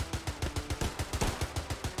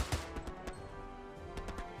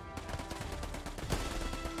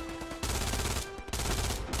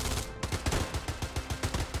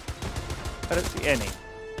 I don't see any.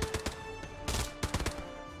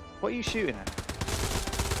 What are you shooting at?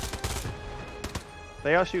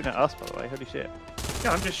 They are shooting at us, by the way. Holy shit.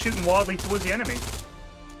 Yeah, I'm just shooting wildly towards the enemy.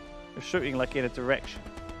 They're shooting like in a direction.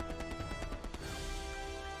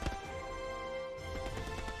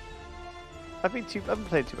 I've been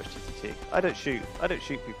playing too much TTT. I don't shoot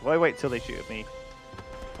people. I wait till they shoot at me.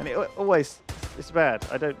 And it always, it's bad.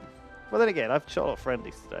 I don't, well then again, I've shot a lot of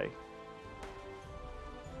friendlies today.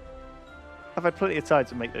 I've had plenty of time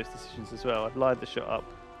to make those decisions as well. I've lined the shot up.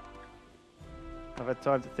 I've had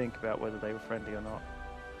time to think about whether they were friendly or not.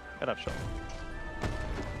 And I've shot them.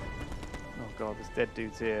 Oh god, there's dead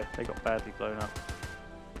dudes here. They got badly blown up.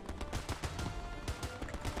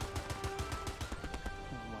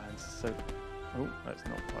 Oh man, so... Oh, that's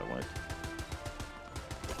not what I wanted.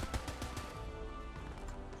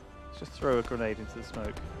 Let's just throw a grenade into the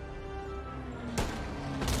smoke.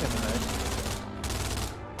 Never know.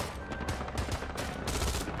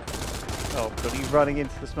 Oh, but he's running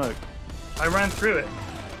into the smoke. I ran through it.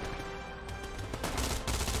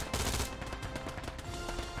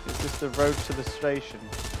 Is this the road to the station?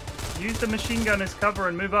 Use the machine gun as cover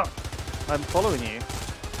and move up. I'm following you.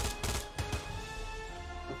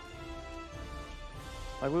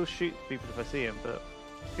 I will shoot people if I see them, but...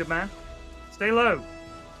 Good man. Stay low.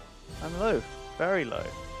 I'm low. Very low.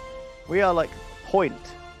 We are like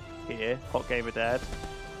point here, Hot Gamer Dad.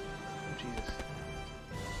 Oh, Jesus.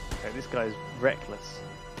 Okay, this guy's reckless.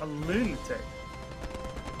 A lunatic.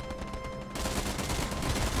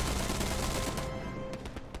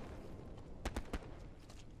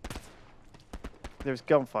 There's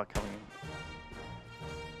gunfire coming in.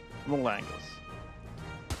 From all angles.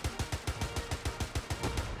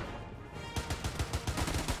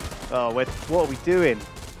 Oh, what are we doing?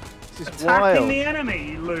 This is Attacking wild. the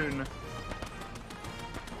enemy, you loon.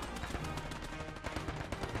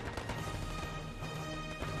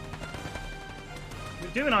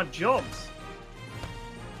 We're doing our jobs.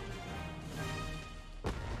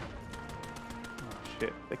 Oh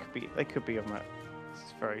shit! They could be on that. This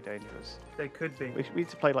is very dangerous. They could be. We need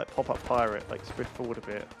to play like pop-up pirate, like sprint forward a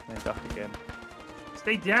bit and then duck again.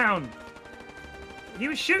 Stay down. He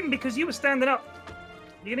was shooting because you were standing up.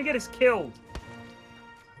 You're gonna get us killed.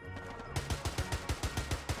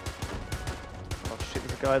 Oh shit!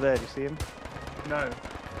 There's a guy there. Do you see him? No. Up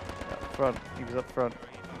front. He was up front.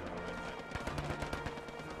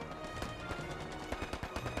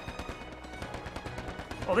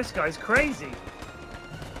 Oh, this guy's crazy.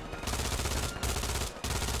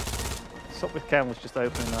 Stop with camels just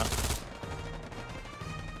opening up.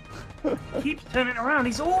 He keeps turning around.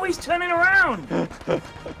 He's always turning around.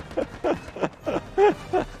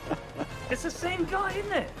 It's the same guy in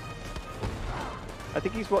there? I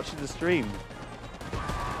think he's watching the stream.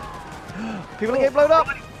 People are getting blown up!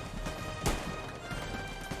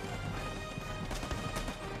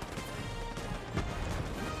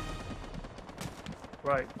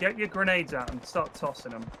 Right, get your grenades out and start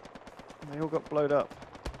tossing them. They all got blown up.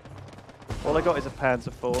 All I got is a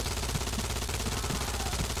Panzer Force.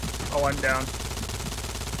 Oh, I'm down.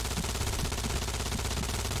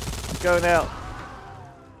 I'm going out.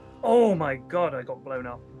 Oh my god, I got blown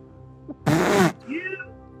up.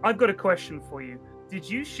 I've got a question for you. Did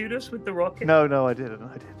you shoot us with the rocket? No, I didn't.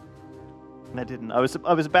 I didn't. I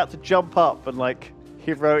was about to jump up and like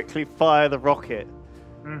heroically fire the rocket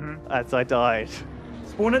as I died.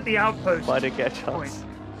 Spawn at the outpost. But I didn't get a chance. Point.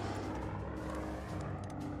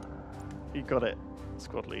 You got it,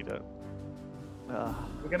 squad leader.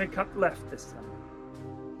 We're gonna cut left this time.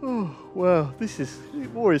 Oh, wow,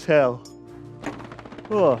 war is hell.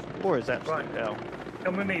 Oh, war is absolute hell.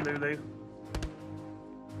 Come with me, Lulu.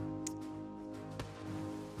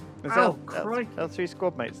 There's crikey. our 3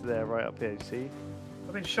 squad mates there right up here, you see?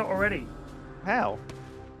 I've been shot already. How?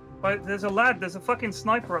 But there's a fucking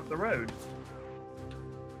sniper up the road.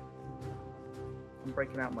 I'm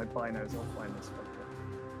breaking out my binos, I'll find this fucker.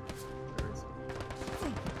 Where is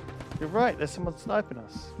he? You're right, there's someone sniping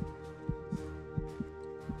us.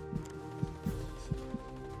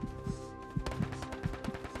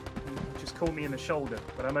 He just caught me in the shoulder,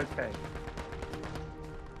 but I'm okay.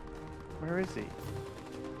 Where is he?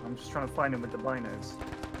 I'm just trying to find him with the binos.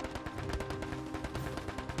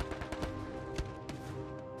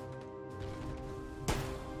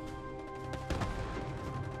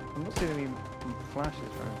 I'm not seeing any flashes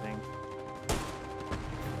or anything.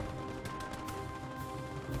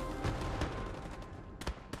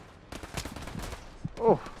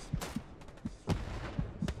 Oh!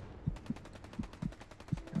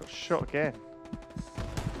 I got shot again.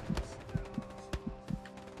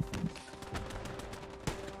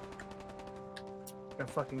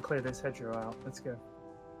 Gonna fucking clear this hedgerow out. Let's go.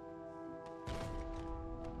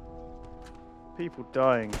 People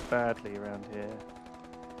dying badly around here.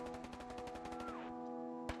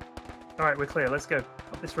 Alright, we're clear. Let's go.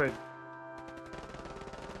 Up this road.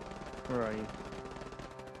 Where are you?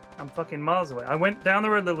 I'm fucking miles away. I went down the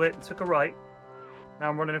road a little bit and took a right. Now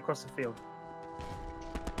I'm running across the field.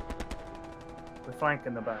 We're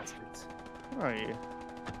flanking the bastards. Where are you?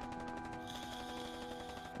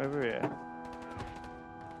 Over here.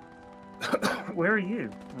 Where are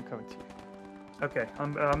you? I'm coming to you. Okay,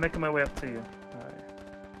 I'm making my way up to you. Alright.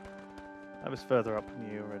 I was further up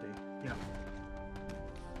than you already. Yeah.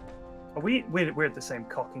 Are we're at the same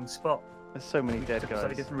cocking spot. There's so many dead Took a slightly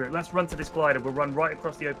guys. different route. Let's run to this glider. We'll run right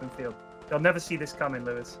across the open field. They'll never see this coming,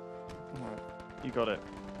 Lewis. Alright, you got it.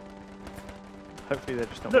 Hopefully they're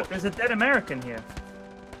just not Look, watching. there's a dead American here.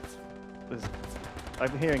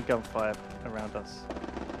 I'm hearing gunfire around us.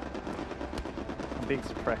 I'm being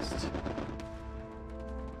suppressed.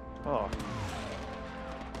 Oh.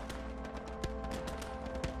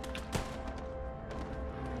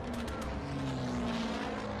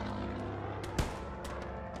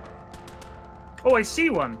 Oh, I see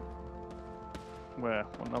one. Where?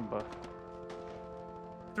 What number?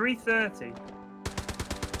 330.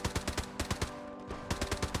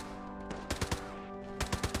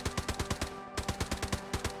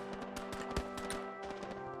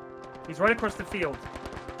 He's right across the field.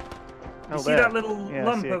 You see there. that little Yeah, I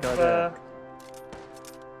lump see a of guy there.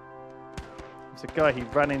 It's a guy, he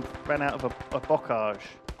ran out of a bocage.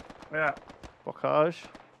 yeah. Bocage?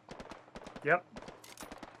 Yep.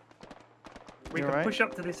 We You can alright? push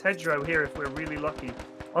up to this hedgerow here if we're really lucky.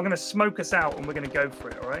 I'm gonna smoke us out and we're gonna go for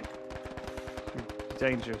it, alright?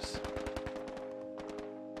 Dangerous.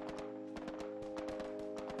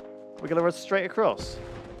 We're gonna run straight across?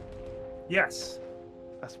 Yes.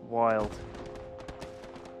 That's wild.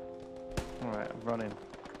 Alright, I'm running.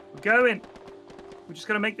 We're going. We're just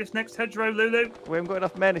gonna make this next hedgerow, Lulu. We haven't got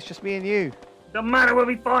enough men, it's just me and you. Doesn't matter, we'll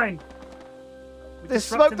be fine. We're This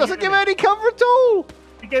disrupting smoke the doesn't give enemy. any cover at all!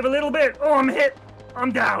 He gave a little bit. Oh, I'm hit.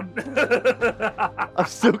 I'm down. I'm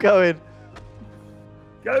still going.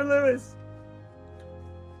 Go, Lewis.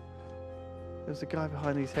 There's a guy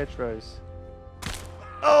behind these hedgerows.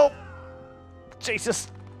 Oh!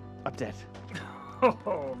 Jesus! I'm dead.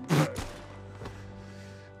 Oh, no.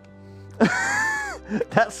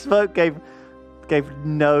 That smoke gave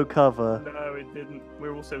no cover. No, it didn't.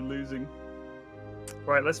 We're also losing.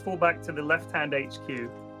 Right, let's fall back to the left-hand HQ.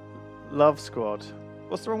 Love squad.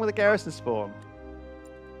 What's wrong with the garrison spawn?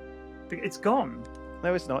 It's gone.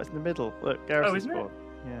 No, it's not. It's in the middle. Look, garrison isn't it? spawn.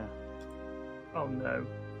 Yeah. Oh, no.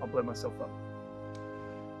 I'll blow myself up.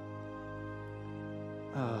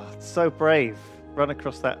 Oh, so brave. Run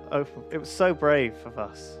across that open. It was so brave of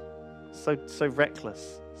us. So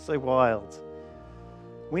reckless. So wild.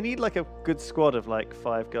 We need like a good squad of like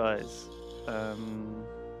 5 guys.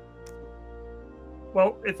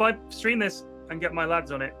 Well, if I stream this and get my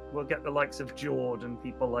lads on it, we'll get the likes of Jord and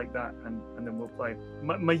people like that, and then we'll play.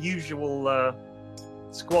 My usual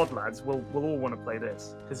squad lads will all want to play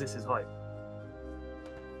this because this is hype.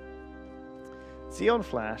 Xeon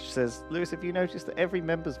Flash says, Lewis, have you noticed that every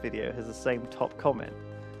members video has the same top comment?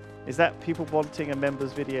 Is that people wanting a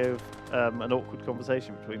members video of an awkward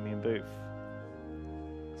conversation between me and Booth?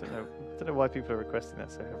 I don't know why people are requesting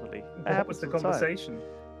that so heavily. What was the conversation?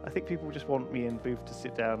 I think people just want me and Booth to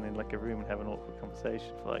sit down in like a room and have an awkward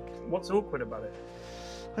conversation for like... What's awkward about it?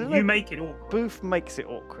 I don't You know. make it awkward. Booth makes it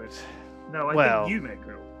awkward. No, I Well, think you make it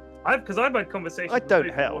awkward. Because I've had conversations with don't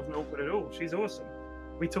Booth help. that wasn't awkward at all. She's awesome.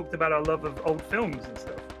 We talked about our love of old films and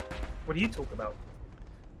stuff. What do you talk about?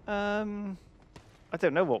 I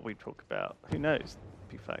don't know what we talk about. Who knows?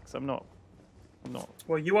 P-Flax. I'm not.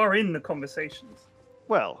 Well, you are in the conversations.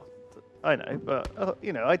 Well, I know, but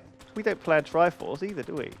you know, we don't plan Triforce either,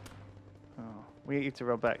 do we? Oh, we need to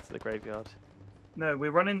run back to the graveyard. No,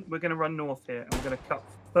 we're going to run north here, and we're going to cut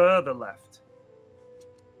further left.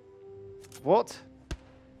 What?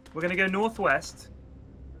 We're going to go northwest.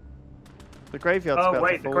 The graveyard's Oh about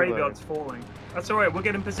wait, to the fall, graveyard's though. falling. That's all right. We'll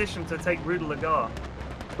get in position to take Rue de la Gare.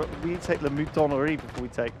 But we take the Moutonnerie before we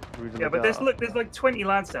take Rue de la Yeah, but Gare. there's like 20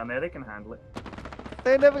 lads down there. They can handle it.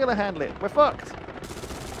 They're never going to handle it. We're fucked.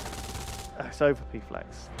 Oh, it's over,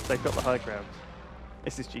 P-Flax. They've got the high ground.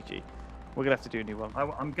 This is GG. We're going to have to do a new one.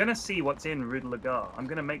 I'm going to see what's in Rue de la Gare. I'm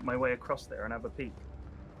going to make my way across there and have a peek.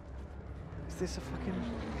 Is this a fucking...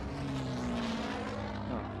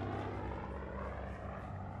 Oh.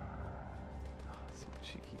 Some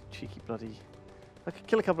cheeky bloody... I could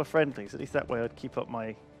kill a couple of friendlies. At least that way I'd keep up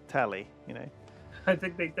my tally, you know. I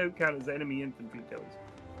think they don't count as enemy infantry kills.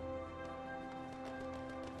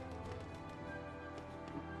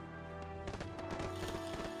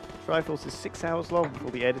 Triforce is 6 hours long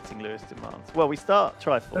before the editing Lewis demands. Well, we start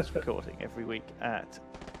Triforce recording every week at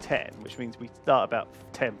 10, which means we start about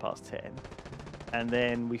 10 past 10. And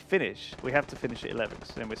then we finish. We have to finish at 11,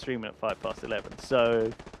 so then we're streaming at 5 past 11.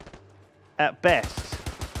 So, at best,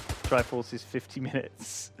 Triforce is 50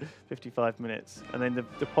 minutes, 55 minutes. And then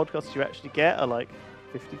the podcasts you actually get are like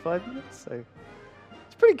 55 minutes. So,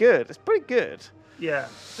 it's pretty good. It's pretty good. Yeah,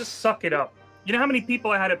 just suck it up. You know how many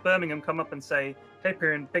people I had at Birmingham come up and say, "Hey,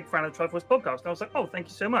 Pyrion, big fan of the Triforce podcast." And I was like, "Oh, thank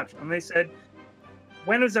you so much." And they said,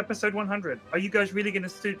 "When is episode 100? Are you guys really going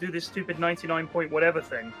to do this stupid 99 point whatever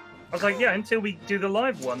thing?" I was like, "Yeah, until we do the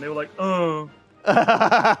live one." They were like, "Oh." And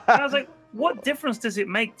I was like, "What difference does it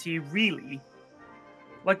make to you, really?"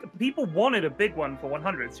 Like, people wanted a big one for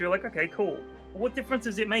 100, so you're like, "Okay, cool." But what difference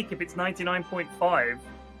does it make if it's 99.5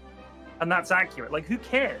 and that's accurate? Like, who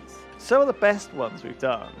cares? Some of the best ones we've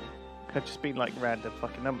done have just been like random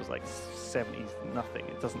fucking numbers, like 70s nothing.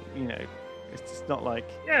 It doesn't, you know, it's just not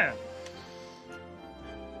like... Yeah.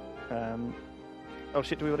 Oh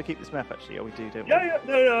shit, do we want to keep this map actually? Oh, we do, don't we? Yeah,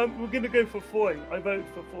 no, we're going to go for Foy. I vote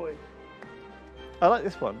for Foy. I like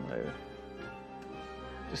this one, though.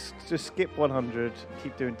 Just skip 100,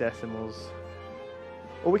 keep doing decimals.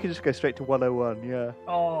 Or we can just go straight to 101, yeah.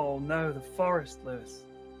 Oh no, the forest, Lewis.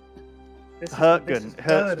 This Hurtgen, is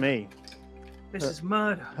hurts murder. me. This is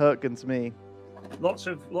murder. Hurtgen's me. Lots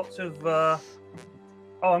of. Oh,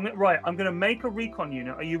 I'm gonna make a recon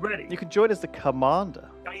unit. Are you ready? You can join as the commander.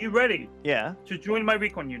 Are you ready Yeah, to join my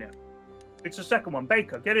recon unit? It's the second one.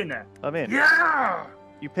 Baker, get in there. I'm in. Yeah.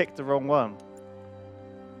 You picked the wrong one.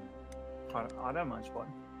 I don't mind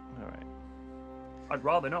spotting. Alright. I'd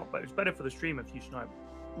rather not, but it's better for the stream if you snipe.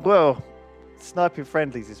 Well, sniping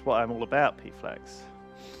friendlies is what I'm all about, P-Flax.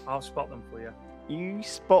 I'll spot them for you. You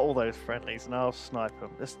spot all those friendlies and I'll snipe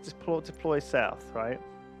them. Let's deploy south, right?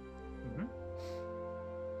 Mm-hmm.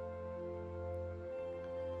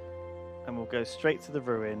 And we'll go straight to the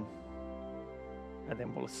ruin. And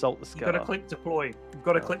then we'll assault the You've scar. got to click deploy. You've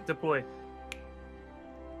got to click deploy.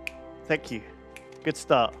 Thank you. Good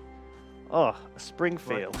start. Oh, a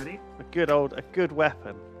Springfield. Right, ready? A good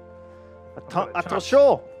weapon. got it.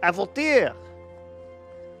 Attention! Aventure!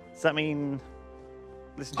 Does that mean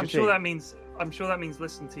listen to I'm your sure team? that means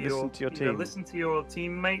listen to Listen your to your either team. Listen to your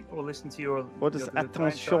teammate or listen to your. What does the giant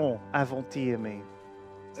attention aventure mean?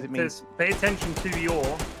 Does it It mean says pay attention to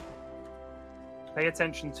your. Pay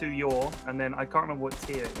attention to your, and then I can't remember what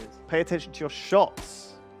tier it is. pay attention to your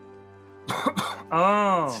shots?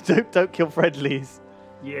 Oh, Don't kill friendlies.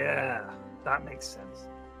 yeah, that makes sense.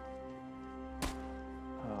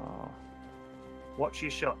 Oh. Watch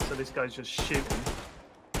your shot. So this guy's just shooting.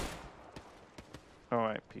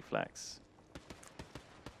 P-Flax.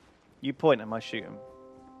 You point and I shoot him.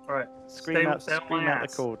 All right. Scream out stay on my the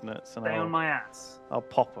ass. coordinates and Stay on my ass. I'll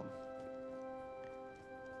pop them.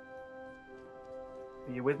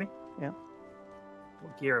 Are you with me? Yeah.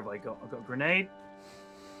 What gear have I got? I've got a grenade,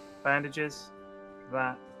 bandages,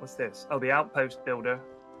 that. What's this? Oh, the outpost builder.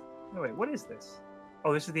 Oh, wait, what is this?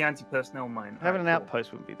 Oh, this is the anti-personnel mine. Having an Alright, cool.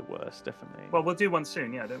 outpost wouldn't be the worst, definitely. Well, we'll do one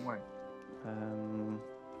soon. Yeah, don't worry.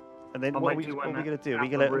 And then I what are might we do going one to do? at Are we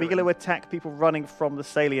the going to ruin. attack people running from the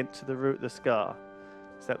salient to the route of the scar?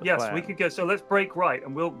 Is that the Yes, plan? we could go. So let's break right,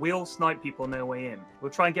 and we'll snipe people on their way in. We'll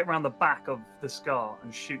try and get around the back of the scar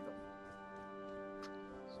and shoot them.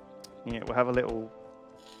 Yeah, we'll have a little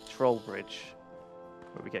troll bridge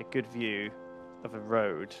where we get a good view of a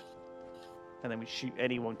road, and then we shoot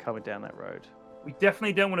anyone coming down that road. We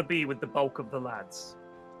definitely don't want to be with the bulk of the lads.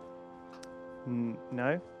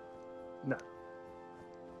 No? No.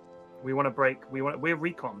 We want to break. We're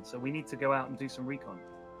recon, so we need to go out and do some recon.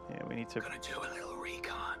 Yeah, we need to. Gonna do a little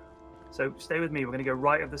recon. So stay with me. We're gonna go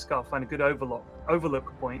right of the scar, find a good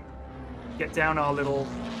overlook point, get down our little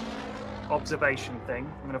observation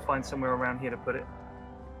thing. I'm gonna find somewhere around here to put it.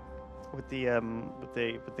 With the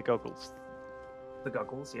goggles. The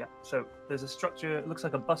goggles, yeah. So there's a structure. It looks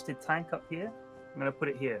like a busted tank up here. I'm gonna put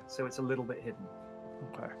it here, so it's a little bit hidden.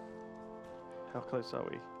 Okay. How close are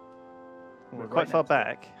we? We're We're quite right far next to it.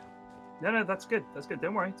 back. No, that's good. That's good.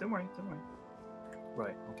 Don't worry.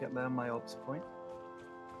 Right, I'll get there on my ops point.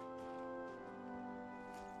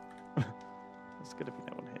 There's going to be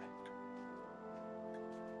no one here.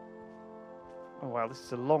 Oh wow, this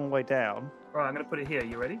is a long way down. All right, I'm gonna put it here.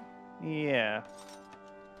 You ready? Yeah.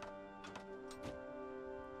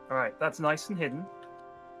 All right, that's nice and hidden.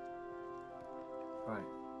 All right,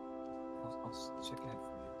 I'll check ahead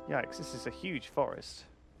for you. Yikes! This is a huge forest.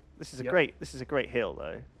 This is a Yep. great. This is a great hill,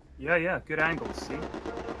 though. Yeah, good angles. See. All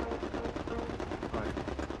right.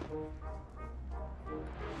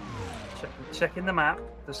 Checking the map.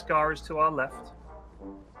 The scar is to our left.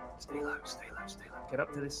 Stay low. Get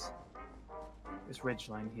up to this ridge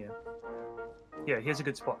line here. Yeah, here's a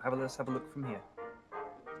good spot. Let's have a look from here.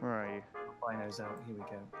 Where are you? Binos out. Here we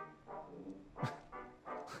go.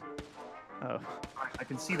 Oh. I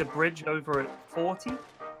can see the bridge over at 40.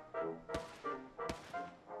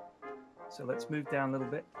 So let's move down a little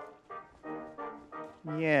bit.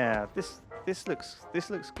 Yeah. This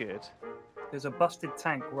looks good. There's a busted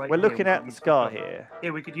tank right We're here. looking we could at the use for scar cover. here. Yeah,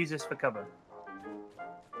 we could use this for cover.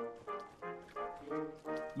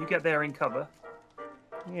 You get there in cover.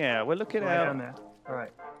 Yeah, we're looking Right at. down there. All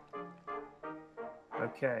right.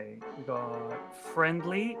 Okay, we got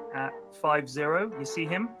friendly at 50. You see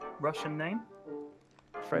him? Russian name.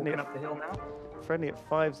 Friendly Walking at, up the hill now. friendly at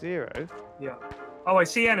 50. Yeah. Oh, I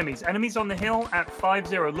see enemies. Enemies on the hill at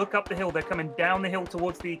 50. Look up the hill. They're coming down the hill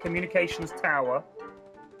towards the communications tower.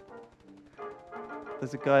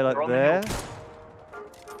 There's a guy like They're on the there. hill.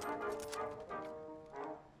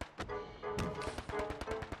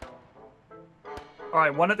 All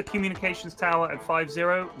right, one at the communications tower at 50,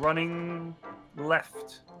 running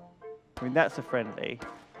left. I mean, that's a friendly.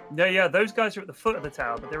 Yeah, those guys are at the foot of the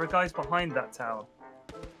tower, but there are guys behind that tower.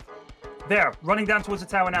 There, running down towards the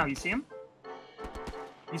tower now. You see him?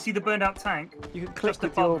 You see the burned out tank? You can click Just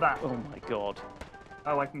with above your. that. Oh my god.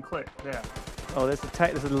 Oh, I can click. There. Oh, there's a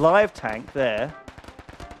tank. There's a live tank there.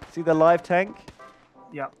 See the live tank?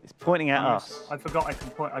 Yeah. It's pointing at Nice. us. I forgot I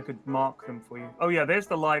could point. I could mark them for you. Oh yeah, there's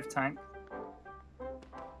the live tank.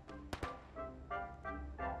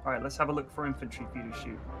 All right, let's have a look for infantry for you to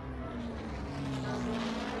shoot.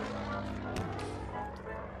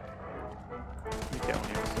 You get on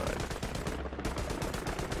the other side.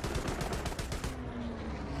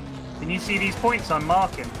 Can you see these points I'm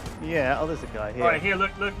marking? Yeah. Oh, there's a guy here. All right, here,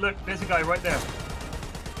 look. There's a guy right there.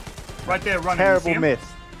 Right there, running. You see Terrible him? miss.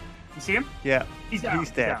 You see him? Yeah. He's down. He's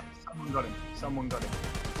dead. Down. Someone got him.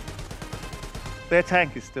 Their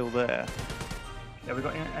tank is still there. Yeah, we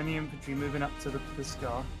got any infantry moving up to the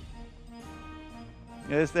scar.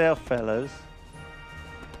 There's their fellows.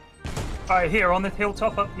 All right, here on the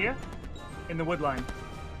hilltop up here, in the wood line.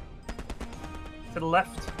 To the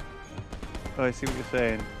left. Oh, I see what you're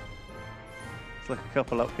saying. It's like a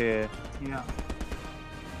couple up here. Yeah.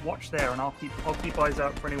 Watch there, and I'll keep eyes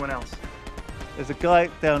out for anyone else. There's a guy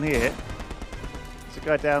down here. There's a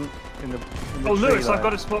guy down in the. Oh, tree Lewis, I've line.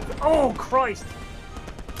 got a spot. Oh, Christ!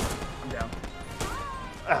 I'm down.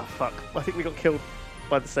 Oh fuck! I think we got killed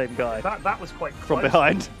by the same guy That was quite close. from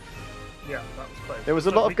behind. Yeah, that was close. There was a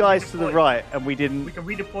So lot we of can guys to the redeploy. right, and we didn't. We can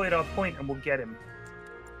redeploy at our point, and we'll get him.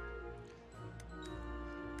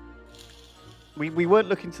 We weren't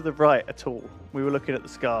looking to the right at all. We were looking at the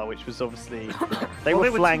scar, which was obviously they Well, were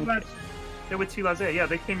two flanked. lads- There were 2 lads there. Yeah,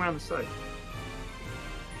 they came around the side.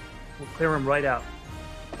 We'll clear them right out.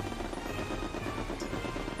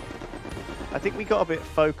 I think we got a bit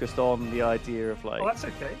focused on the idea of like. Oh, that's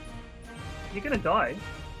okay. You're gonna die.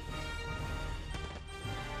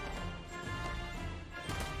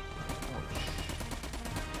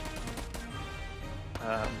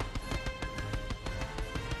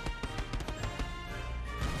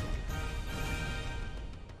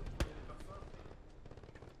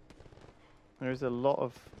 There's a lot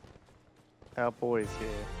of our boys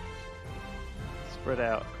here spread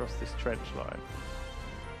out across this trench line.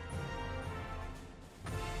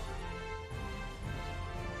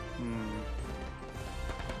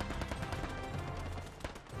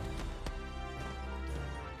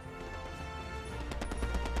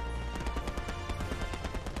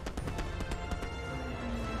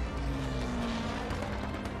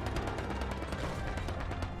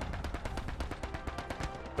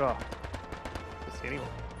 Oh, don't see anyone.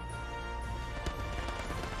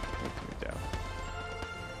 Need to move down.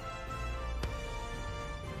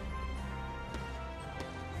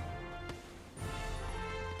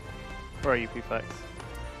 Where are you, P-Flex?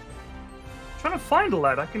 Trying to find a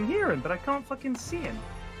lad. I can hear him, but I can't fucking see him.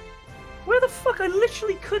 Where the fuck? I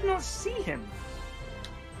literally could not see him.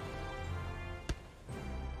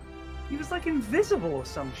 He was like invisible or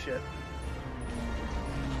some shit.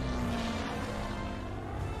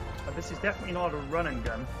 Oh, this is definitely not a run and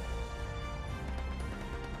gun.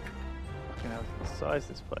 Fucking hell, the size of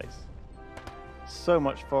this place. So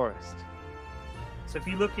much forest. So if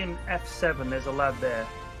you look in F7, there's a lad there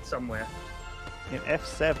somewhere. In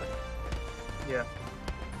F7? Yeah.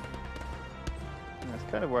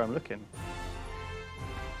 That's kind of where I'm looking.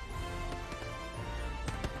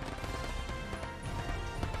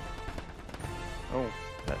 Oh,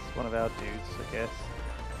 that's one of our dudes, I guess.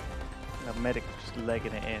 Our medic is just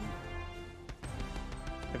legging it in.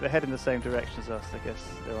 If they're heading the same direction as us, I guess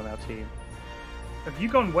they're on our team. Have you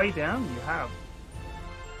gone way down? You have.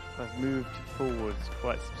 I've moved forwards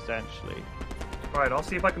quite substantially. Right, I'll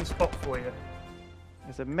see if I can spot for you.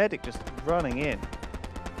 There's a medic just running in.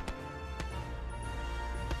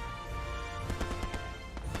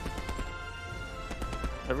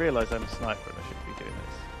 I realise I'm a sniper and I shouldn't be doing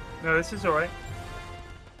this. No, this is alright.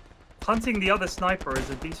 Hunting the other sniper is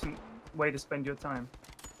a decent way to spend your time.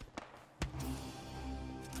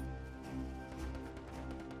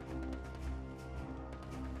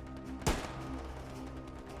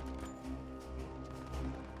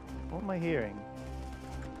 What am I hearing?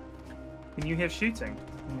 Can you hear shooting?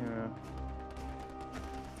 Yeah.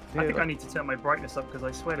 I think I need to turn my brightness up because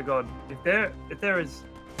I swear to God, if there is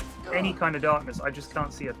any kind of darkness, I just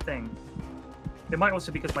can't see a thing. It might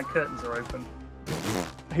also be because my curtains are open.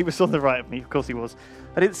 He was on the right of me, of course he was.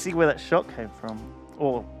 I didn't see where that shot came from.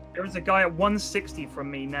 Or There is a guy at 160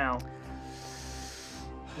 from me now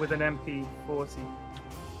with an MP40.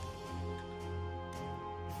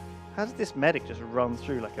 how did this medic just run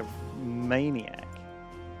through like a maniac?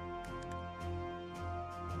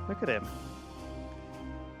 Look at him.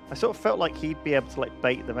 I sort of felt like he'd be able to like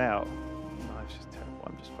bait them out. No, it's just terrible.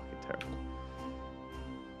 I'm just fucking terrible.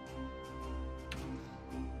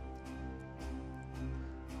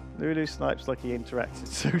 Lulu snipes like he interacts in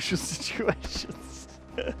social situations.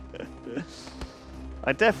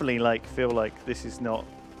 I definitely like feel like this is not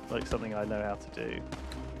like something I know how to do.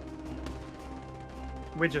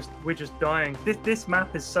 We're just dying. This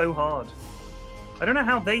map is so hard. I don't know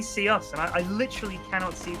how they see us, and I literally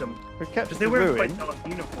cannot see them. We've Because captured they the wear quite ruin dark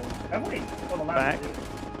uniforms. Have we? On the back,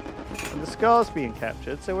 and the scar's being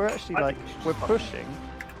captured, so we're actually I like think we should we're fucking- pushing.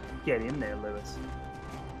 Get in there, Lewis.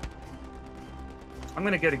 I'm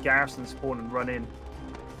gonna go to garrison spawn and run in.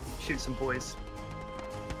 Shoot some boys.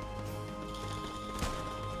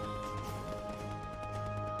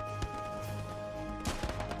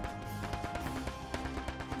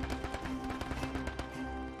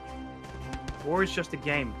 War is just a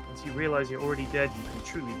game. Once you realize you're already dead, you can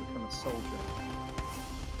truly become a soldier.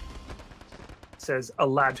 Says a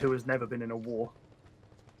lad who has never been in a war.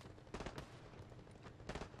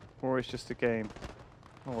 Or it's just a game.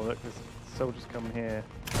 Oh look, there's soldiers coming here.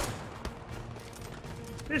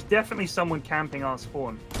 There's definitely someone camping our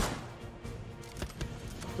spawn.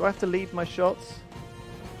 Do I have to lead my shots?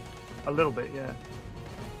 A little bit, yeah.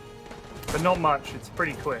 But not much, it's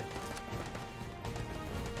pretty quick.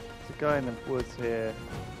 There's a guy in the woods here.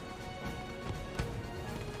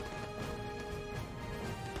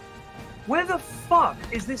 Where the fuck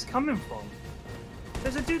is this coming from?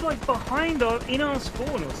 There's a dude like behind in our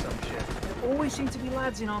spawn or some shit. There always seem to be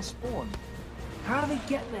lads in our spawn. How do they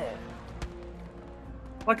get there?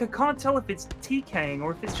 Like, I can't tell if it's TKing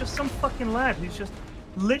or if it's just some fucking lad who's just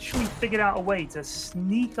literally figured out a way to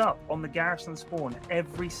sneak up on the garrison spawn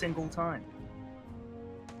every single time.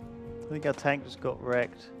 I think our tank just got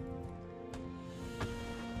wrecked.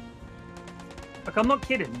 Like, I'm not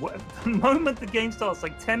kidding. The moment the game starts,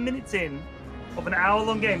 like 10 minutes in of an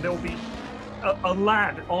hour-long game, there will be a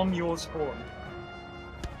lad on your spawn.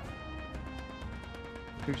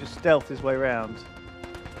 Who just stealth his way around.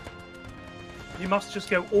 You must just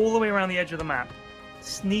go all the way around the edge of the map,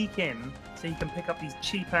 sneak in, so you can pick up these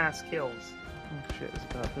cheap-ass kills. Oh shit, there's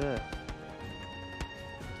a guy up there.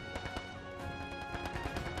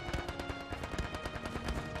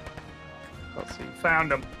 Can't see.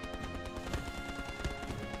 Found him.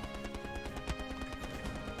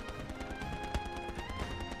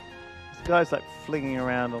 This guy's like flinging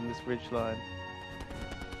around on this ridgeline.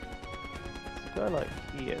 There's a guy like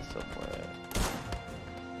here somewhere.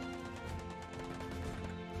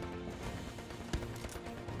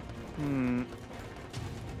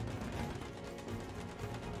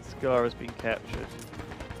 Scar has been captured.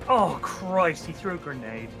 Oh, Christ, he threw a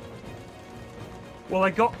grenade. Well,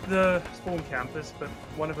 I got the spawn campers, but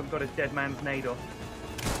one of them got a dead man's nade off.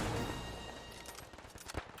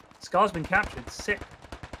 Scar's been captured. Sick.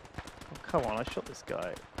 Oh, come on, I shot this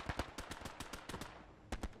guy.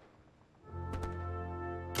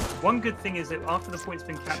 One good thing is that after the point's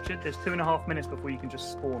been captured, there's 2.5 minutes before you can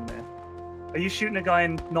just spawn there. Are you shooting a guy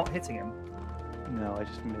and not hitting him? No, I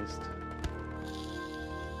just missed.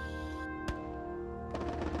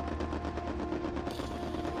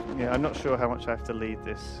 Yeah, I'm not sure how much I have to lead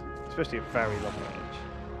this, especially at very long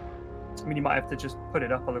range. I mean, you might have to just put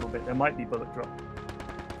it up a little bit. There might be bullet drop.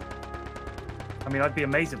 I mean, I'd be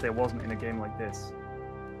amazed if there wasn't in a game like this.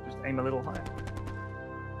 Just aim a little higher.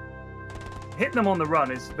 Hitting them on the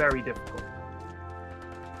run is very difficult.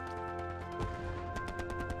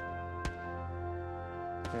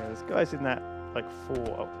 Yeah, there's guys in that, like,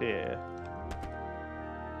 fort up here.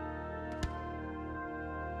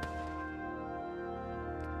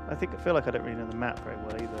 I feel like I don't really know the map very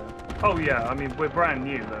well either. Oh yeah, I mean, we're brand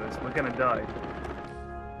new though, so we're gonna die.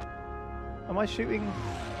 Am I shooting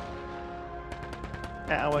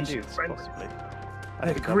at our You should dudes, friend- possibly? They're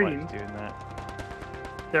I think I green. might be doing that.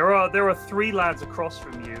 There are 3 lads across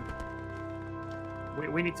from you.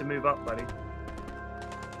 We need to move up, buddy.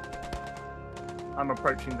 I'm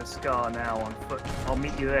approaching the Scar now on foot. I'll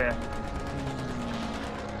meet you there.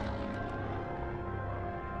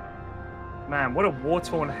 Man, what a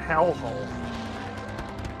war-torn hellhole.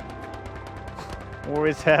 War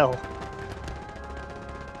is hell.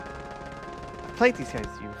 I've played these games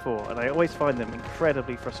with you before, and I always find them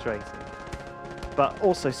incredibly frustrating. But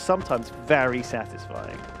also sometimes very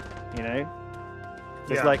satisfying, you know?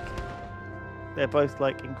 There's Yeah. like... They're both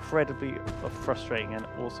like incredibly frustrating and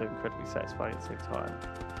also incredibly satisfying at the same time.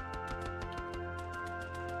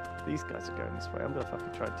 These guys are going this way. I'm gonna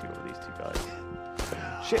fucking try and do one of these 2 guys.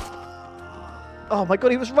 Shit! Oh my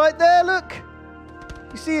god, he was right there, look!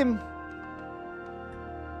 You see him?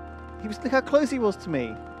 Look how close he was to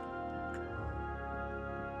me.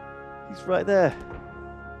 He's right there.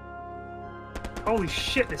 Holy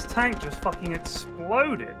shit, this tank just fucking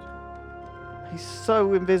exploded. He's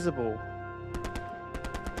so invisible.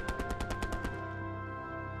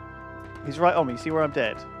 He's right on me. You see where I'm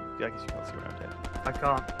dead? Yeah, I guess you can't see where I'm dead. I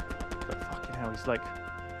can't. But fucking hell, he's like...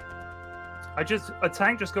 A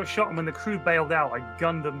tank just got shot, and when the crew bailed out, I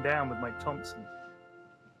gunned them down with my Thompson.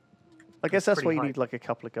 I guess that's why pretty you high. need like a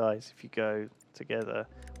couple of guys if you go together.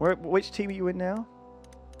 Which team are you in now?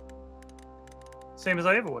 Same as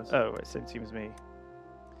I ever was. Oh, right, same team as me.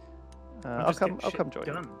 I'm I'll just come getting shit join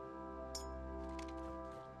you. done.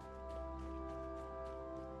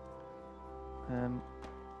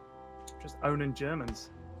 Just owning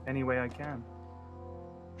Germans any way I can.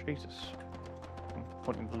 Jesus. I'm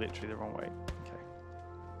pointing literally the wrong way. Okay.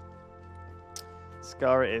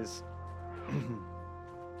 Scar it is. Head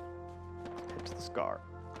to the Scar.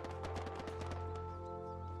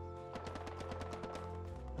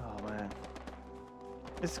 Oh man.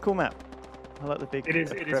 It's a cool map. I like the big It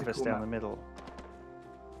is a crevice cool down map. the middle.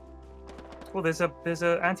 Well, there's a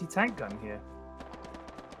anti-tank gun here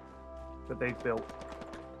that they've built.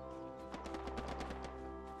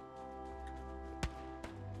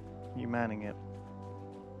 You manning it.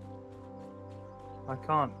 I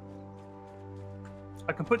can't.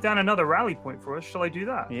 I can put down another rally point for us. Shall I do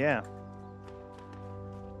that? Yeah.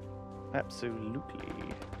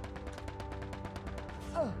 Absolutely.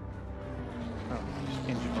 Oh, I just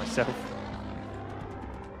injured myself.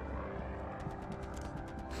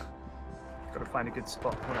 Got Gotta find a good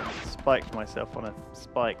spot. Hold on. Spiked myself on a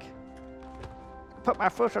spike. Put my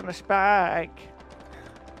foot on the spike.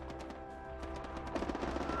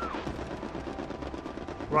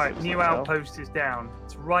 Right, Looks new like hell. outpost is down.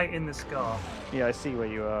 It's right in the scar. Yeah, I see where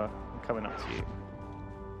you are. I'm coming up to you.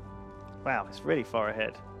 Wow, it's really far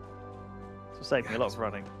ahead. This will save me a lot of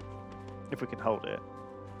running. If we can hold it.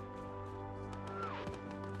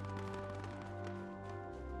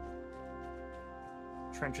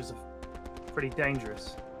 Trenches are pretty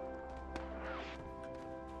dangerous.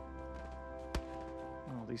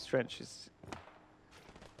 Oh, these trenches.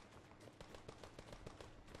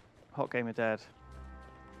 Hot gamer dad.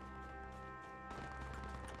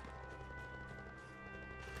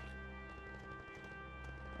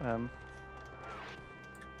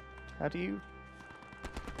 How do you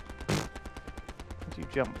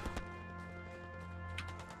jump?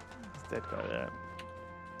 There's a dead guy there.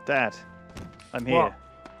 Dad, I'm here. What?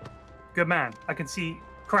 Good man. I can see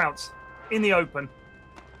Krauts in the open.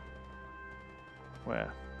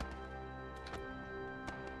 Where?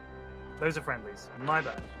 Those are friendlies. My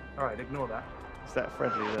bad. Alright, ignore that. Is that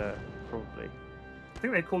friendly there? Probably. I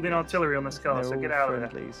think they called in artillery on the scar, They're so all get out of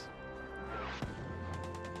friendlies.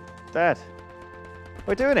 Dad,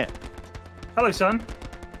 we're doing it. there. Hello, son.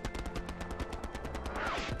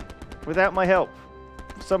 Without my help,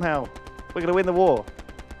 somehow, we're going to win the war.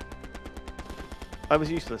 I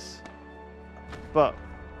was useless. But,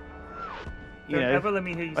 you Don't know, ever let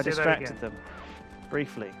me hear you I say that distracted again. them.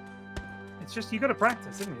 Briefly. It's just, you gotta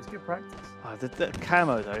practice, isn't it? It's good practice. Oh, the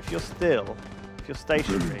camo, though, if you're still, if you're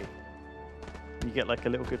stationary, you get like a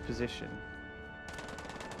little good position.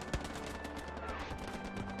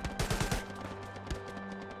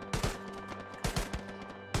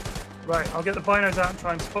 Right, I'll get the binos out and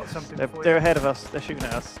try and spot something for They're you. ahead of us. They're shooting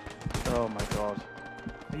at us. Oh my god.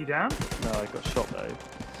 Are you down? No, I got shot though.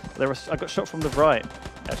 I got shot from the right,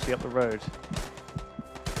 actually up the road.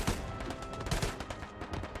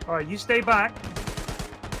 Alright, you stay back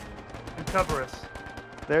and cover us.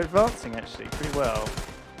 They're advancing actually pretty well.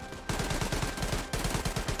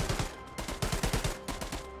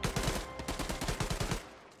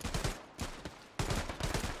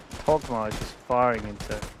 Hogmar is just firing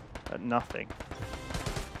at nothing.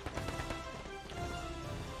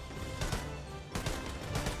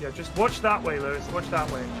 Yeah, just watch that way, Lewis. Watch that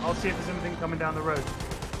way. I'll see if there's anything coming down the road.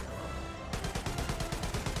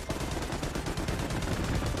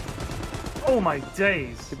 Oh my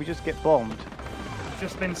days. Did we just get bombed?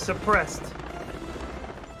 Just been suppressed.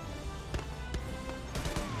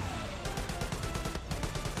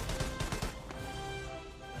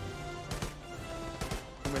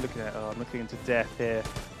 What am I looking at? Oh, I'm looking into death here.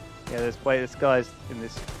 Yeah, there's guys in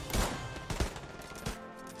this.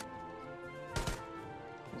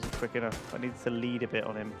 Wasn't quick enough. I needed to lead a bit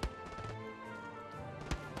on him.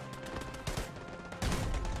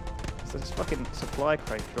 So this fucking supply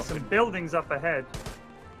crate dropping. Some buildings up ahead.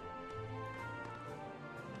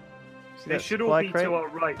 See They that should all supply be crate? to our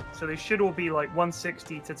right. So they should all be like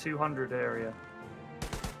 160 to 200 area.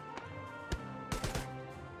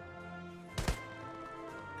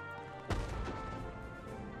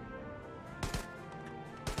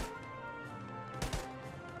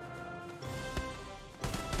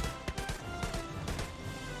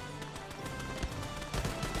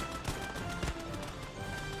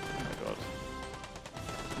 Oh my god.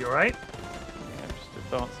 You alright? Yeah, I'm just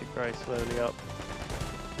advancing very slowly up.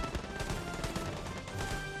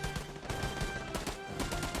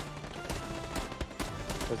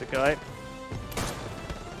 There's a guy.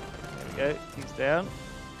 There we go. He's down.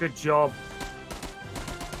 Good job.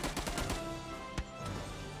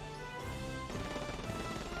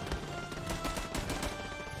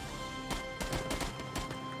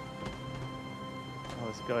 Oh,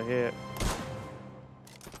 there's a guy here.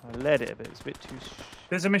 I led it, but it's a bit too.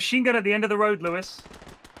 There's a machine gun at the end of the road, Lewis.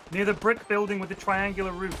 Near the brick building with the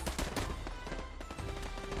triangular roof.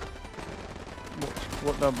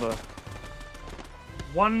 What number?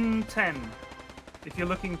 110. If you're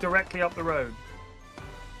looking directly up the road.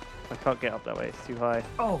 I can't get up that way. It's too high.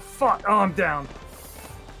 Oh, fuck. Oh, I'm down.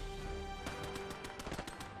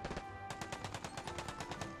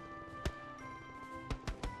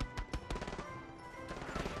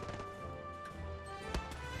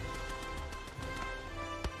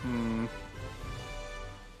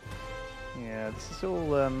 Yeah, this is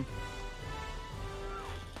all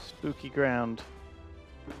spooky ground.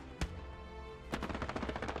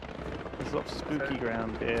 There's lots of spooky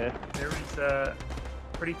ground here. There is a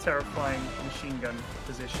pretty terrifying machine gun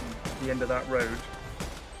position at the end of that road,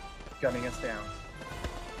 gunning us down.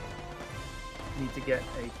 Need to get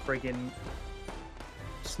a friggin'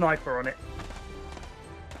 sniper on it.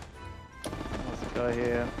 guy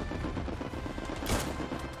here.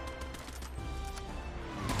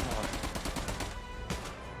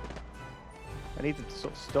 I need them to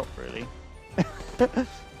sort of stop, really.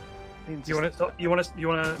 You want to stop? You want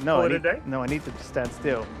to No, call I it a need, day? no, I need them to stand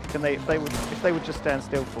still. Can they? If they would just stand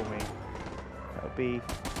still for me, that would be.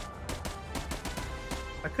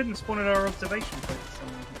 I couldn't spawn at our observation point.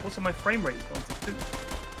 Also, my frame rate is gone to 2.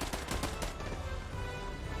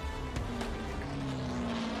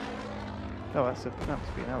 Oh, that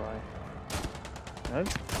must be an ally. No.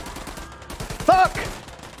 Fuck!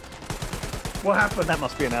 What happened? That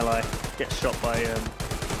must be an ally. Get shot by German.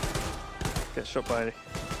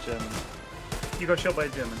 You got shot by a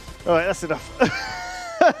German. All right, that's enough.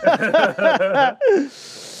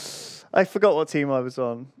 I forgot what team I was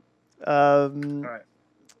on. All right.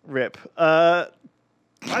 Rip. I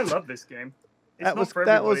love this game. It's That not was for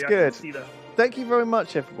that everybody, was I can good. see that. Thank you very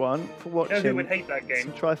much, everyone, for You watching. know who would hate that game?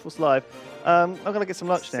 Some Triforce Live. I'm gonna get some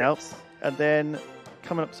lunch now, 6. and then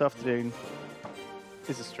coming up this afternoon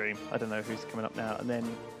is a stream. I don't know who's coming up now, and then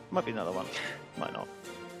might be another one, might not.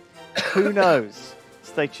 Who knows?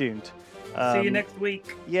 Stay tuned. See you next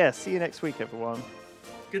week. Yeah, see you next week, everyone.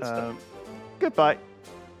 Good stuff. Goodbye.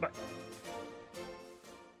 Bye.